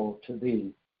still to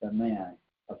be the man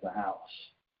of the house.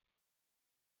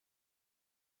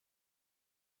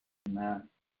 Amen.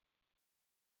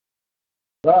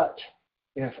 But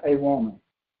if a woman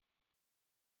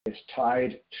is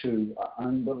tied to an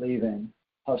unbelieving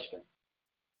husband,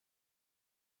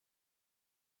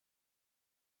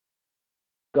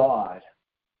 God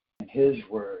and His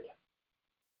Word,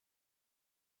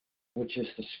 which is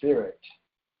the Spirit,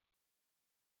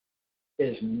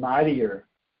 is mightier,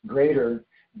 greater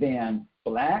than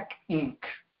black ink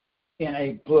in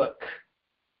a book.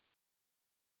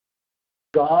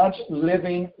 God's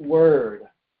living Word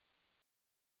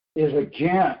is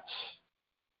against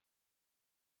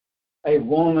a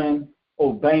woman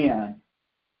obeying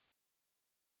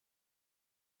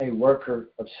a worker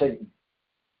of Satan.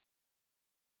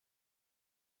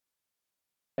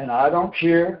 And I don't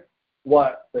care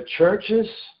what the churches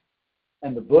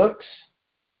and the books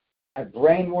have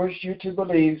brainwashed you to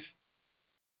believe.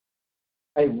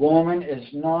 A woman is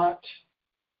not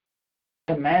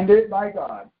commanded by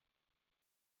God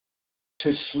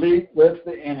to sleep with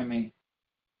the enemy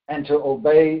and to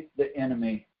obey the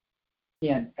enemy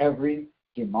in every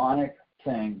demonic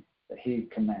thing that he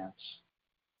commands.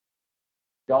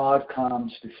 God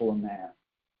comes before man.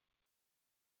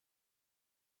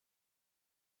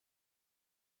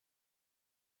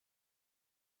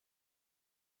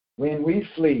 When we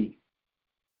flee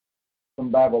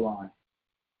from Babylon,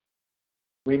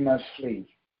 we must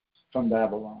flee from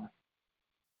Babylon.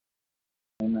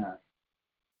 Amen.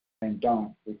 And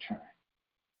don't return.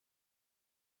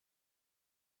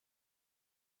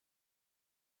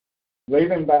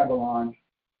 Leaving Babylon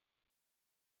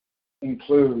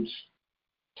includes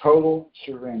total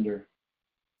surrender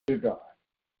to God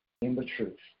in the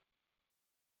truth.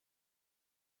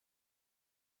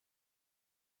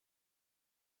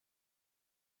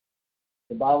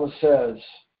 The Bible says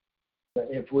that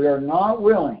if we are not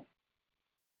willing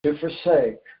to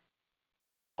forsake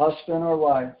husband or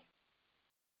wife,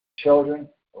 children,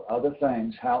 or other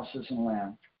things, houses and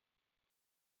land,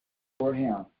 for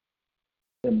Him,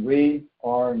 then we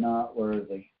are not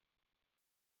worthy.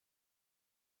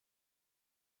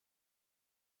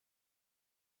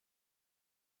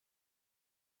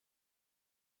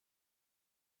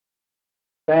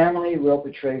 Family will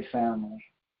betray family.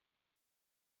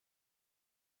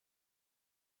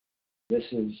 This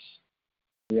is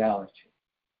reality.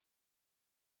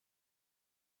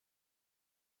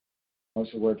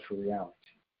 What's the word for reality?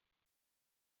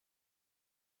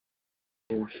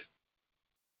 Truth.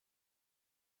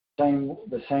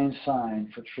 The same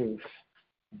sign for truth.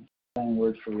 Same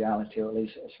word for reality, or at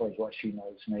least as far as what she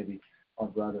knows. Maybe our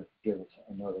brother give us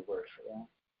another word for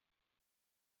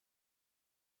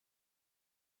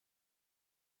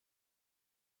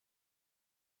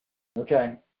that.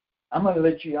 Okay. I'm going to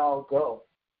let you all go.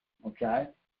 Okay?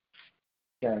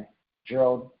 Okay.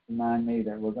 Gerald, remind me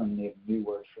that we're going to need a new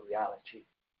word for reality.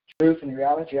 Truth and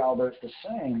reality, although it's the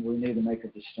same, we need to make a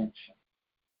distinction.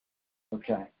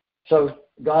 Okay. So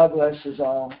God bless us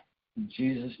all. In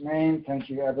Jesus' name, thank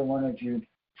you, every one of you,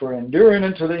 for enduring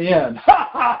until the end. Ha,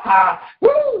 ha, ha!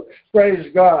 Woo!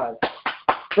 Praise God.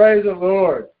 Praise the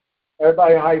Lord.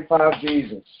 Everybody high five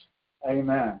Jesus.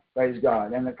 Amen. Praise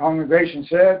God. And the congregation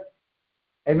said,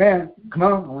 amen. Come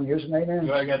on. I want to hear some amen.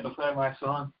 Do I get to play my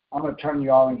song? I'm going to turn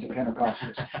you all into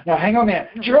Pentecostals. Now, hang on a minute.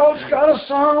 Gerald's got a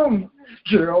song.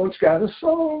 Gerald's got a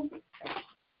song.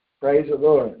 Praise the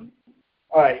Lord.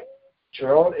 All right.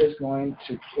 Gerald is going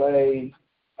to play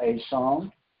a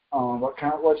song.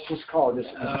 What's this called?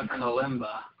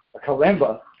 Kalimba. A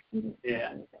kalimba?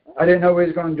 Yeah. I didn't know he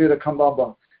was going to do the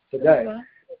kambaba today.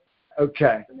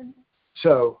 Okay.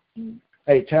 So,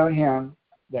 hey, tell him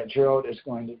that Gerald is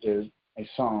going to do a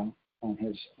song on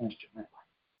his instrument.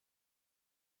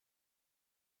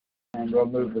 And we'll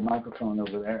move the microphone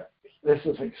over there. This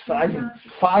is exciting.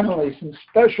 Finally, some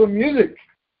special music.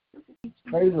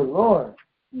 Praise the Lord.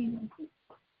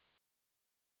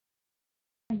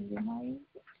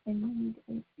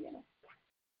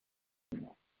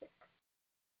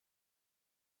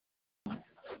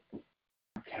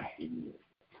 Okay.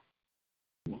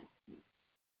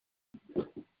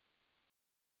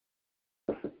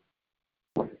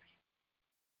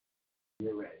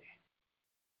 You're ready.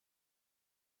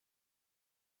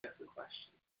 That's the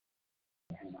question.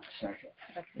 Hang on a second.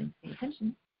 Pay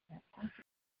attention.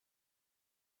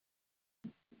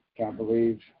 Can't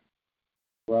believe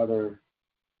Brother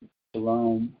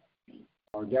Shalom,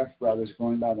 our deaf brother, is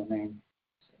going by the name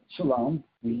Shalom.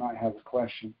 He might have a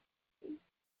question.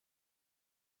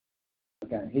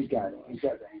 Okay, he's got it. He's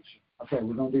got the answer. Okay,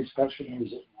 we're going to do special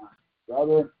music now.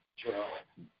 Brother Joe.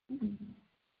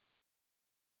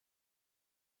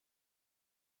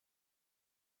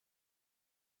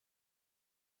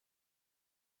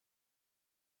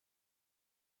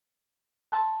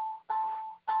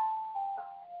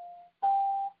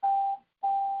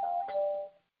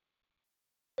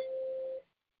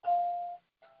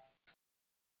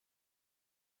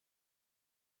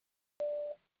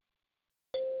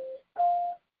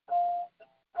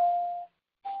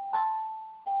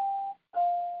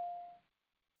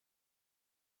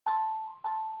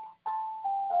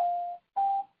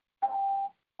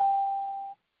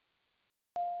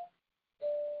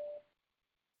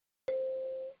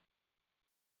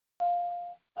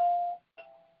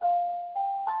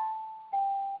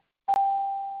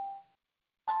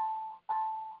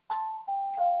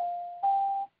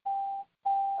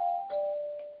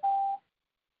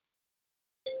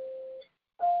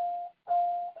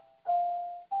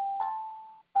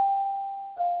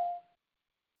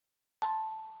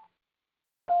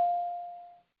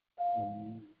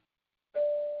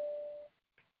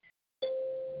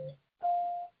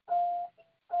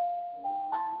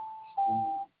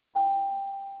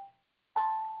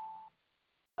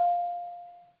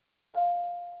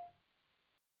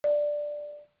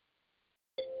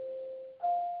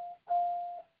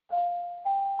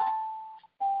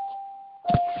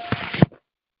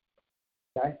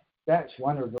 Okay, that's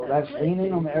wonderful. That's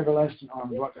Leaning on the Everlasting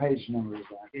Arms. What page number is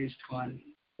that? Page 20.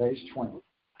 Page 20. All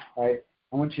right,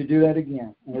 I want you to do that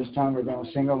again. And this time we're going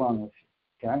to sing along with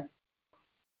you. Okay?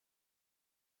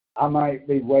 I might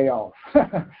be way off.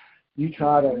 You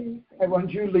try to, hey, why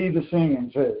don't you lead the singing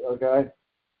too, okay?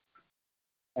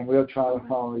 And we'll try to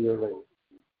follow your lead.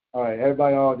 All right,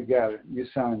 everybody all together. You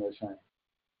sing this thing.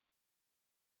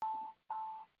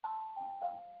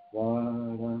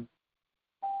 What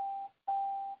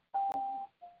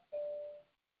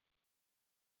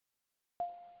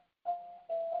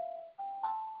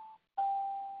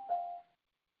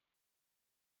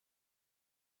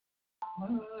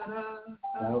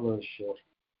fellowship.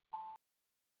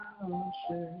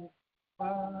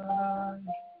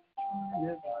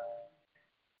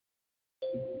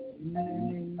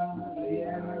 The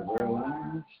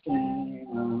everlasting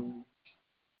arms.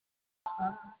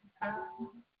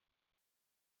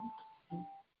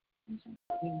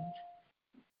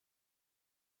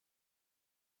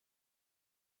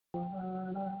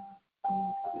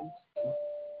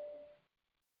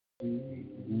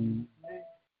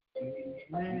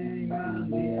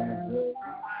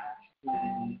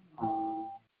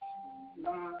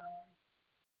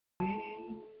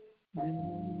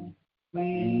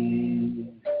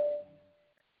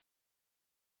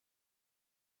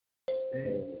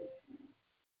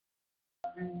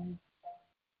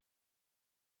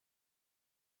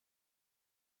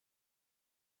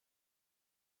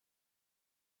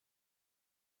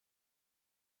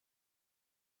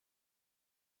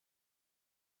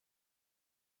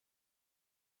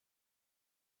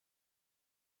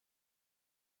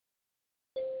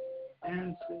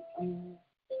 And secure.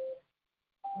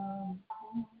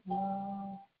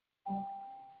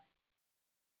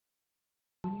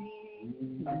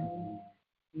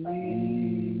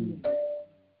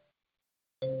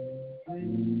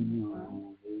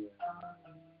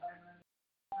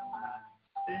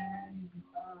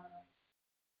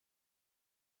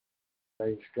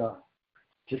 Praise God.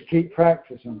 Just keep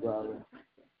practicing, brother.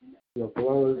 You'll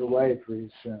blow it away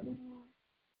pretty soon.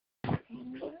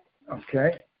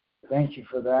 Okay. Thank you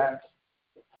for that.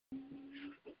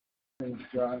 Praise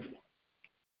God.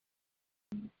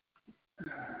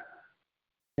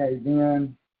 Okay,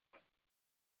 then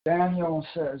Daniel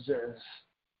says this.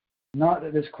 Not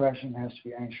that this question has to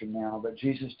be answered now, but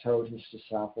Jesus told his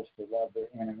disciples to love their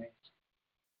enemies.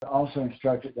 He also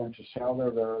instructed them to sell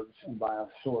their robes and buy a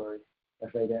sword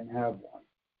if they didn't have one.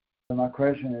 So my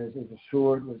question is, if the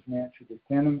sword was meant to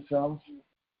defend themselves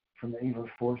from the evil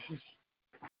forces?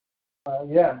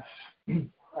 Yes,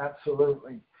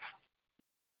 absolutely.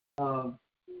 But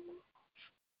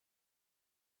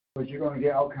you're going to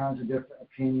get all kinds of different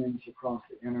opinions across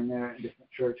the internet, and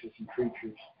different churches and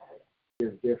preachers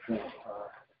give different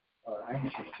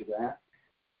answers to that.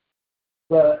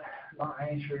 But my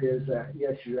answer is that,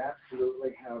 yes, you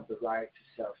absolutely have the right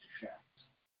to self-defense.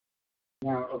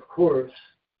 Now, of course,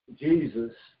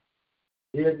 Jesus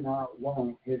did not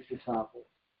want his disciples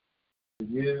to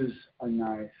use a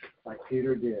knife like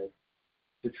Peter did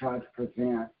to try to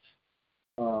prevent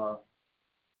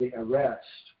the arrest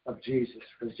of Jesus,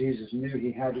 because Jesus knew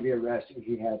he had to be arrested,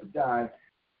 he had to die.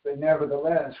 But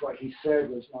nevertheless, what he said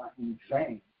was not in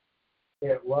vain.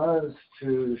 It was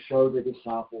to show the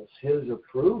disciples his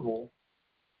approval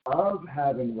of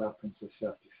having weapons of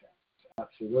self-defense,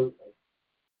 absolutely,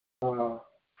 for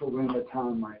when the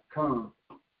time might come,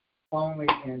 only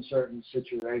in certain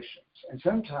situations. And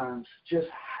sometimes just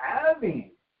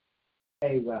having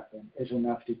a weapon is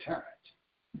enough deterrent.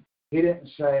 He didn't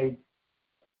say,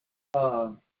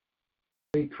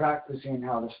 be practicing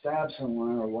how to stab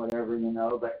someone or whatever,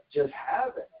 but just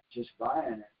having it, just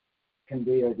buying it, can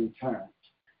be a deterrent.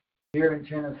 Here in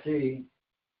Tennessee,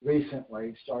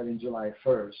 recently, starting July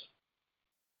 1st,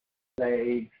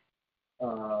 they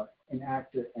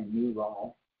enacted a new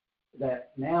law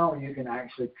that now you can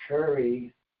actually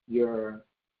carry your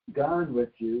gun with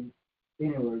you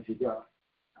anywhere you go.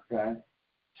 Okay?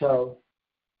 So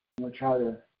I'm going to try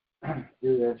to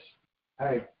do this.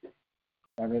 Hey,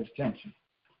 everybody's attention.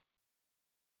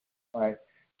 All right.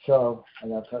 So I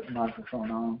got to put the microphone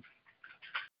on.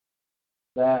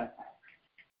 That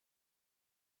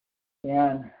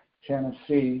in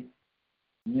Tennessee,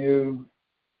 new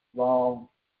law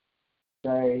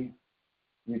say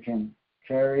you can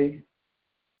carry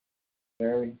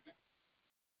or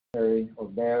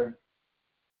bear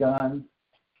gun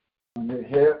on your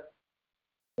hip.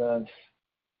 There's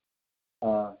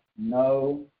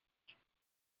no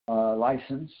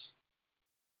license,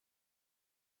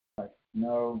 like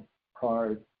no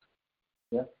card.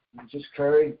 Yep, you just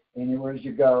carry anywhere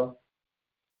you go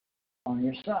on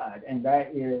your side, and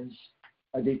that is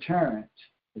a deterrent.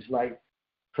 It's like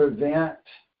prevent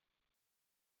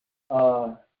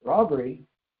robbery,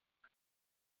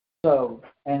 so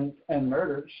and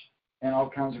murders and all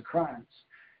kinds of crimes.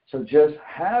 So just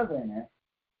having it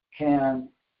can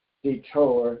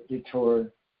deter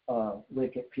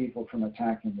wicked people from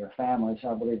attacking your family. So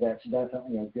I believe that's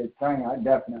definitely a good thing. I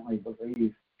definitely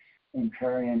believe in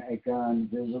carrying a gun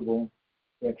visible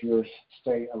if your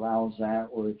state allows that,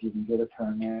 or if you can get a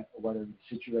permit, or whatever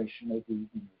the situation may be in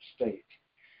your state.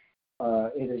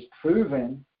 It is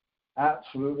proven,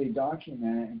 absolutely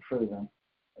documented and proven,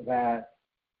 that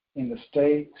in the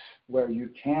states where you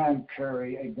can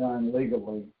carry a gun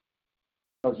legally,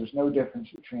 because there's no difference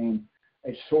between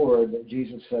a sword that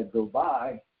Jesus said go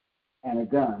buy and a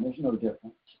gun. There's no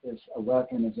difference. A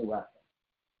weapon is a weapon,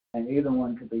 and either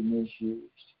one could be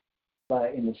misused.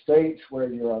 But in the states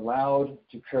where you're allowed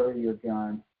to carry your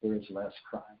gun, there is less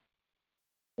crime.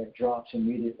 It drops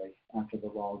immediately after the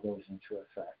law goes into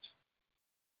effect.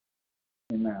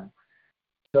 Amen.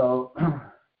 So,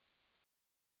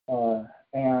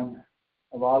 and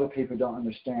a lot of people don't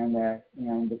understand that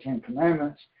in the Ten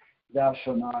Commandments, thou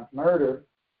shalt not murder.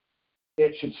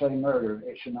 It should say murder.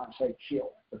 It should not say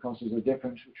kill, because there's a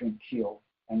difference between kill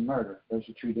and murder. Those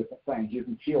are two different things. You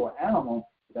can kill an animal,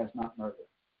 but that's not murder.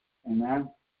 Amen?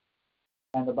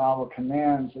 And the Bible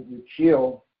commands that you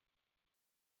kill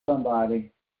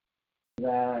somebody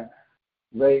that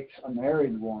rapes a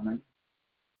married woman,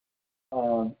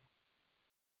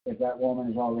 if that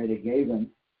woman is already given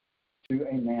to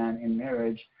a man in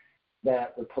marriage,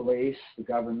 that the police, the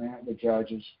government, the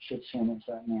judges should sentence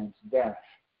that man to death.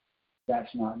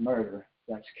 That's not murder.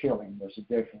 That's killing. There's a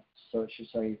difference. So it should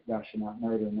say, thou shalt not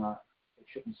murder, not. It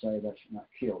shouldn't say, thou shalt not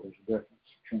kill. There's a difference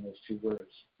between those two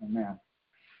words. Amen.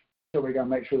 So we got to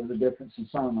make sure there's a difference in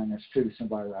sign language too.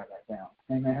 Somebody write that down.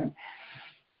 Amen.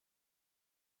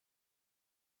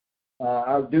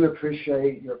 I do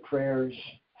appreciate your prayers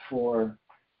for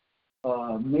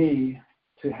me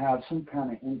to have some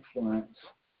kind of influence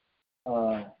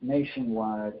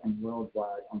nationwide and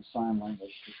worldwide on sign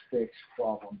language to fix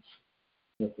problems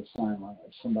with the sign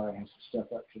language. Somebody has to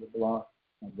step up to the block.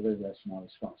 I believe that's my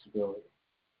responsibility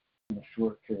in a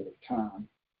short period of time.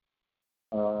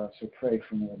 So pray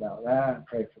for me about that.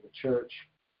 Pray for the church.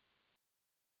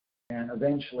 And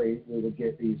eventually we will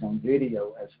get these on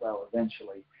video as well,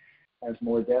 eventually, as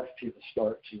more deaf people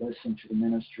start to listen to the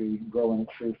ministry, grow in the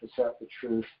truth, accept the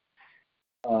truth.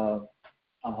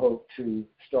 I hope to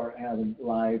start having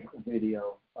live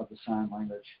video of the sign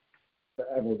language for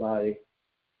everybody.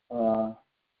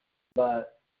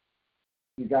 But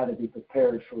you got to be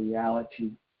prepared for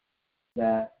reality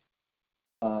that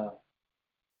we're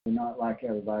not like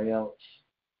everybody else.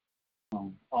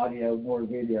 Audio nor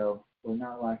video, we're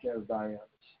not like everybody else.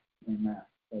 Amen.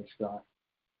 Praise God.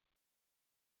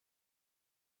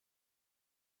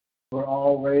 We're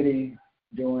already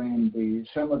doing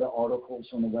some of the articles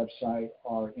on the website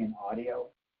are in audio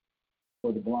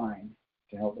for the blind,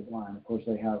 to help the blind. Of course,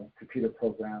 they have computer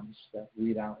programs that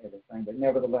read out everything, but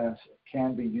nevertheless, it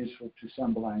can be useful to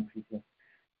some blind people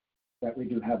that we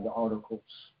do have the articles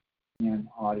in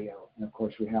audio. And of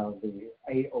course, we have the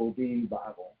AOB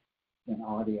Bible in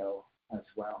audio as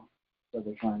well. So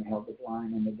we're trying to help the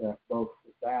blind and the deaf both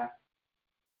with that.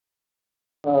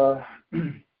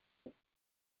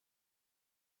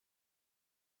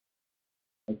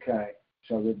 Okay,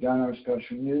 so we've done our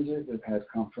special music. We've had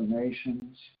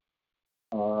confirmations.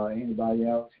 Anybody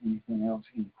else? Anything else?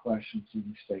 Any questions?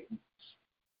 Any statements?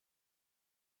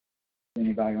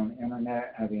 Anybody on the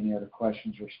internet have any other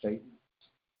questions or statements?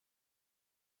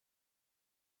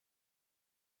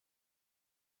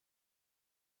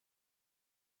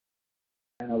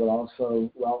 And I would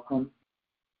also welcome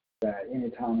that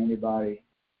anytime anybody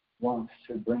wants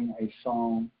to bring a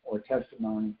song or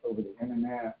testimony over the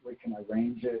internet, we can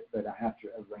arrange it, but I have to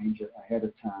arrange it ahead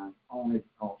of time only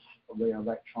because of the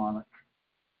electronic.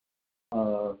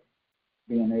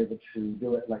 Being able to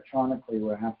do it electronically,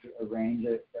 we'll have to arrange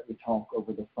it that we talk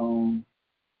over the phone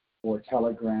or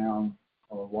Telegram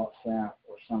or WhatsApp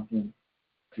or something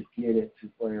to get it to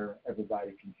where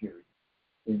everybody can hear it.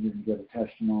 Then you can get a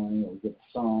testimony or get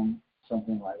a song,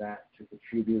 something like that to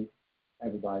contribute.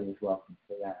 Everybody is welcome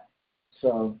for that.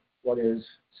 So what is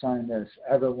saying is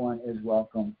everyone is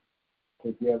welcome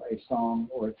to give a song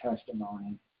or a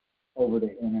testimony over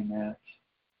the internet.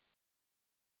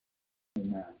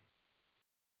 Amen.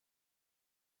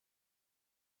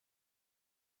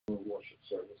 For worship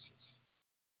services.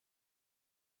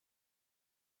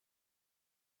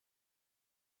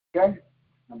 Okay,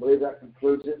 I believe that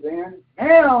concludes it then.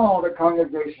 Now the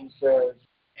congregation says,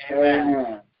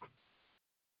 Amen.